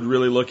that I would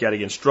really look at.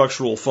 Again,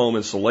 structural foam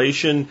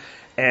insulation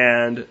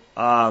and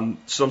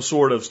some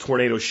sort of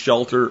tornado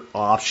shelter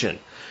option.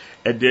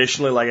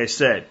 Additionally, like I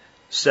said,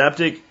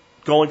 septic,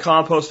 going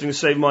composting to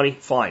save money,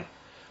 fine.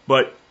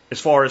 But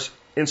as far as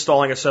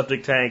installing a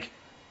septic tank,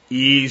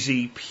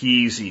 easy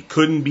peasy.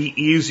 Couldn't be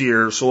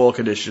easier soil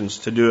conditions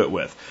to do it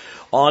with.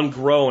 On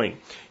growing,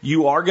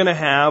 you are going to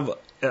have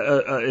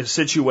a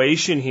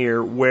situation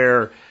here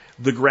where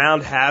the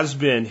ground has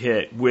been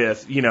hit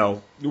with,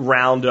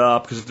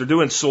 Roundup, because if they're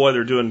doing soy,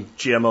 they're doing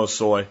GMO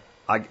soy.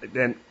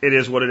 And it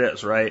is what it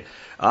is, right?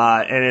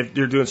 And if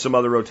they're doing some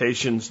other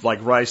rotations like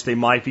rice, they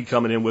might be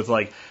coming in with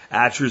like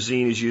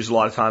atrazine is used a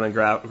lot of time in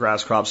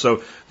grass crops.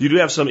 So you do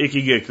have some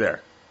icky gick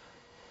there.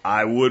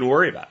 I wouldn't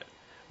worry about it.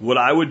 What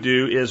I would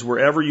do is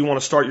wherever you want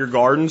to start your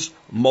gardens,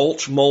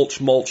 mulch,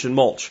 mulch, mulch, and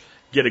mulch.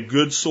 Get a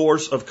good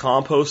source of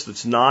compost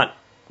that's not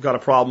got a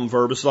problem with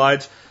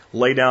herbicides.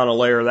 Lay down a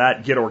layer of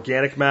that. Get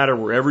organic matter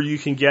wherever you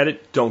can get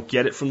it. Don't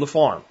get it from the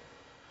farm.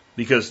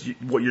 Because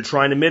what you're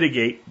trying to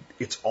mitigate,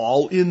 it's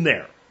all in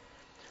there.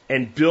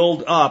 And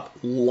build up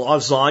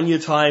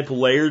lasagna-type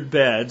layered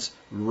beds,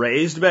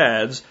 raised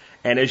beds,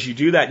 and as you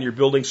do that and you're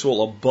building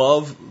soil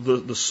above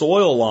the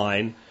soil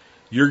line,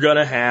 you're going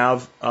to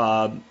have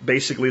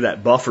basically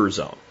that buffer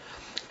zone.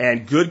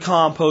 And good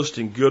compost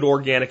and good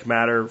organic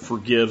matter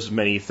forgives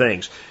many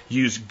things.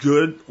 Use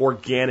good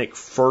organic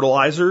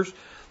fertilizers.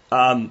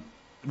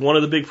 One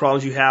of the big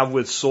problems you have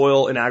with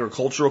soil in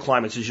agricultural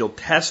climates is you'll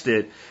test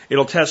it.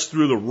 It'll test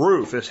through the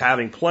roof as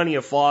having plenty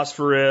of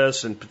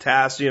phosphorus and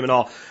potassium and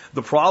all.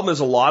 The problem is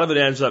a lot of it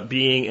ends up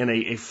being in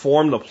a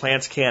form the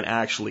plants can't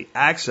actually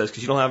access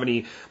because you don't have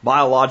any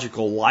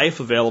biological life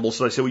available.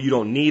 So they say, well, you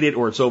don't need it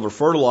or it's over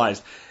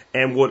fertilized.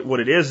 And what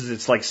it is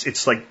it's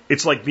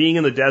like being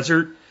in the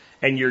desert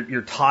and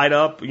you're tied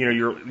up.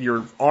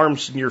 Your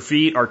arms and your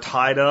feet are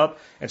tied up,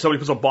 and somebody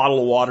puts a bottle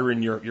of water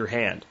in your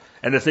hand.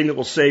 And the thing that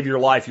will save your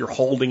life, you're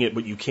holding it,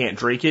 but you can't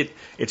drink it.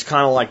 It's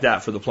kind of like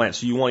that for the plants.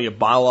 So you want your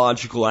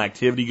biological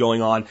activity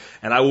going on,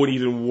 and I wouldn't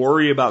even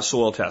worry about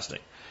soil testing.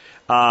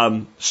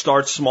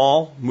 Start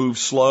small, move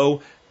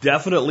slow.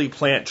 Definitely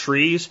plant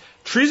trees.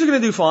 Trees are going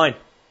to do fine.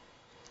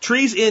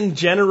 Trees in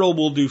general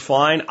will do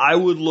fine. I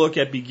would look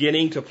at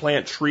beginning to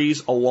plant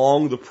trees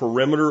along the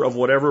perimeter of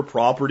whatever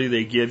property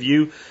they give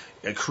you,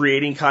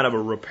 creating kind of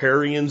a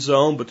riparian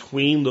zone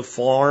between the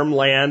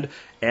farmland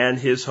and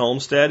his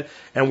homestead.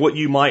 And what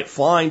you might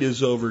find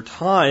is over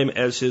time,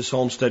 as his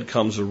homestead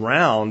comes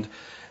around,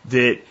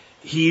 that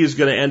he is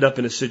going to end up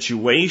in a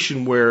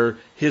situation where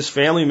his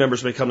family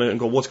members may come in and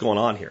go, what's going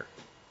on here?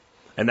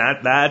 And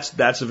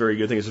that's a very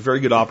good thing. It's a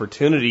very good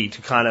opportunity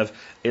to kind of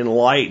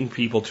enlighten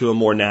people to a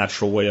more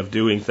natural way of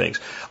doing things.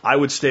 I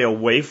would stay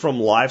away from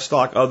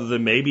livestock other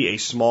than maybe a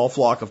small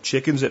flock of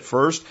chickens at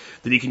first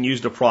that he can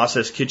use to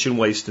process kitchen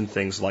waste and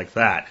things like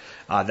that.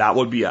 That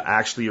would be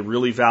actually a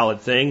really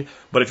valid thing.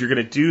 But if you're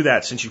going to do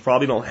that, since you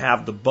probably don't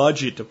have the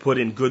budget to put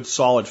in good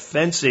solid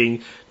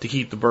fencing to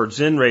keep the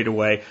birds in right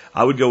away,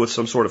 I would go with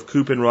some sort of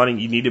coop and running.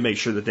 You need to make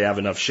sure that they have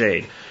enough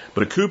shade.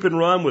 But a coop and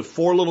run with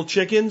 4 little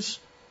chickens,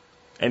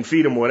 and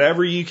feed them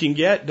whatever you can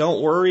get. Don't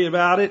worry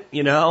about it,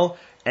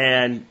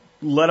 and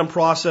let them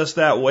process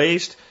that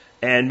waste.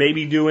 And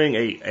maybe doing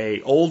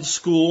a old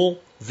school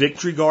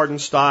Victory Garden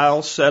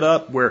style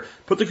setup where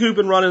put the coop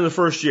and run in the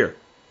first year.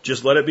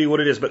 Just let it be what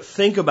it is. But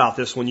think about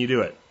this when you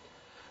do it.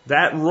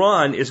 That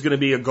run is going to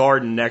be a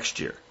garden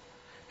next year.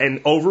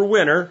 And over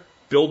winter,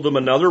 build them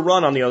another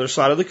run on the other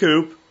side of the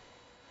coop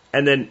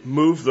and then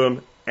move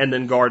them and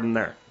then garden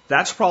there.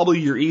 That's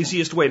probably your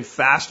easiest way and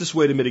fastest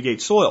way to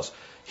mitigate soils.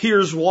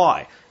 Here's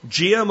why.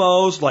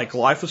 GMOs like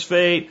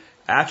glyphosate,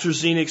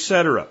 atrazine,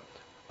 etc.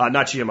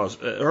 Not GMOs,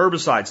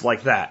 herbicides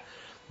like that.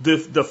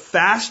 The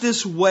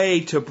fastest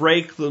way to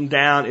break them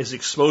down is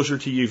exposure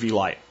to UV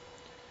light.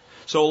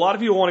 So a lot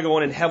of people want to go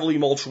in and heavily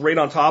mulch right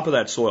on top of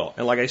that soil.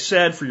 And like I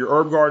said, for your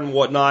herb garden and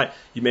whatnot,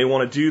 you may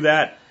want to do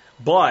that.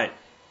 But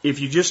if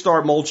you just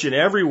start mulching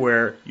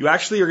everywhere, you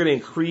actually are going to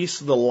increase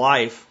the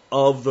life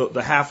of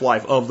the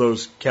half-life of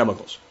those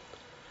chemicals.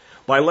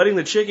 By letting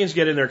the chickens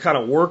get in there, kind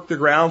of work the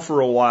ground for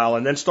a while,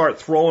 and then start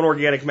throwing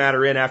organic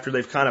matter in after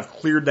they've kind of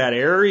cleared that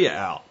area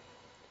out,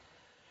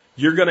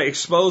 you're going to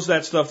expose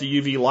that stuff to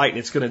UV light and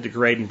it's going to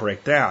degrade and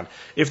break down.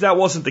 If that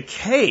wasn't the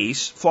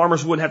case,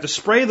 farmers wouldn't have to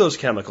spray those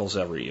chemicals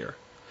every year.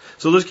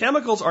 So those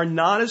chemicals are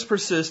not as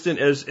persistent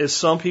as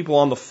some people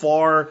on the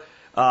far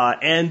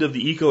end of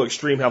the eco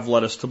extreme have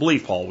led us to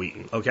believe, Paul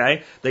Wheaton,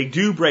 okay? They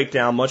do break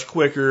down much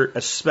quicker,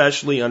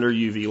 especially under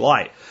UV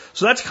light.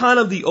 So that's kind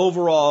of the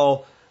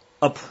overall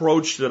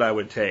approach that I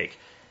would take.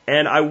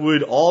 And I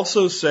would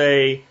also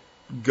say,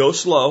 go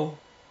slow,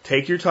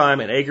 take your time.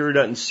 An acre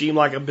doesn't seem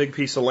like a big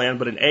piece of land,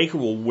 but an acre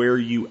will wear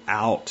you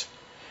out.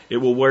 It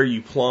will wear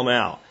you plumb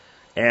out.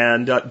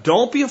 And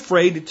don't be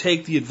afraid to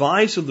take the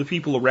advice of the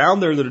people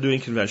around there that are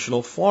doing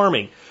conventional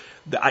farming.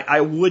 I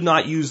would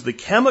not use the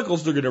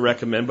chemicals they're going to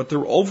recommend, but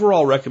their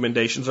overall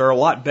recommendations are a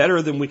lot better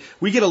than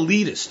we get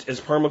elitist as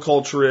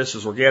permaculturists,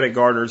 as organic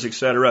gardeners,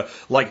 etc.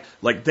 Like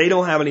they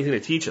don't have anything to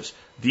teach us.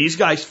 These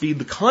guys feed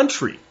the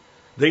country.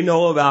 They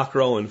know about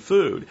growing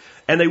food,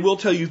 and they will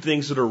tell you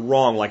things that are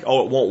wrong, like,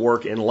 oh, it won't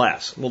work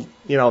unless. Well,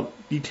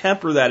 you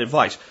temper that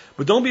advice,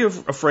 but don't be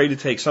afraid to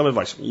take some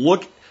advice.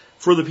 Look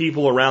for the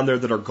people around there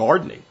that are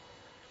gardening.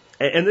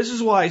 And this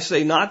is why I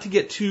say not to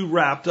get too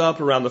wrapped up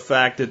around the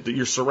fact that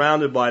you're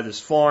surrounded by this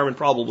farm and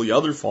probably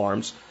other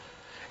farms,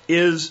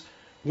 is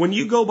when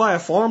you go by a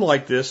farm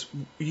like this,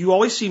 you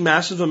always see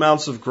massive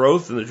amounts of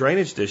growth in the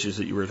drainage dishes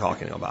that you were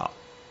talking about.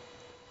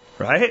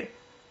 Right?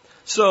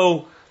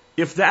 So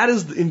if that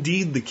is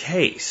indeed the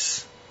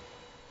case,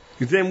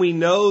 then we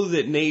know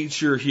that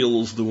nature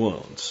heals the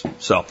wounds.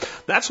 So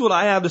that's what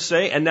I have to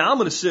say. And now I'm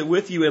going to sit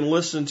with you and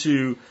listen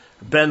to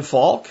Ben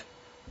Falk,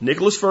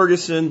 Nicholas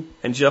Ferguson,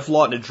 and Jeff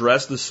Lawton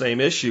address the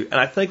same issue, and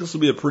I think this will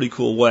be a pretty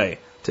cool way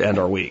to end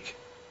our week.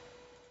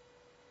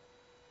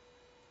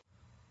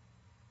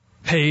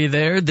 Hey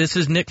there, this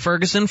is Nick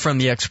Ferguson from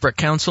the Expert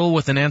Council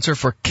with an answer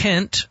for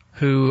Kent,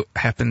 who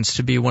happens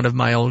to be one of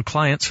my old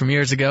clients from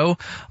years ago,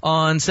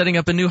 on setting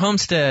up a new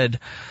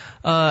homestead.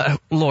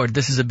 Lord,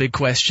 this is a big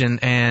question,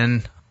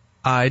 and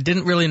I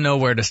didn't really know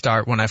where to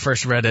start when I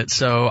first read it,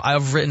 so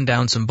I've written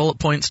down some bullet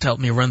points to help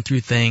me run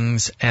through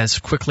things as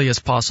quickly as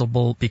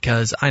possible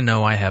because I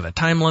know I have a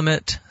time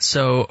limit.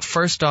 So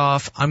first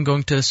off, I'm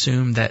going to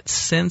assume that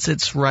since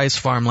it's rice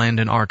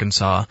farmland in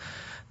Arkansas,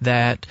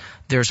 that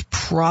there's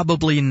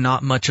probably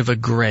not much of a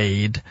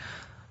grade.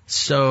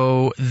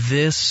 So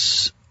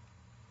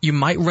you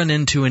might run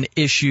into an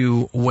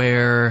issue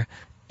where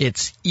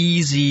it's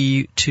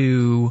easy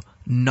to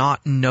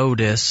not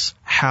notice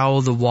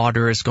how the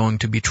water is going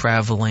to be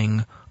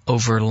traveling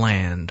over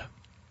land.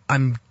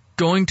 I'm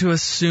going to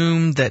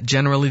assume that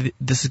generally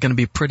this is going to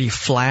be pretty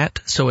flat,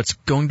 so it's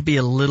going to be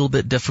a little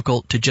bit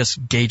difficult to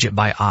just gauge it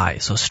by eye.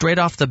 So straight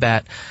off the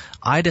bat,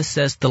 I'd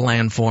assess the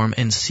landform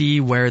and see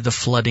where the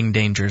flooding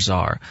dangers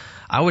are.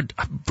 I would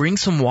bring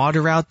some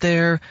water out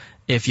there.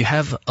 If you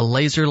have a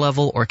laser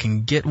level or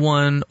can get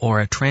one or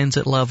a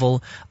transit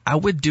level, I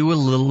would do a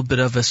little bit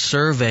of a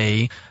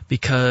survey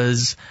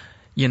because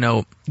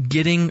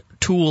getting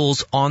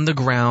tools on the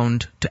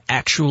ground to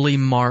actually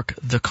mark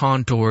the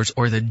contours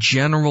or the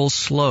general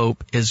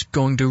slope is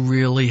going to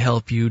really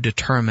help you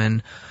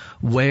determine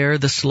where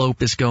the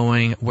slope is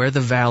going, where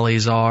the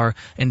valleys are,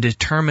 and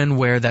determine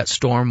where that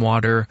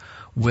stormwater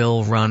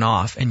will run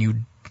off.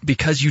 And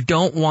because you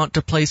don't want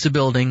to place a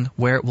building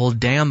where it will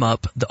dam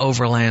up the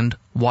overland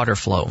water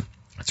flow.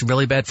 It's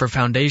really bad for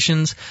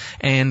foundations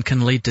and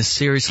can lead to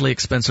seriously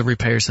expensive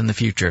repairs in the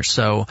future.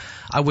 So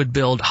I would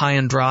build high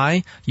and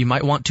dry. You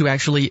might want to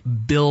actually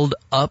build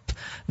up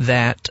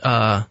that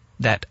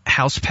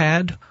house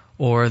pad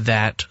or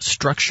that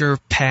structure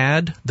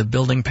pad, the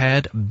building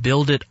pad,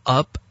 build it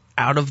up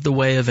out of the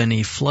way of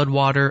any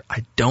floodwater.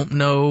 I don't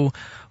know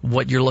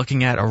what you're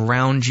looking at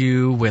around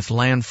you with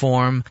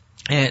landform.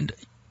 And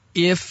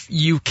if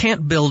you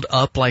can't build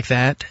up like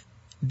that,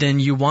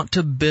 then you want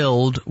to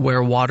build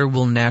where water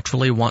will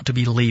naturally want to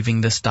be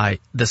leaving the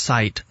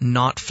site,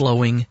 not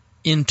flowing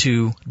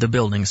into the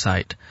building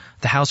site.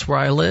 The house where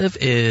I live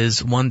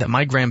is one that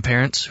my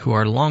grandparents, who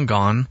are long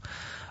gone,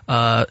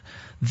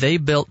 they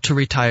built to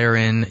retire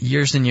in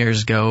years and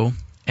years ago,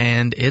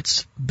 and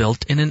it's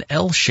built in an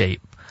L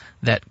shape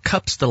that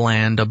cups the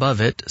land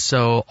above it,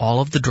 so all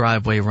of the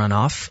driveway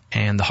runoff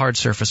and the hard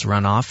surface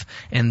runoff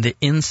and the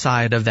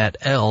inside of that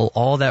L,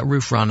 all that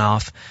roof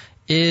runoff,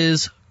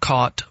 is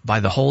caught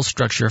by the whole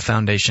structure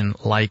foundation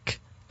like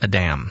a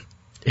dam.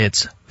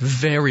 It's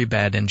very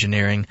bad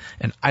engineering,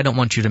 and I don't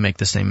want you to make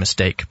the same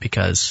mistake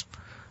because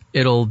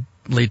it'll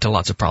lead to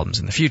lots of problems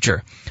in the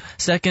future.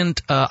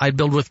 Second, I'd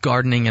build with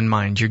gardening in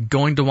mind. You're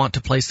going to want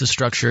to place the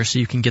structure so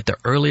you can get the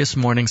earliest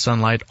morning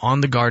sunlight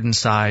on the garden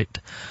site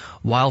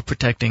while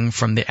protecting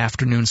from the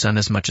afternoon sun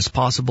as much as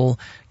possible.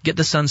 Get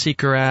the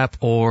Sunseeker app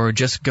or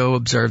just go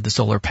observe the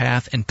solar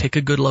path and pick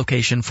a good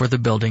location for the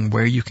building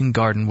where you can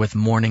garden with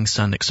morning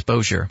sun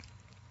exposure.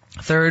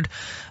 Third,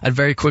 I'd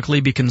very quickly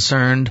be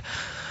concerned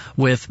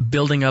with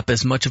building up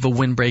as much of a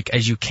windbreak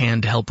as you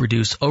can to help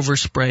reduce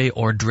overspray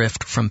or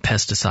drift from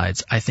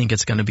pesticides. I think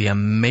it's going to be a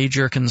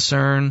major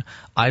concern.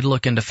 I'd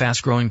look into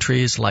fast-growing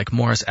trees like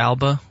Morus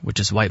alba,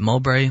 which is white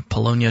mulberry,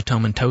 Paulownia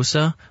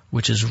tomentosa,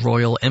 which is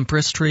royal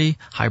empress tree,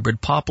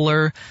 hybrid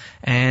poplar,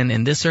 and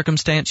in this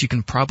circumstance, you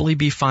can probably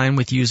be fine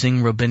with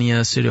using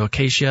Robinia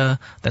pseudoacacia,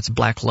 that's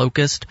black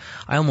locust.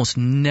 I almost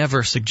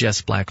never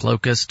suggest black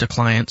locust to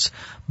clients,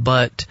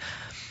 but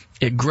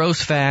it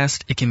grows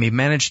fast. It can be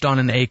managed on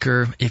an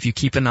acre if you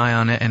keep an eye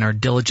on it and are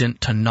diligent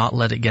to not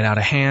let it get out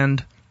of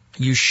hand.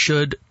 You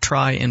should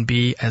try and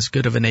be as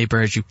good of a neighbor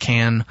as you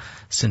can,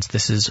 since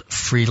this is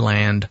free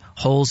land.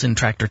 Holes in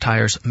tractor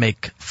tires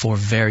make for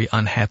very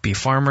unhappy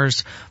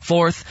farmers.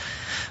 Fourth,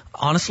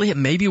 honestly, it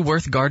may be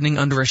worth gardening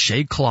under a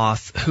shade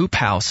cloth hoop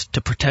house to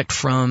protect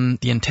from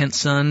the intense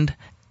sun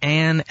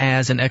and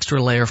as an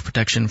extra layer of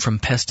protection from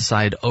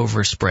pesticide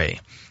overspray.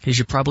 You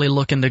should probably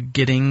look into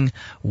getting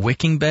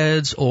wicking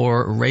beds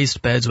or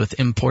raised beds with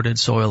imported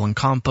soil and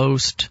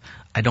compost.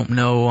 I don't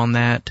know on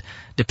that.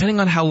 Depending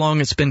on how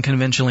long it's been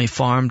conventionally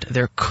farmed,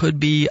 there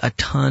could be a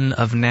ton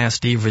of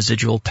nasty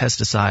residual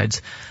pesticides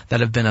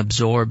that have been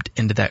absorbed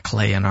into that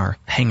clay and are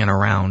hanging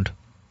around.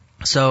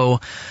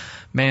 So,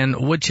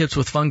 man, wood chips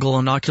with fungal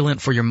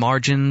inoculant for your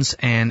margins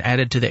and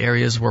added to the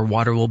areas where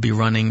water will be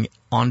running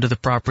onto the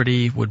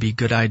property would be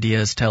good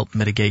ideas to help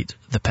mitigate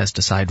the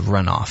pesticide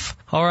runoff.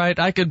 All right,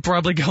 I could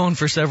probably go on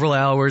for several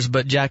hours,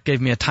 but Jack gave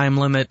me a time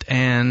limit,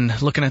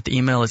 and looking at the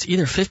email, it's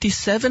either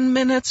 57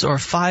 minutes or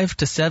 5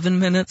 to 7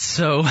 minutes,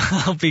 so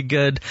I'll be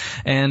good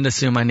and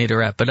assume I need to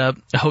wrap it up.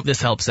 I hope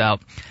this helps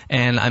out,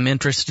 and I'm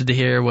interested to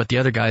hear what the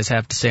other guys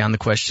have to say on the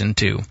question,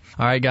 too.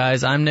 All right,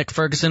 guys, I'm Nick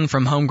Ferguson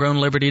from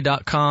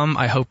HomegrownLiberty.com.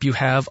 I hope you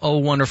have a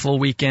wonderful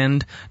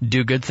weekend.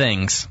 Do good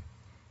things.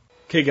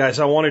 Okay, guys,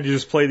 I wanted to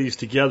just play these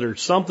together.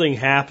 Something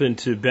happened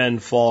to Ben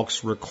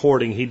Falk's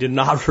recording. He did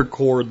not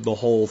record the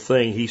whole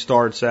thing. He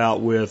starts out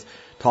with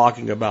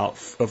talking about,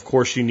 of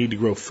course, you need to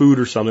grow food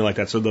or something like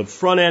that. So the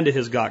front end of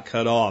his got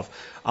cut off.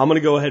 I'm going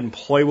to go ahead and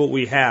play what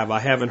we have. I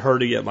haven't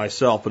heard it yet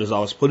myself, but as I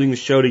was putting the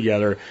show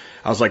together,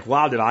 I was like,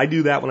 wow, did I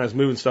do that when I was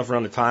moving stuff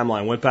around the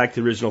timeline? Went back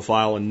to the original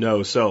file and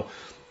no. So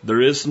there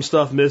is some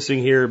stuff missing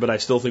here, but I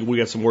still think we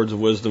got some words of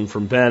wisdom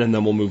from Ben, and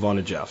then we'll move on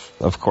to Jeff.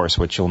 Of course,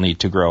 what you'll need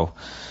to grow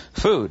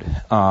food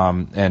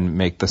and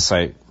make the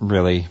site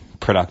really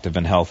productive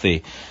and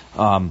healthy.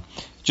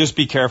 Just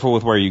be careful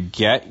with where you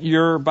get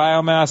your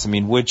biomass. I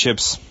mean, wood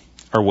chips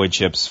are wood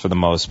chips for the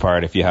most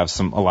part. If you have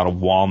a lot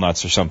of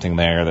walnuts or something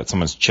there that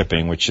someone's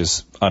chipping, which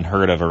is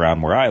unheard of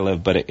around where I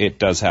live, but it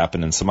does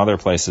happen in some other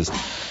places.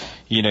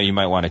 You know, you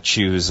might want to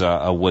choose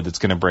a wood that's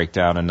going to break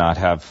down and not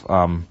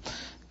have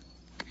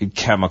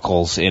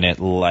chemicals in it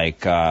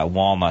like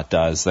walnut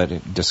does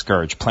that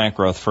discourage plant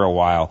growth for a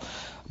while.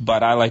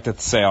 But I like to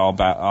say all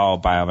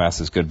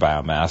biomass is good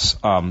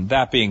biomass.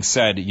 That being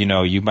said, you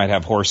know, you might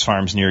have horse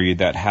farms near you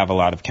that have a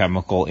lot of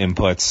chemical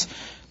inputs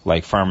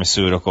like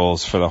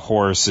pharmaceuticals for the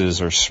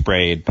horses or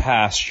sprayed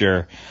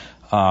pasture.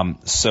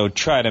 So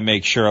try to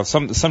make sure.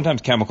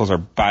 Sometimes chemicals are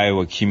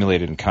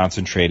bioaccumulated and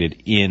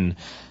concentrated in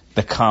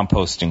the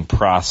composting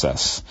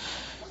process.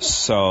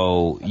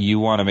 So you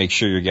want to make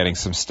sure you're getting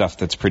some stuff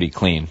that's pretty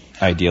clean,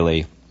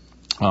 ideally.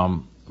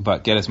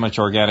 But get as much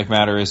organic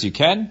matter as you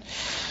can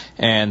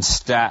and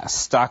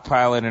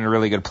stockpile it in a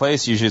really good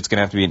place. Usually it's going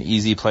to have to be an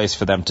easy place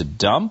for them to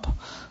dump,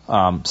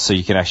 so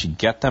you can actually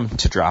get them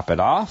to drop it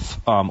off,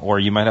 or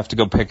you might have to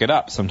go pick it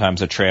up.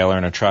 Sometimes a trailer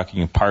and a truck,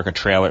 you can park a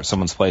trailer at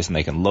someone's place and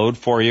they can load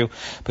for you.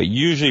 But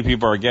usually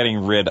people are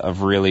getting rid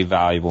of really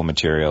valuable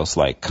materials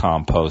like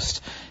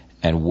compost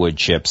and wood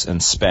chips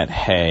and spent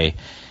hay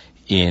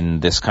in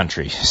this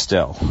country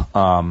still.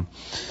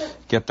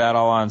 Get that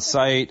all on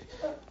site.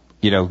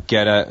 You know,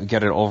 get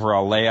an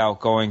overall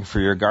layout going for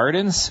your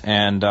gardens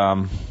and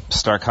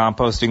start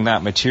composting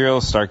that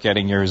material. Start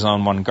getting your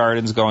Zone 1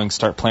 gardens going.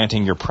 Start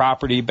planting your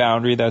property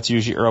boundary. That's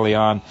usually early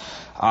on.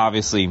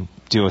 Obviously,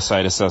 do a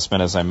site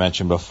assessment, as I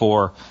mentioned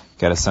before.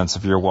 Get a sense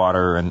of your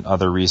water and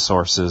other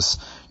resources.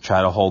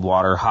 Try to hold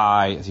water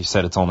high. As you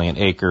said, it's only an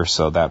acre,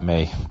 so that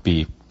may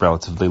be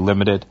relatively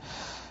limited.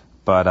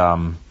 But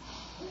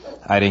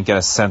I didn't get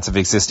a sense of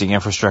existing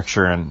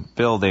infrastructure and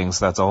buildings.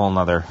 That's a whole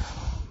nother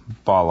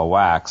ball of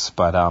wax,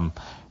 but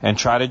and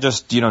try to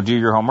just do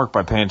your homework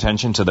by paying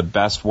attention to the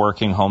best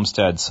working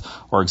homesteads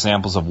or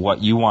examples of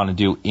what you want to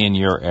do in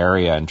your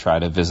area and try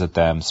to visit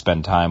them,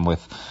 spend time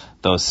with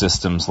those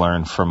systems,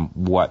 learn from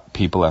what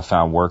people have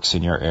found works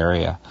in your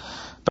area.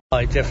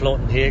 Hi, Jeff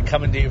Lawton here,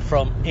 coming to you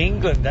from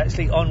England,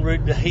 actually en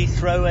route to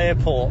Heathrow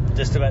Airport,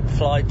 just about to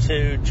fly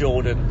to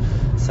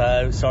Jordan.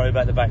 So, sorry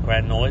about the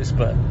background noise,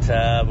 but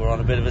we're on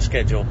a bit of a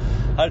schedule.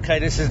 Okay,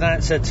 this is an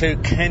answer to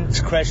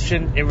Kent's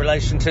question in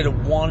relation to the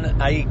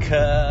 1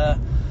 acre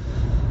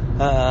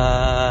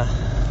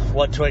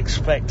what to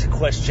expect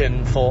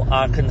question for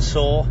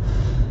Arkansas.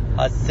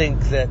 I think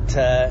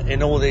that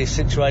in all these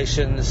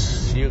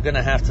situations you're going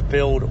to have to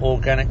build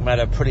organic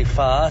matter pretty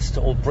fast,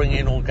 or bring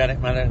in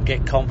organic matter and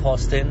get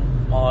compost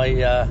in.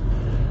 My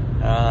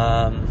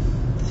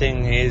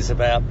thing is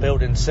about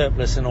building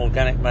surplus and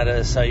organic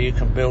matter so you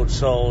can build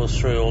soils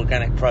through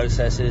organic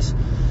processes.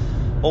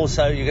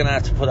 Also, you're going to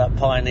have to put up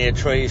pioneer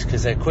trees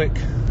because they're quick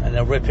and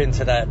they'll rip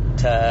into that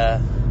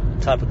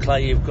type of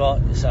clay you've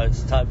got. So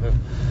it's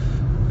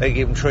they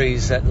give them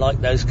trees that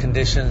like those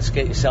conditions.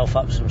 Get yourself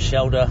up some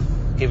shelter.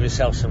 Give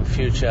yourself some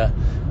future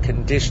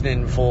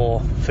conditioning for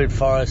food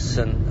forests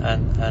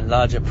and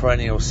larger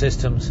perennial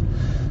systems.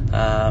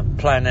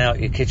 Plan out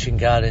your kitchen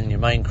garden, your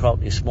main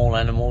crop, your small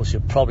animals.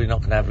 You're probably not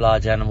going to have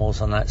large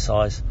animals on that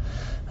size.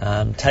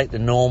 Take the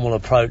normal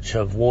approach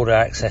of water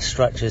access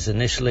structures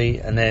initially,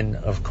 and then,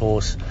 of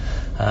course,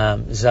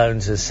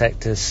 zones as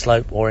sectors,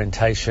 slope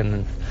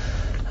orientation,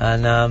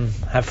 and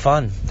have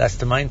fun. That's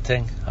the main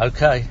thing.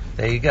 Okay,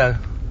 there you go.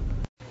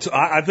 So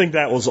I think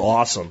that was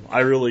awesome. I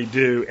really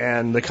do.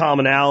 And the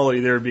commonality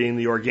there being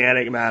the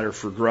organic matter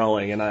for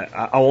growing. And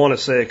I want to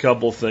say a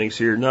couple things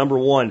here. Number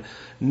one,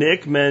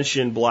 Nick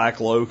mentioned black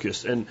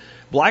locust. And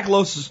black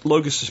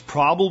locust is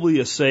probably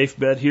a safe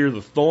bet here.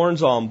 The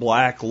thorns on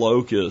black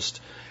locust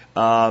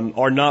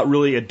are not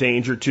really a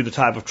danger to the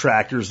type of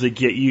tractors that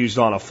get used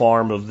on a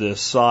farm of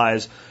this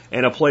size,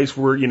 and a place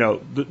where, you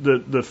know,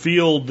 the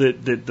field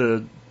that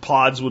the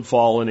pods would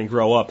fall in and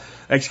grow up.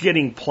 It's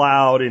getting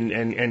plowed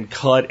and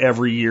cut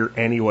every year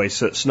anyway,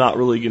 so it's not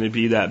really going to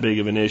be that big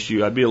of an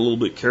issue. I'd be a little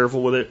bit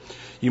careful with it.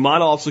 You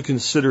might also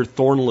consider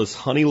thornless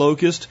honey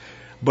locust,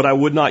 but I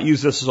would not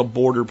use this as a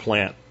border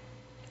plant.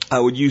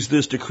 I would use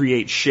this to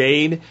create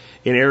shade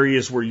in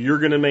areas where you're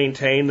going to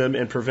maintain them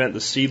and prevent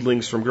the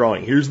seedlings from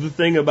growing. Here's the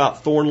thing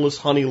about thornless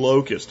honey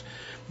locust.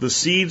 The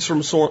seeds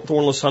from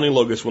thornless honey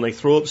locust, when they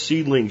throw up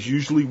seedlings,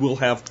 usually will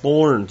have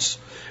thorns,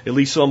 at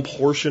least some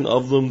portion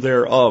of them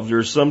thereof.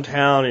 There's some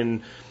town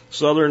in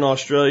southern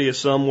Australia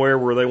somewhere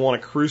where they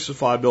want to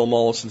crucify Bill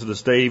Mollison to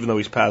this day, even though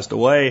he's passed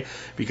away,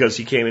 because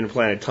he came in and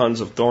planted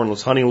tons of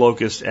thornless honey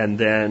locust, and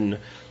then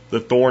the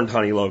thorned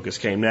honey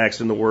locust came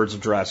next. In the words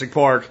of Jurassic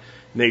Park,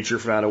 nature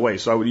found a way.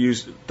 So I would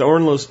use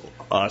thornless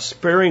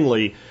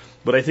sparingly,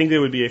 but I think they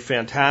would be a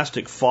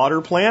fantastic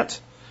fodder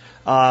plant.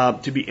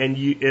 To be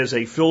and as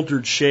a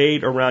filtered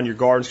shade around your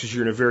gardens, because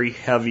you're in a very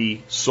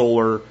heavy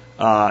solar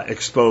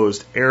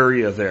exposed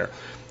area there.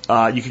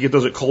 You can get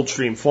those at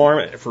Coldstream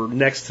Farm for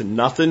next to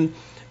nothing,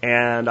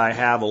 and I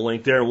have a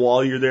link there. And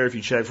while you're there, if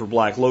you check for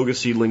black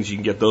locust seedlings, you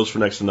can get those for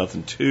next to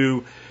nothing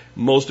too.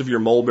 Most of your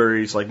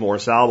mulberries, like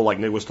Morris Alba, like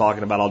Nick was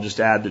talking about, I'll just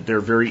add that they're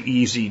very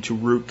easy to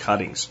root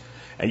cuttings.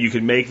 And you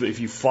can make, if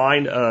you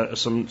find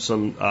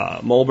some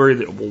mulberry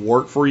that will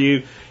work for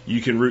you,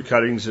 you can root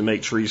cuttings and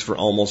make trees for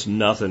almost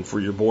nothing for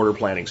your border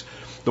plantings.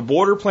 The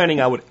border planting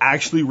I would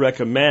actually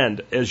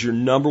recommend as your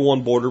number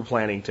one border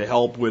planting to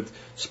help with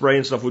spray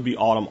and stuff would be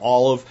autumn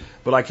olive,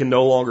 but I can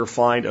no longer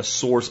find a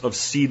source of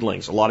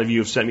seedlings. A lot of you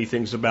have sent me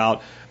things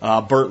about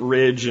Burnt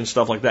Ridge and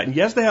stuff like that. And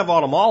yes, they have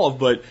autumn olive,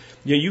 but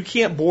you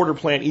can't border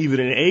plant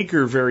even an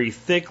acre very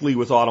thickly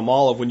with autumn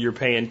olive when you're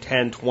paying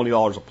 $10,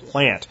 $20 a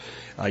plant.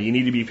 You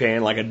need to be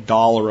paying like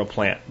 $1 a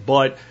plant.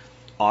 But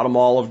autumn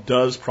olive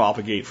does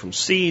propagate from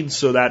seeds,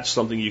 so that's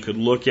something you could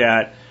look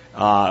at,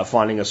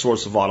 finding a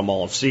source of autumn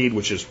olive seed,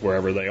 which is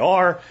wherever they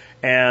are,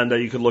 and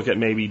you could look at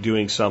maybe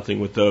doing something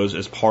with those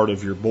as part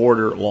of your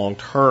border long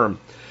term.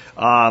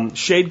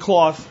 Shade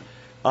cloth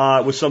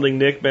was something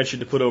Nick mentioned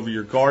to put over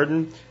your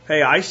garden.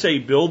 Hey, I say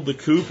build the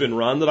coop and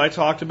run that I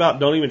talked about.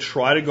 Don't even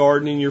try to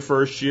garden in your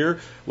first year.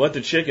 Let the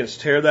chickens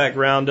tear that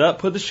ground up.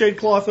 Put the shade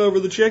cloth over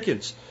the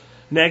chickens.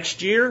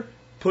 Next year,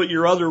 put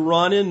your other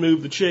run in,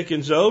 move the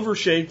chickens over,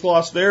 shade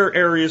cloths there,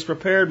 areas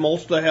prepared,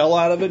 mulch the hell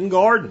out of it, and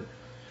garden.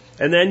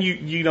 And then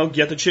you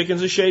get the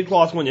chickens a shade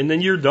cloth one, and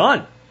then you're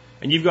done.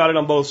 And you've got it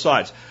on both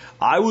sides.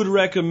 I would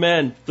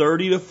recommend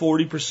 30 to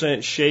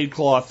 40% shade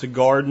cloth to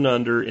garden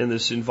under in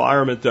this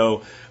environment,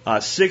 though.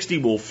 60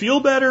 will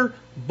feel better,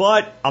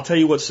 but I'll tell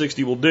you what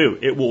 60 will do.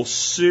 It will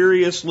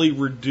seriously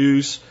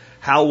reduce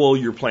how well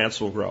your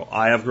plants will grow.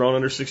 I have grown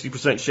under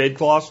 60% shade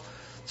cloths.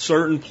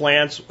 Certain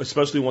plants,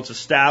 especially once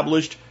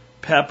established,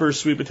 peppers,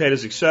 sweet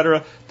potatoes,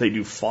 etc., they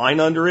do fine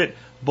under it,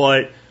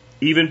 but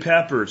even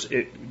peppers,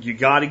 you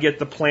got to get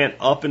the plant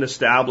up and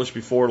established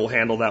before it'll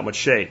handle that much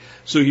shade.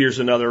 So here's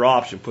another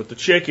option. Put the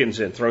chickens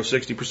in. Throw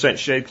 60%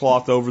 shade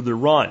cloth over the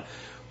run.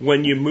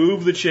 When you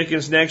move the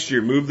chickens next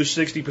year, move the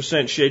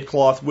 60% shade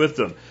cloth with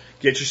them.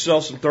 Get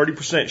yourself some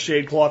 30%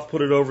 shade cloth,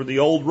 put it over the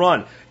old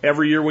run.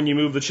 Every year when you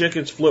move the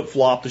chickens,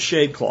 flip-flop the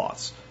shade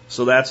cloths.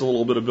 So that's a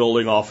little bit of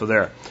building off of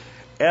there.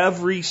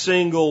 Every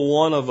single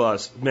one of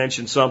us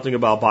mentioned something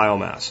about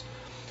biomass.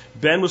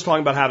 Ben was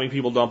talking about having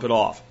people dump it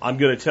off. I'm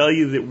going to tell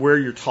you that where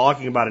you're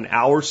talking about an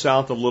hour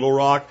south of Little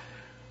Rock,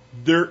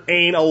 there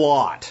ain't a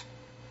lot.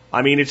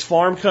 I mean, it's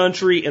farm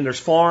country, and there's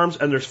farms,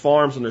 and there's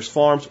farms, and there's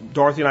farms.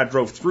 Dorothy and I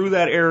drove through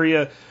that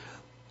area.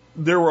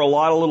 There were a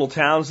lot of little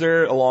towns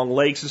there along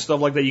lakes and stuff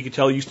like that. You could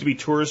tell used to be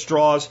tourist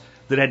draws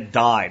that had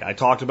died. I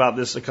talked about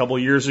this a couple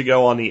of years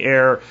ago on the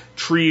air,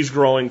 trees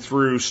growing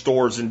through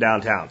stores in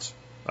downtowns.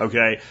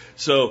 Okay,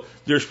 so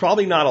there's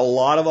probably not a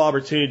lot of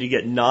opportunity to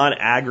get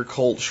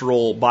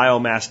non-agricultural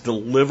biomass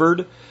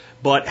delivered,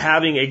 but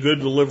having a good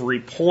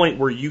delivery point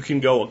where you can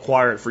go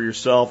acquire it for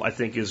yourself, I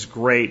think is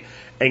great,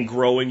 and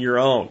growing your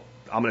own.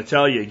 I'm going to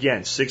tell you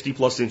again, 60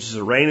 plus inches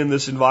of rain in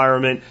this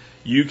environment,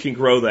 you can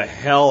grow the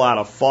hell out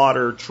of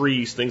fodder,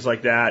 trees, things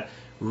like that.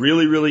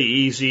 Really, really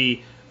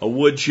easy. A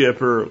wood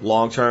chipper,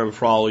 long term, would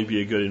probably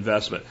be a good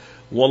investment.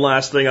 One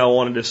last thing I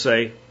wanted to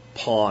say,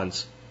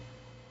 ponds.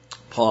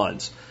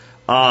 Ponds.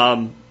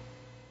 I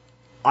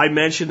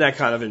mentioned that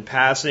kind of in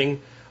passing.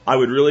 I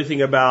would really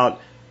think about,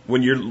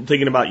 when you're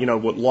thinking about,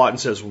 what Lawton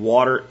says,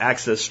 water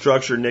access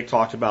structure. Nick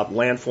talked about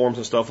landforms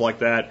and stuff like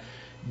that.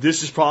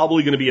 This is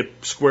probably going to be a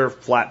square,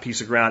 flat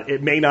piece of ground.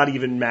 It may not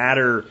even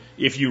matter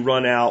if you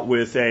run out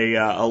with a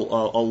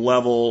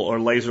level or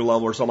laser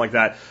level or something like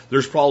that.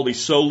 There's probably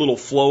so little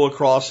flow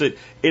across it,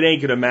 it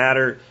ain't going to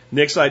matter.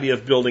 Nick's idea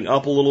of building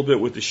up a little bit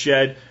with the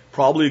shed,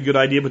 probably a good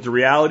idea, but the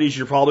reality is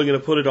you're probably going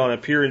to put it on a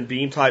pier and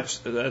beam type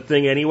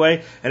thing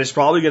anyway, and it's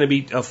probably going to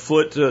be a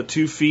foot to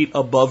 2 feet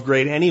above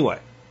grade anyway.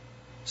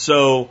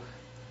 So,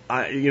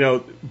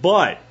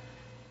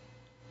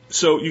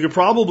 so you could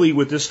probably,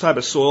 with this type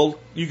of soil,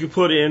 you could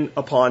put in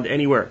a pond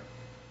anywhere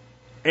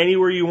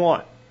you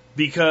want,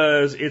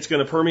 because it's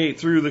going to permeate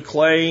through the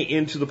clay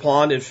into the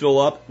pond and fill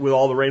up with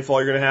all the rainfall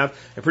you're going to have,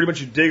 and pretty much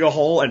you dig a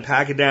hole and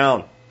pack it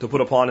down to put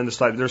a pond in this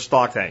type. There's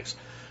stock tanks.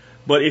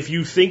 But if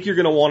you think you're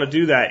going to want to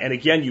do that, and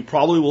again, you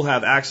probably will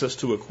have access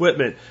to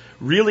equipment,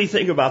 really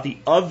think about the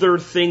other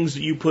things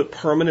that you put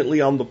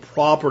permanently on the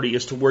property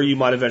as to where you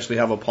might eventually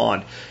have a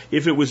pond.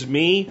 If it was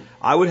me,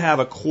 I would have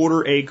a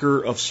 1/4 acre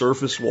of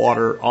surface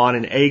water on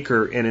an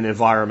acre in an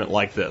environment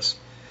like this,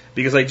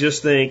 because I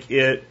just think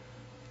it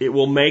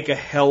will make a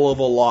hell of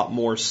a lot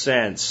more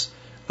sense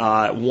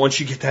once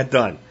you get that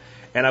done.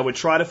 And I would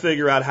try to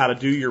figure out how to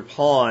do your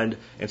pond,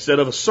 instead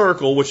of a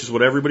circle, which is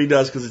what everybody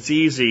does because it's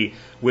easy,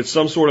 with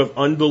some sort of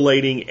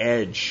undulating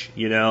edge,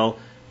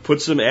 Put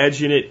some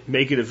edge in it,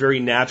 make it a very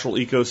natural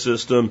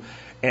ecosystem,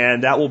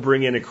 and that will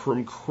bring in an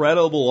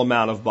incredible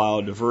amount of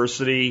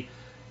biodiversity.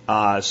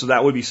 So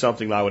that would be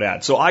something that I would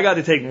add. So I got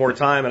to take more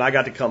time, and I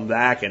got to come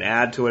back and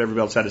add to what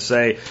everybody else had to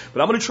say.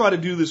 But I'm going to try to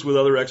do this with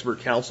other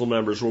expert council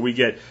members, where we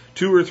get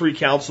 2 or 3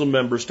 council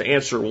members to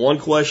answer one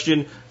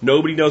question.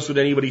 Nobody knows what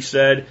anybody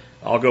said.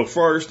 I'll go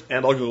first,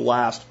 and I'll go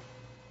last.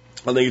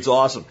 I think it's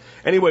awesome.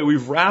 Anyway,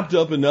 we've wrapped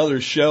up another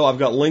show. I've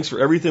got links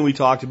for everything we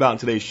talked about in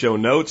today's show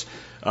notes.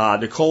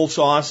 Nicole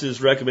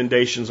Sauce's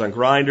recommendations on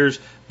grinders,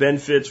 Ben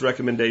Fitt's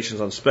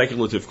recommendations on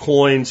speculative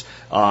coins,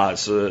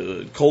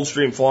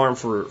 Coldstream Farm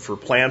for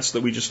plants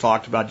that we just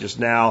talked about just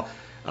now.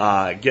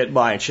 Get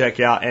by and check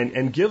out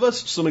and give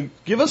us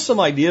some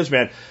ideas,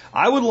 man.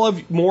 I would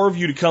love more of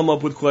you to come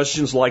up with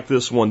questions like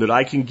this one that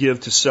I can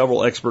give to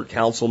several expert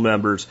council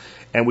members,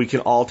 and we can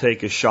all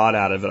take a shot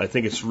out of it. I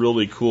think it's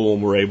really cool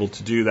when we're able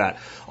to do that.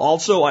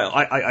 Also,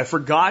 I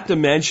forgot to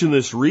mention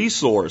this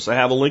resource. I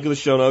have a link in the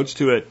show notes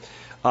to it.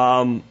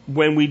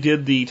 When we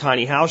did the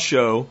Tiny House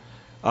show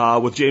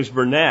with James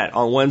Burnett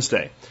on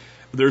Wednesday,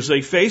 there's a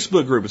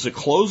Facebook group. It's a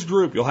closed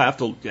group. You'll have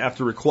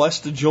to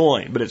request to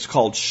join, but it's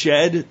called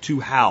Shed to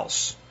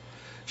House.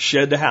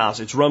 Shed to House.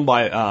 It's run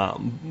by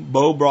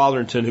Bo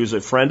Brotherton, who's a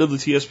friend of the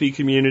TSP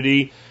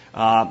community.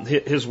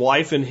 His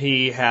wife and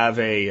he have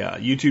a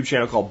YouTube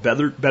channel called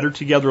Better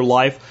Together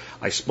Life.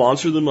 I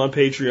sponsor them on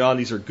Patreon.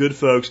 These are good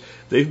folks.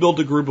 They've built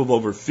a group of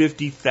over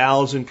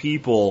 50,000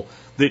 people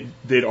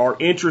that are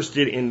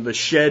interested in the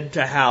shed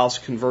to house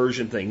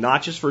conversion thing,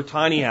 not just for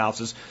tiny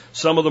houses.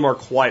 Some of them are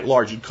quite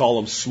large. You'd call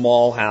them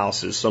small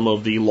houses, some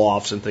of the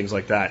lofts and things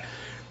like that.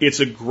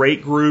 It's a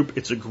great group.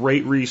 It's a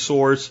great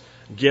resource.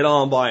 Get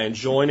on by and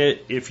join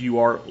it if you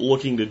are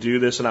looking to do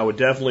this. And I would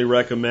definitely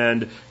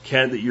recommend,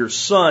 Ken, that your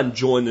son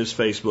join this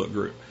Facebook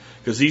group,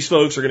 because these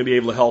folks are going to be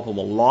able to help him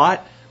a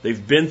lot.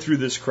 They've been through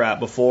this crap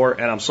before,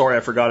 and I'm sorry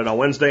I forgot it on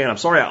Wednesday, and I'm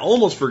sorry I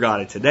almost forgot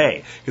it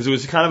today, because it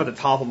was kind of at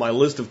the top of my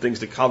list of things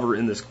to cover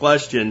in this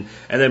question,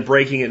 and then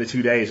breaking it into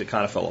 2 days, it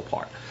kind of fell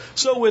apart.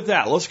 So with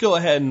that, let's go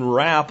ahead and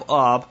wrap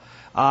up.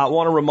 I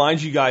want to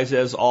remind you guys,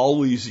 as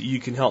always, you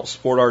can help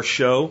support our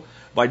show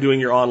by doing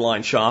your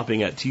online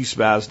shopping at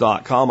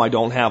tspaz.com. I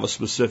don't have a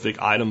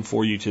specific item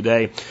for you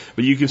today,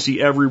 but you can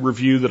see every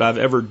review that I've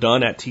ever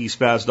done at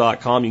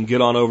tspaz.com. You can get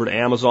on over to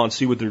Amazon,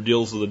 see what their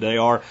deals of the day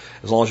are.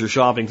 As long as you're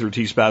shopping through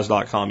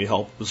tspaz.com, you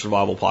help the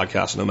Survival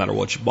Podcast no matter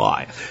what you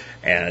buy.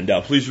 And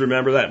please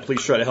remember that, and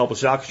please try to help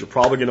us out, because you're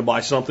probably going to buy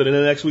something in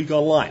the next week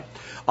online.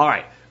 All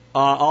right.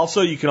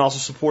 Also, you can also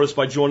support us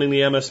by joining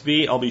the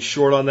MSB. I'll be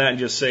short on that and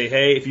just say,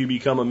 hey, if you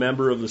become a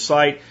member of the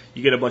site,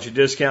 you get a bunch of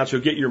discounts.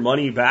 You'll get your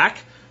money back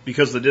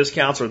because the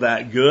discounts are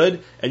that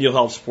good, and you'll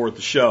help support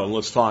the show. And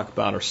let's talk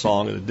about our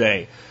song of the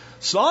day.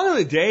 Song of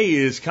the day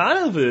is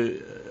kind of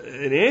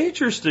an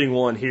interesting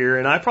one here,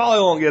 and I probably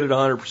won't get it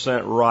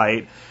 100%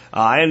 right.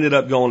 I ended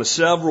up going to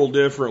several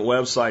different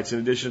websites in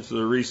addition to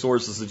the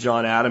resources that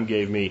John Adam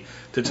gave me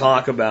to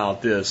talk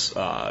about this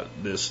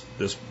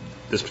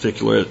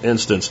particular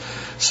instance.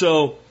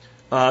 So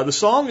the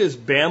song is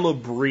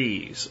 "Bama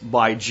Breeze"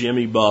 by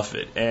Jimmy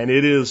Buffett, and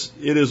it is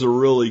a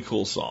really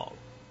cool song.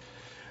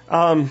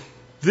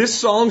 This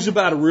song's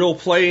about a real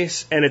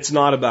place, and it's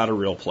not about a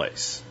real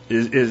place.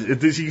 You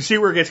can see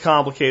where it gets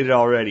complicated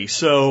already.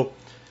 So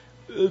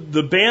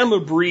the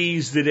Bama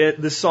Breeze that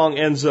this song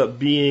ends up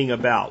being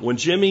about, when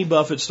Jimmy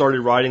Buffett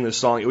started writing this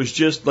song, it was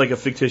just like a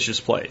fictitious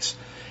place.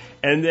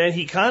 And then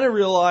he kind of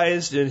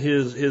realized, and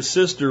his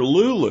sister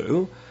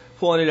Lulu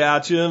pointed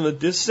out to him that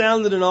this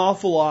sounded an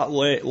awful lot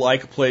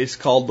like a place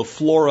called the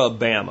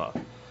Flora-Bama,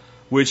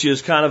 which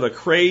is kind of a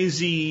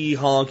crazy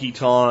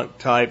honky-tonk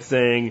type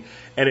thing,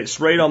 and it's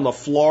right on the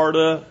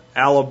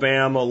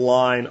Florida-Alabama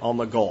line on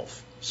the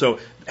Gulf. So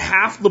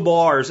half the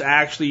bars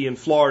actually in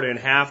Florida and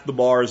half the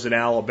bars in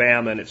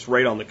Alabama, and it's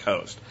right on the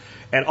coast.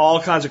 And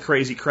all kinds of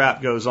crazy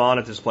crap goes on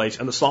at this place.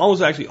 And the song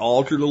was actually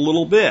altered a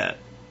little bit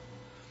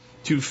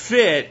to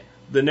fit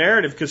the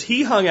narrative, because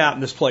he hung out in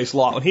this place a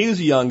lot when he was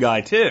a young guy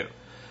too.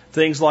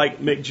 Things like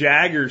Mick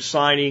Jagger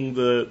signing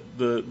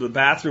the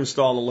bathroom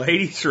stall in the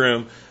ladies'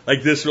 room,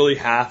 like this really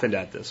happened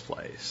at this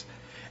place.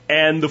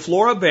 And the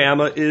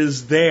Flora-Bama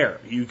is there.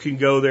 You can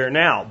go there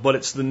now, but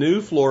it's the new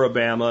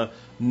Flora-Bama,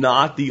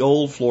 not the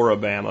old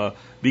Flora-Bama,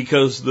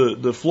 because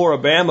the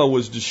Flora-Bama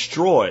was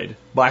destroyed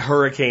by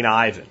Hurricane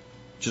Ivan.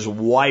 Just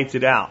wiped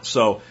it out.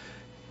 So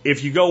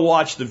if you go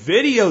watch the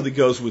video that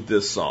goes with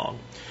this song,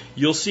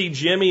 you'll see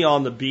Jimmy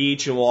on the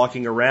beach and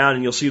walking around,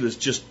 and you'll see this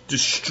just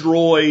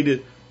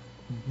destroyed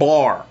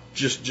bar,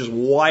 just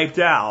wiped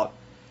out.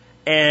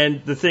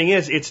 And the thing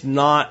is, it's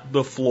not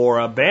the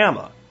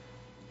Flora-Bama.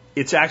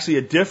 It's actually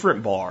a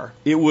different bar.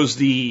 It was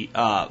the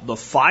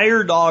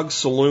Fire Dog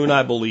Saloon,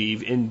 I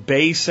believe, in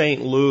Bay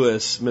St.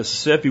 Louis,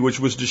 Mississippi, which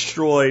was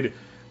destroyed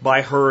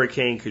by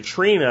Hurricane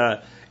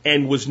Katrina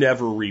and was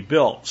never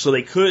rebuilt. So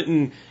they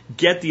couldn't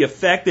get the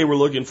effect they were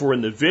looking for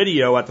in the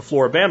video at the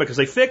Flora-Bama because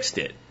they fixed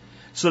it.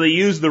 So they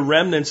used the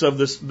remnants of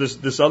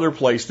this other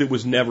place that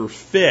was never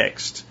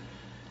fixed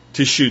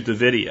to shoot the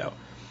video.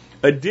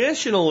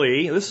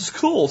 Additionally, this is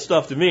cool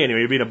stuff to me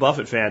anyway, being a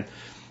Buffett fan,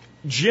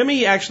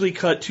 Jimmy actually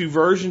cut two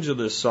versions of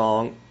this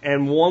song,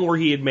 and one where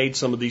he had made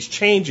some of these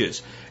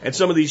changes. And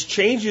some of these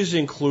changes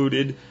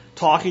included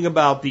talking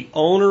about the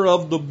owner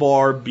of the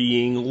bar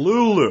being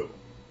Lulu.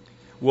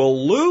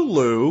 Well,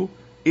 Lulu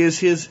is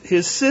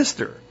his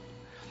sister.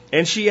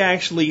 And she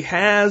actually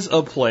has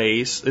a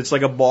place, it's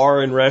like a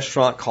bar and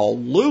restaurant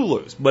called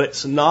Lulu's, but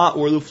it's not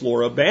where the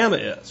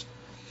Flora-Bama is.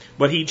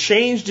 But he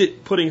changed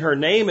it, putting her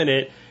name in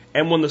it,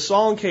 and when the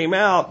song came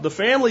out, the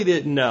family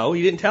didn't know.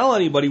 He didn't tell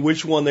anybody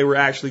which one they were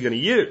actually going to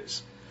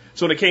use.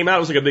 So when it came out, it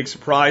was like a big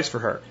surprise for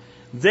her.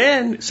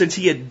 Then, since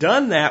he had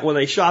done that when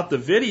they shot the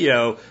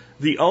video,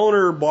 the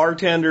owner,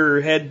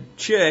 bartender, head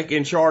chick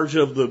in charge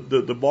of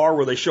the bar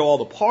where they show all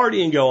the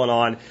partying going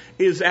on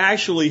is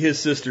actually his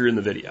sister in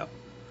the video.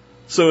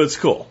 So it's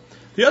cool.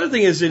 The other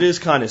thing is, it is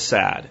kind of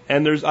sad.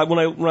 And when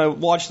I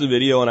watched the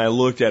video and I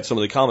looked at some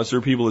of the comments, there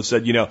were people that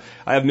said,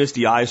 I have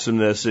misty eyes from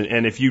this,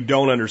 and if you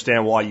don't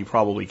understand why, you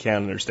probably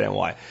can understand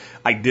why.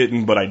 I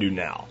didn't, but I do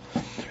now.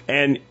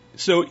 And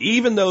so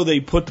even though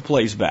they put the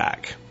place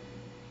back,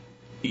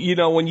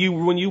 when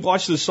you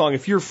watch this song,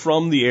 if you're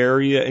from the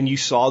area and you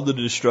saw the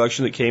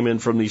destruction that came in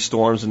from these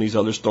storms and these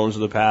other storms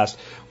of the past,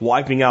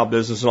 wiping out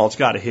business and all, it's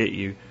got to hit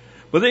you.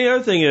 But the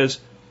other thing is,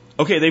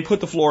 okay, they put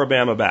the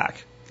Flora-Bama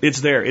back. It's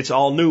there. It's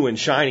all new and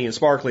shiny and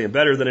sparkly and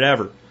better than it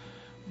ever.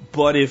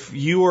 But if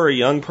you are a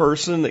young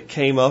person that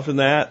came up in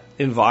that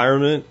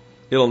environment,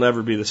 it'll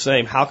never be the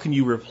same. How can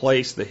you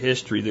replace the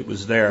history that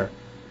was there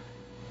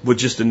with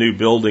just a new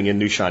building and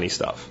new shiny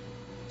stuff?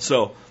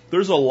 So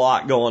there's a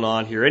lot going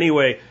on here.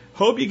 Anyway,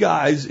 hope you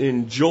guys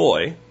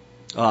enjoy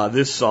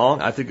this song.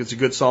 I think it's a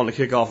good song to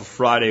kick off a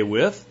Friday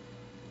with.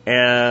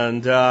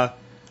 And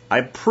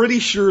I'm pretty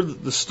sure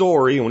that the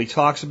story, when he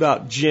talks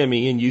about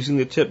Jimmy and using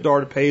the tip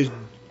jar to pay his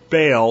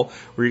bail,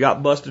 where he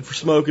got busted for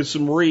smoking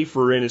some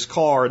reefer in his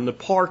car in the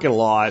parking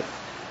lot,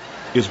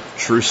 is a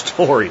true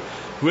story.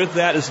 With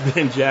that, has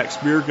been Jack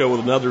Spirko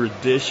with another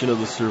edition of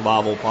the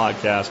Survival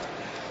Podcast,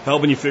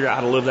 helping you figure out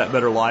how to live that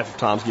better life if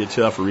times get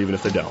tough or even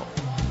if they don't.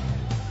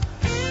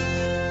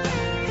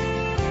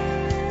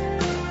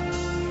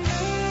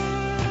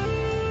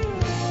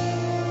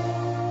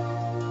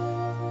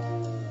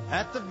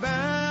 At the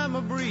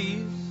Bama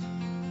Breeze,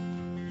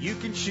 you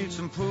can shoot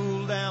some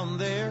pool down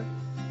there.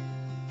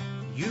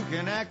 You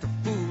can act a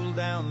fool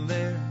down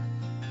there.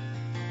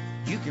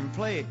 You can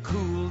play it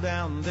cool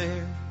down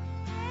there.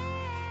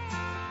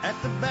 At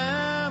the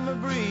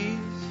Bama Breeze,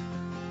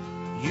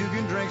 you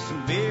can drink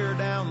some beer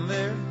down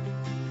there.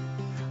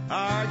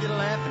 Argue,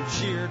 laugh,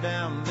 and cheer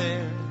down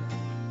there.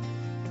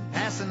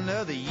 Pass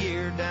another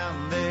year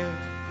down there.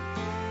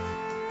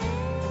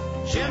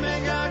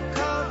 Jimmy got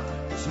caught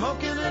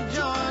smoking a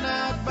joint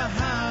out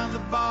behind the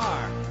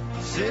bar,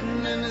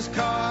 sitting in his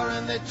car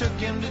and they took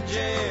him to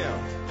jail.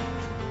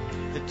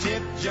 The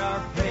tip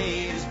jar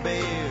paid his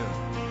bail.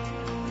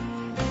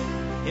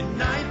 In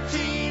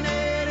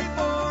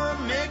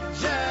 1984,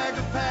 Mick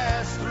Jagger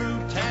passed through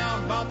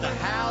town, bought the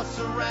house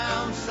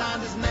around,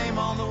 signed his name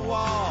on the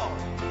wall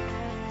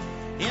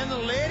in the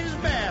ladies'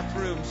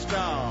 bathroom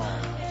stall.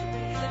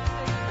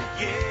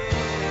 Yeah.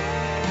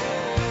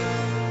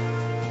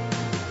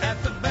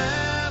 At the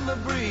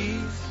Bama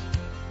Breeze,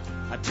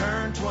 I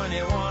turned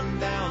 21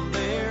 down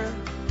there.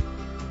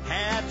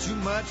 Had too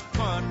much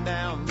fun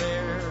down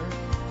there.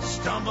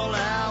 Stumbled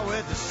out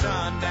with the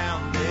sun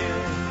down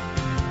there.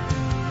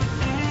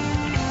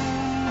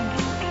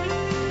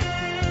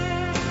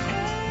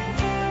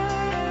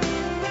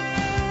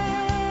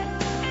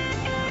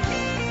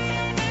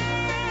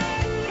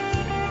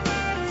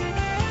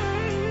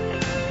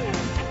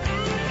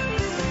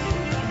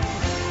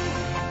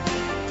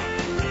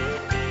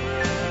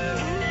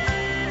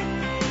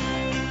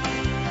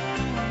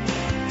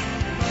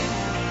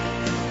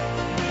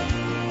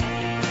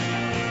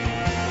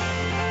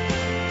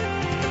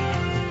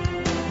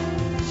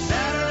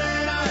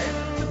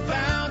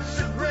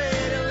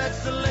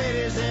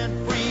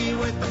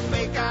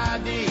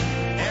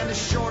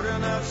 Short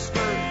enough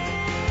skirt,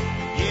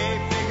 yeah, he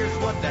figures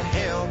what the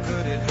hell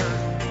could it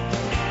hurt?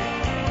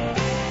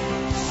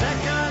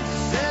 Second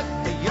set,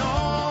 the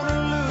yawner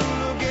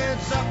Lulu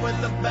gets up with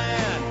the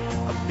band,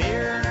 a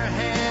beer in her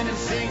hand and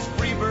sings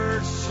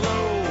Freebird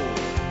slow.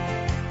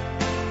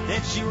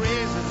 Then she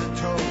raises a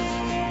toast,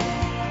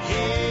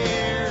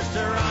 here's to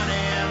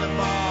Ronnie and the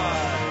bar.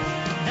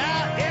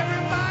 Now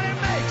everybody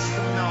makes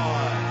some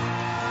noise.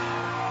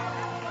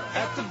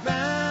 At the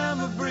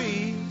Bama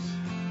Breeze,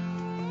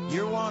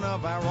 you're one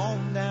of our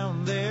own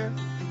down there.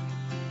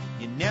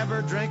 You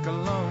never drink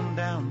alone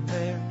down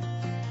there.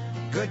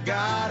 Good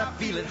God, I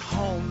feel at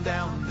home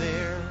down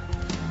there.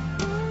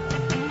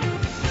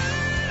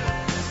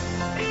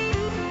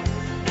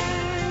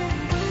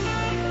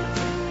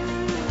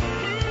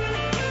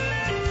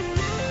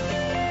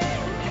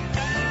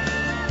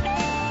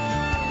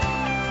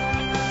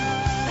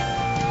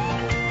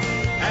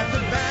 At the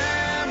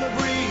Bama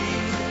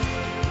Breeze,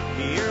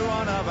 you're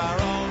one of our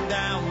own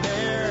down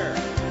there.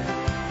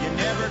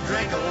 Never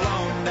drink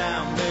alone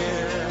down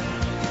there.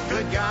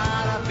 Good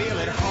God, I feel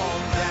at home.